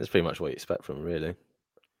mean, it's pretty much what you expect from him, really.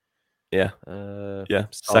 Yeah. Started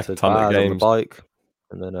Second time at bad games on the bike,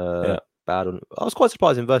 and then bad on. I was quite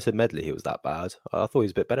surprised inverted medley he was that bad. I thought he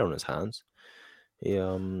was a bit better on his hands. He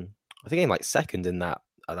I think he came like second in that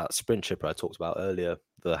sprint chipper I talked about earlier,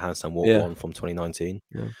 the handstand walk one from 2019.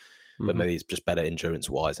 Yeah. But maybe he's just better endurance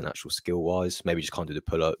wise and actual skill wise. Maybe he just can't do the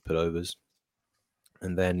pullovers.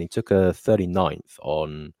 And then he took a 39th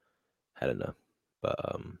on Helena, but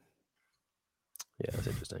yeah, that's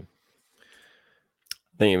interesting.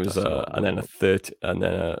 I think it was and then a 30, and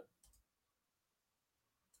then a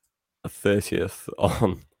 30th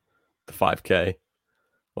on the 5K,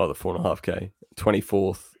 well, the 4.5K,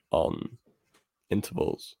 24th on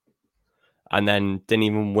intervals, and then didn't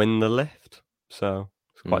even win the lift. So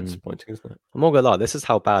it's quite disappointing, isn't it? I'm not gonna lie, this is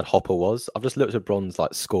how bad Hopper was. I've just looked at Bron's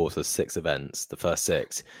like scores for 6 events, the first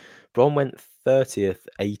 6. Bron went 30th,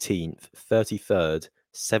 18th, 33rd,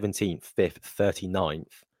 17th, 5th,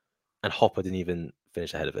 39th, and Hopper didn't even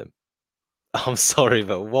finish ahead of him. I'm sorry,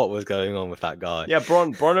 but what was going on with that guy? Yeah,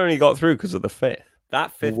 Bron only got through because of the 5th.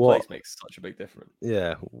 That 5th place makes such a big difference.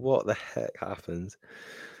 Yeah, what the heck happened?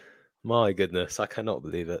 My goodness, I cannot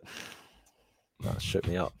believe it. That shook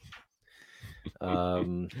me up.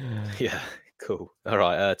 Yeah, cool. All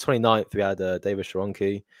right, 29th, we had David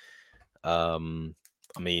Sharonki.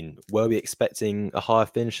 I mean, were we expecting a higher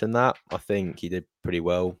finish than that? I think he did pretty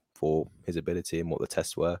well for his ability and what the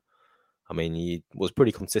tests were. I mean, he was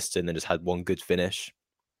pretty consistent and just had one good finish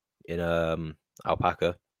in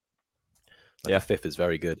alpaca. Like, 5th is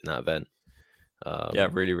very good in that event. Yeah,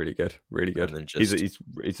 really, really good, really good. And just,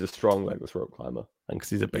 he's a strong legless rope climber, and because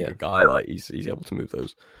he's a bigger guy, like he's able to move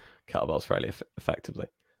those kettlebells fairly effectively.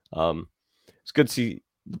 It's good to see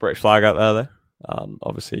the British flag out there.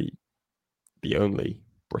 Obviously, the only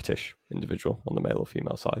British individual on the male or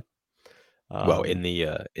female side. Well, in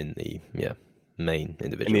the main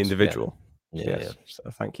individual. In the individual. Yeah. Yes. So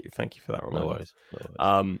thank you for that reminder. No worries.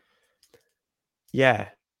 Yeah.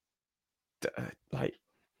 Like,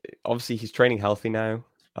 obviously he's training healthy now.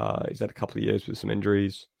 He's had a couple of years with some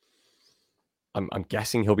injuries. I'm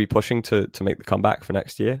guessing he'll be pushing to make the comeback for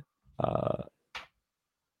next year.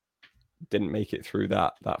 Didn't make it through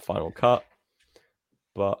that final cut,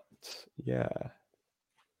 but yeah,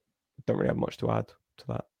 don't really have much to add to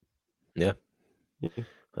that. Yeah.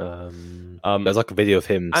 There's like a video of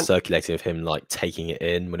him circulating of him like taking it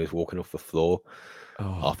in when he was walking off the floor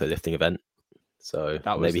after the lifting event. So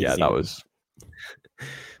maybe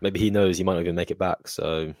he knows he might not even make it back.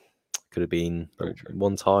 So could have been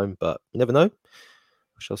one time, but you never know.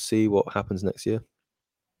 We shall see what happens next year.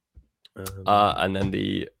 And then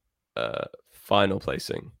the final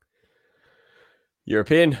placing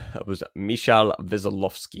European was Michal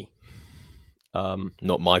Wieselowski.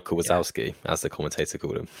 Not Michael Yeah. Wazowski, as the commentator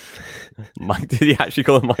called him. Mike, did he actually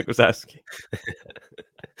call him Mike Wazowski?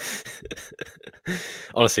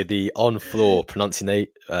 Honestly, the on-floor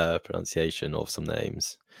pronunciation of some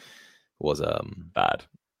names was Bad.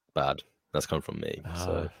 That's come from me.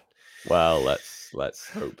 So well, let's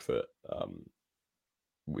hope that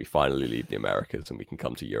we finally leave the Americas and we can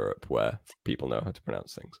come to Europe where people know how to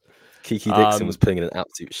pronounce things. Kiki Dixon was putting in an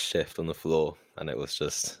absolute shift on the floor, and it was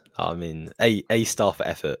just, I mean, A star for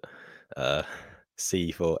effort,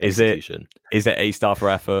 C for execution. Is it A star for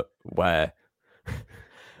effort where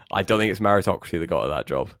I don't think it's meritocracy that got her that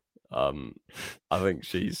job. I think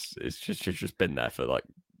she's just been there for like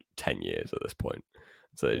 10 years at this point.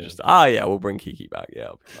 So they just we'll bring Kiki back. Yeah,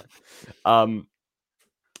 I'll be fine.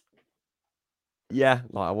 Yeah,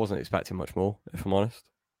 like I wasn't expecting much more, if I'm honest.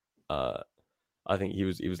 I think he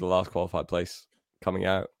was the last qualified place coming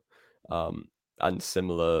out. And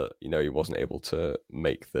similar, he wasn't able to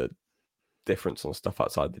make the difference on stuff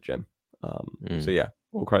outside the gym. So yeah,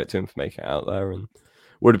 all credit to him for making it out there, and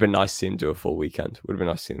would have been nice to see him do a full weekend. Would have been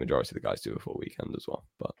nice to see the majority of the guys do a full weekend as well.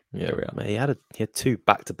 But here we are. He had 2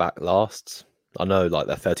 back-to-back lasts. I know, like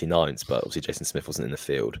they're 39s, but obviously Jason Smith wasn't in the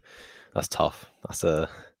field. That's tough.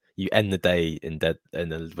 You end the day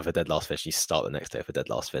with a dead last finish. You start the next day with a dead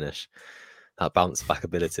last finish. That bounce back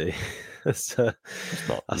ability, it's not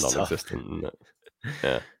non-existent, isn't it?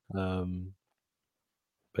 Yeah.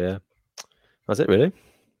 But yeah, that's it really.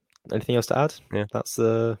 Anything else to add? Yeah. That's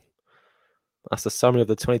the summary of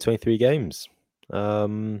the 2023 games.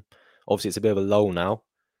 Obviously, it's a bit of a lull now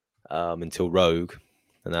until Rogue,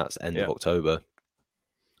 and that's end of October.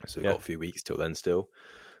 So we've got a few weeks till then still.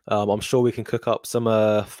 I'm sure we can cook up some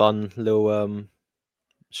fun little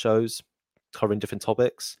shows covering different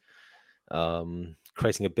topics.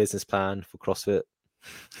 Creating a business plan for CrossFit.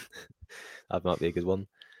 That might be a good one.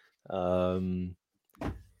 But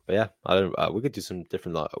yeah, we could do some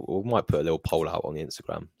different. We might put a little poll out on the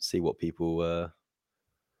Instagram, see what people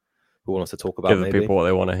who want us to talk about. Give the people what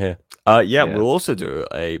they want to hear. We'll also do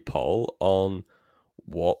a poll on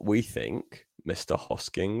what we think Mr.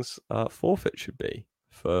 Hosking's forfeit should be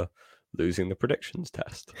for losing the predictions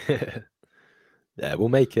test. Yeah, we'll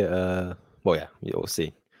make it. You'll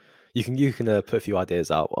see. You can put a few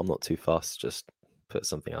ideas out. I'm not too fussed. Just put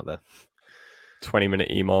something out there. 20-minute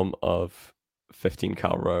EMOM of 15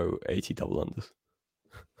 cal row, 80 double unders.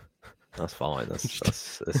 That's fine.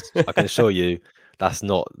 That's I can assure you that's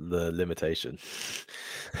not the limitation.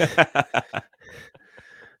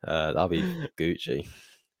 That'll be Gucci.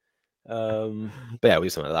 But yeah, we'll do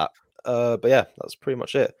something like that. But yeah, that's pretty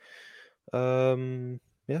much it. Don't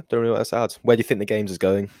really know what else to add. Where do you think the games is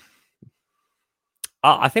going?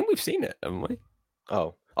 I think we've seen it, haven't we?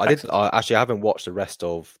 Oh, I haven't watched the rest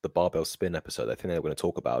of the barbell spin episode. I think they were going to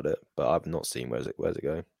talk about it, but I've not seen where's it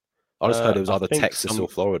going. I just heard it was either Texas or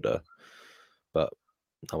Florida, but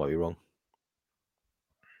I might be wrong.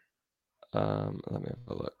 Let me have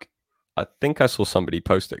a look. I think I saw somebody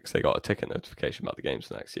post it because they got a ticket notification about the games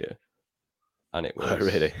for next year, and it was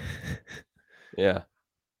really, yeah.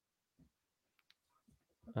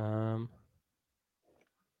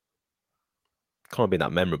 Can't be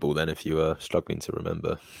that memorable then if you were struggling to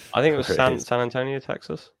remember. I think it was San Antonio,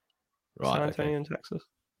 Texas. Right, San Antonio in Texas.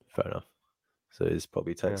 Fair enough. So it's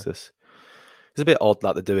probably Texas. Yeah. It's a bit odd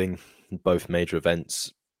that they're doing both major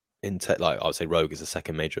events in I would say Rogue is the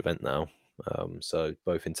second major event now. So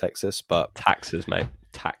both in Texas, but taxes, mate.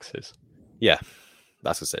 Taxes. Yeah,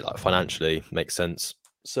 that's to say, like financially makes sense.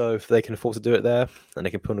 So if they can afford to do it there and they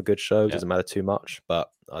can put on a good show, it doesn't matter too much.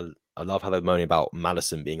 But I love how they're moaning about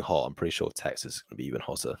Madison being hot. I'm pretty sure Texas is going to be even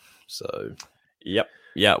hotter. So, yep.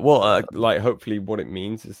 Yeah. Well, hopefully what it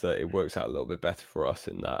means is that it works out a little bit better for us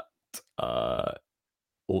in that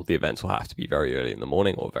all the events will have to be very early in the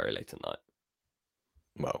morning or very late at night.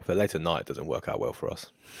 Well, if they're late at night, it doesn't work out well for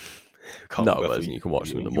us. You can watch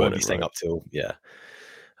them in the morning. Be staying up till, yeah.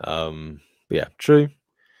 But yeah, true.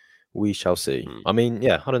 We shall see. I mean,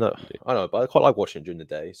 yeah, I don't know, but I quite like watching it during the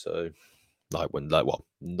day. So, not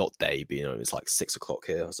day, but it's like 6 o'clock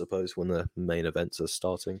here, I suppose, when the main events are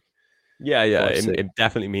starting. Yeah. It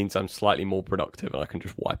definitely means I'm slightly more productive and I can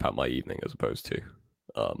just wipe out my evening as opposed to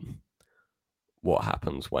what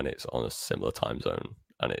happens when it's on a similar time zone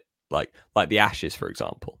and it like the Ashes, for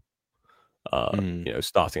example.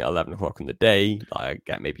 Starting at 11 o'clock in the day, I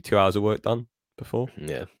get maybe 2 hours of work done before.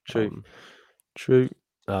 Yeah, true.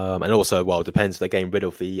 And also, it depends if they're getting rid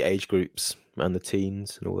of the age groups and the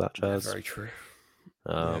teens and all that jazz. Yeah, very true.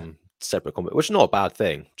 Separate which is not a bad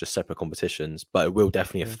thing, just separate competitions, but it will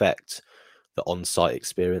definitely affect the on-site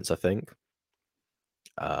experience, I think.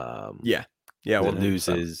 Yeah, yeah, That 100%.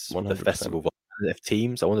 loses the 100%. festival. If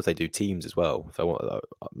teams, I wonder if they do teams as well. If I want,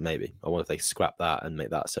 maybe I wonder if they scrap that and make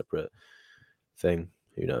that a separate thing.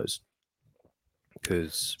 Who knows?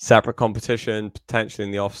 Because separate competition potentially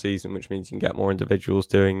in the off season, which means you can get more individuals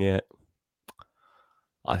doing it.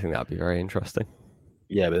 I think that'd be very interesting.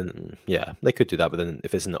 yeah, but then, yeah, they could do that. But then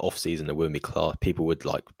if it's in the off season, there wouldn't be class. People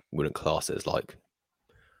wouldn't class it as like,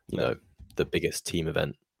 you No. know, the biggest team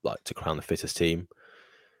event, like to crown the fittest team.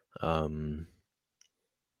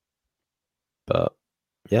 But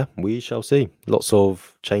yeah, we shall see. Lots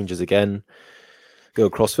of changes again. Go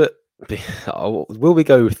CrossFit. Will we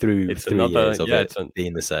go through It's 3 another, years of it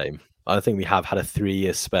being the same? I think we have had a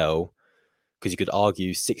 3-year spell, because you could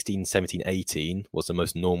argue 16, 17, 18 was the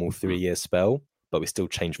most normal 3-year spell, but we still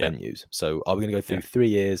changed Yeah. venues. So are we going to go through 3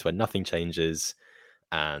 years where nothing changes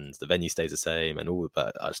and the venue stays the same and all?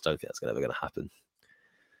 But I just don't think that's ever going to happen.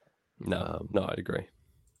 No, I'd agree.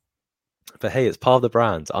 But hey, it's part of the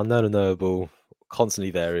brand. Unknown and knowable,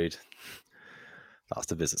 constantly varied. That's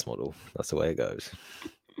the business model. That's the way it goes.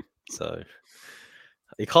 So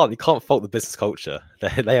you can't fault the business culture.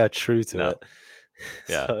 They are true to it.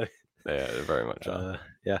 Yeah. So, Yeah, they very much are.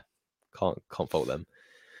 Yeah, can't fault them.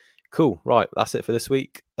 Cool. Right, that's it for this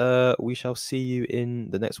week. We shall see you in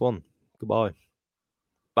the next one. Goodbye.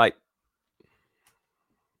 Bye.